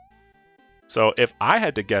 So if I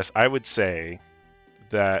had to guess, I would say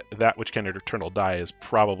that which can eternal die is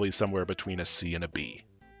probably somewhere between a C and a B.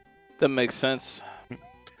 That makes sense.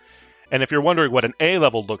 And if you're wondering what an A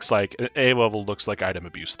level looks like, an A level looks like Item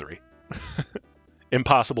Abuse 3.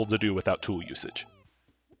 Impossible to do without tool usage.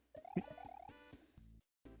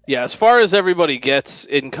 Yeah, as far as everybody gets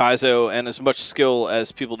in Kaizo and as much skill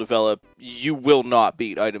as people develop, you will not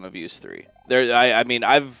beat Item Abuse 3. I mean,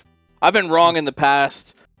 I've been wrong in the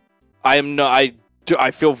past. I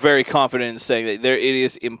feel very confident in saying that it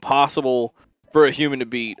is impossible for a human to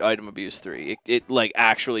beat Item Abuse 3. It like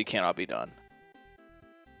actually cannot be done.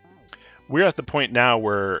 We're at the point now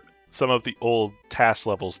where some of the old task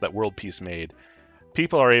levels that World Peace made,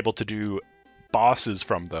 people are able to do bosses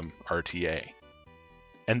from them RTA.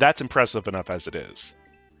 And that's impressive enough as it is.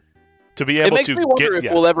 To be able it makes to me wonder if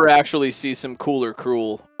we'll ever actually see some cool or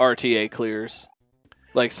cruel RTA clears.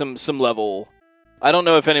 Like some level. I don't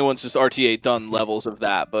know if anyone's just RTA done levels of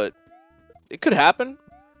that, but it could happen.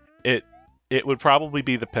 It would probably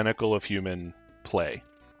be the pinnacle of human play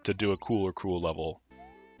to do a cool or cruel level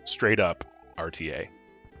straight up RTA.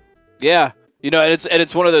 Yeah. And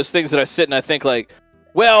it's one of those things that I sit and I think like,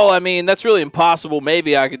 well, I mean, that's really impossible.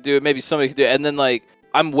 Maybe I could do it. Maybe somebody could do it. And then like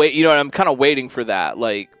I'm kind of waiting for that.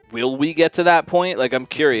 Like, will we get to that point? Like, I'm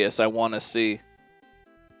curious. I want to see.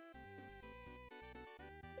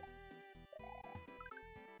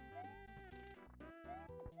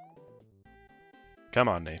 Come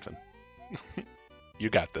on, Nathan. You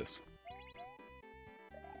got this.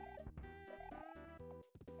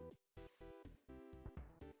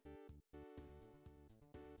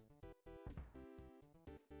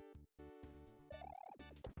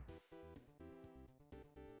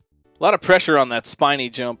 A lot of pressure on that spiny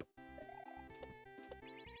jump.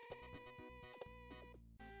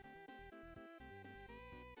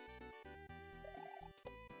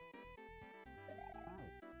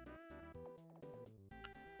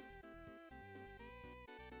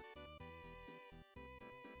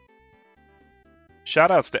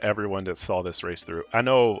 Shoutouts to everyone that saw this race through. I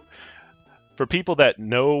know for people that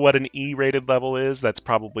know what an E-rated level is, that's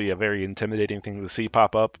probably a very intimidating thing to see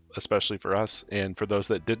pop up, especially for us. And for those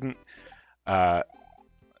that didn't,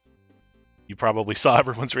 you probably saw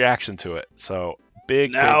everyone's reaction to it. So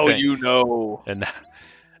big you know. And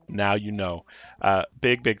now you know.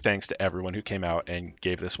 Big thanks to everyone who came out and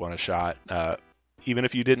gave this one a shot. Even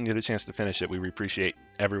if you didn't get a chance to finish it, we appreciate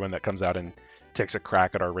everyone that comes out and takes a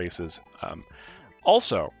crack at our races.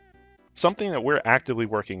 Also, something that we're actively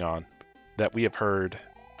working on that we have heard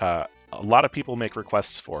a lot of people make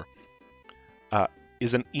requests for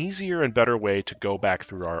is an easier and better way to go back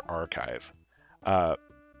through our archive.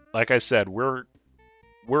 Like I said, we're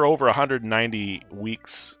over 190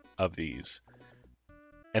 weeks of these,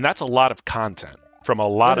 and that's a lot of content from a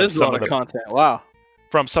lot of content. Wow.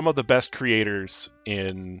 From some of the best creators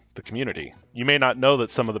in the community. You may not know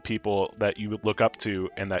that some of the people that you look up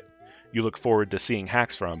to and that you look forward to seeing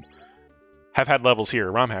hacks from have had levels here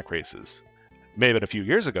at Romhack races. May have been a few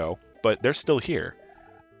years ago, but they're still here.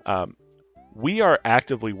 We are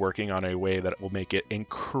actively working on a way that will make it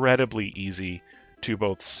incredibly easy to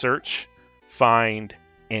both search, find,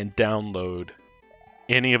 and download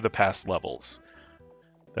any of the past levels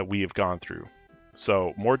that we have gone through.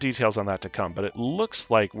 So more details on that to come, but it looks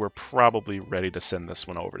like we're probably ready to send this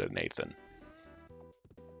one over to Nathan.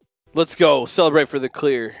 Let's go. Celebrate for the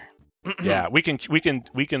clear. Yeah, we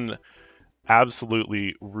can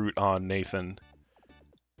absolutely root on Nathan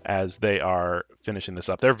as they are finishing this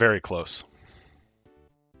up. They're very close.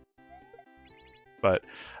 But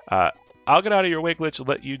I'll get out of your way, Glitch.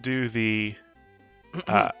 Let you do the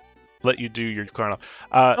let you do your Carnal.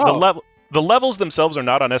 The levels themselves are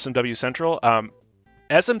not on SMW Central.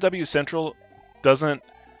 SMW Central doesn't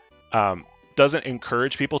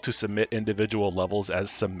encourage people to submit individual levels as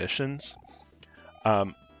submissions.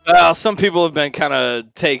 Well, some people have been kind of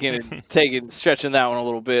stretching that one a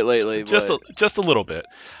little bit lately. Just a little bit.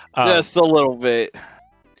 Just a little bit.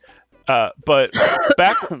 But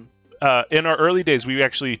back in our early days, we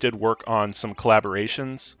actually did work on some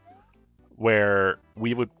collaborations where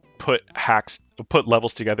we would put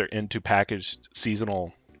levels together into packaged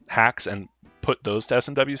seasonal hacks and put those to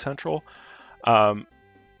SMW Central.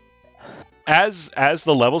 As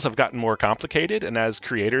the levels have gotten more complicated and as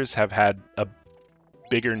creators have had a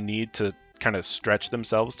bigger need to kind of stretch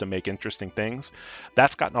themselves to make interesting things,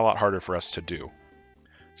 that's gotten a lot harder for us to do.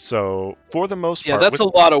 So for the most part, that's a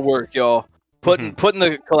lot of work, y'all. Putting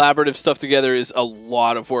the collaborative stuff together is a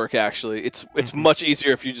lot of work. Actually, it's much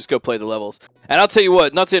easier if you just go play the levels. And I'll tell you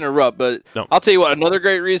what, not to interrupt, but I'll tell you what, another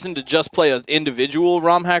great reason to just play an individual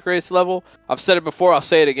Romhack race level. I've said it before, I'll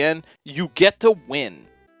say it again. You get to win.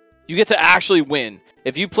 You get to actually win.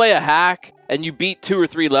 If you play a hack and you beat 2 or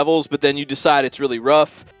 3 levels, but then you decide it's really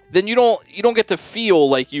rough, then you don't get to feel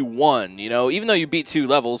like you won. You know, even though you beat 2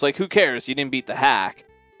 levels, like who cares? You didn't beat the hack.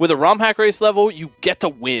 With a Romhack race level, you get to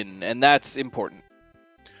win, and that's important.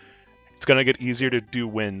 It's going to get easier to do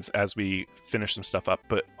wins as we finish some stuff up,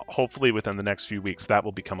 but hopefully within the next few weeks, that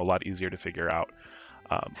will become a lot easier to figure out.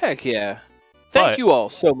 Heck yeah. Thank you all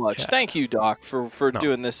so much. Yeah. Thank you, Doc, for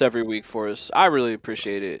doing this every week for us. I really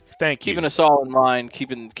appreciate it. Thank you. Keeping us all in line,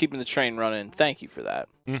 keeping the train running. Thank you for that.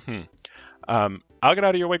 I'll get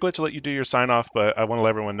out of your way, Glitch, to let you do your sign-off, but I want to let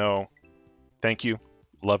everyone know, thank you.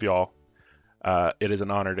 Love you all. It is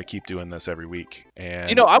an honor to keep doing this every week.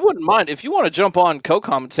 And I wouldn't mind if you want to jump on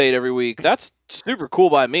co-commentate every week. That's super cool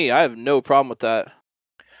by me. I have no problem with that.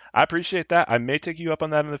 I appreciate that. I may take you up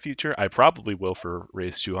on that in the future. I probably will for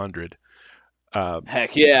Race 200.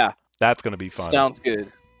 Heck yeah. That's going to be fun. Sounds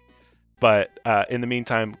good. But in the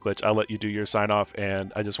meantime, Glitch, I'll let you do your sign-off.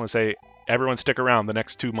 And I just want to say, everyone stick around. The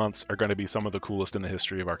next 2 months are going to be some of the coolest in the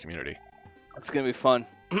history of our community. It's going to be fun.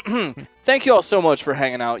 Thank you all so much for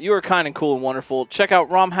hanging out. You are kind and cool and wonderful. Check out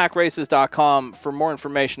romhackraces.com for more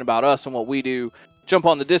information about us and what we do. Jump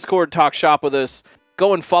on the Discord, talk shop with us.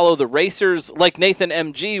 Go and follow the racers. Like Nathan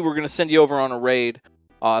MG, we're going to send you over on a raid.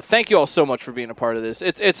 Thank you all so much for being a part of this.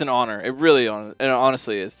 It's an honor. It really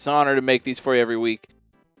honestly is. It's an honor to make these for you every week.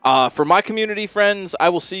 For my community friends, I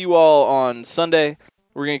will see you all on Sunday.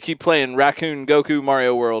 We're going to keep playing Raccoon Goku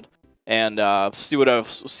Mario World and see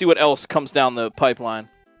what else comes down the pipeline.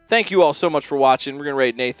 Thank you all so much for watching. We're going to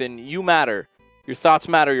raid Nathan. You matter. Your thoughts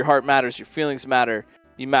matter. Your heart matters. Your feelings matter.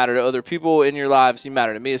 You matter to other people in your lives. You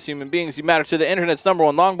matter to me as human beings. You matter to the internet's #1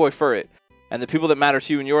 longboy furret. And the people that matter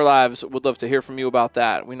to you in your lives would love to hear from you about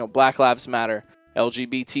that. We know Black Lives Matter.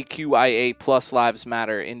 LGBTQIA+ lives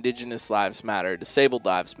matter. Indigenous lives matter. Disabled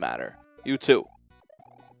lives matter. You too.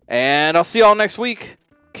 And I'll see y'all next week.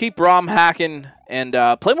 Keep ROM hacking and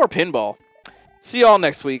play more pinball. See y'all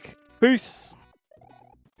next week. Peace.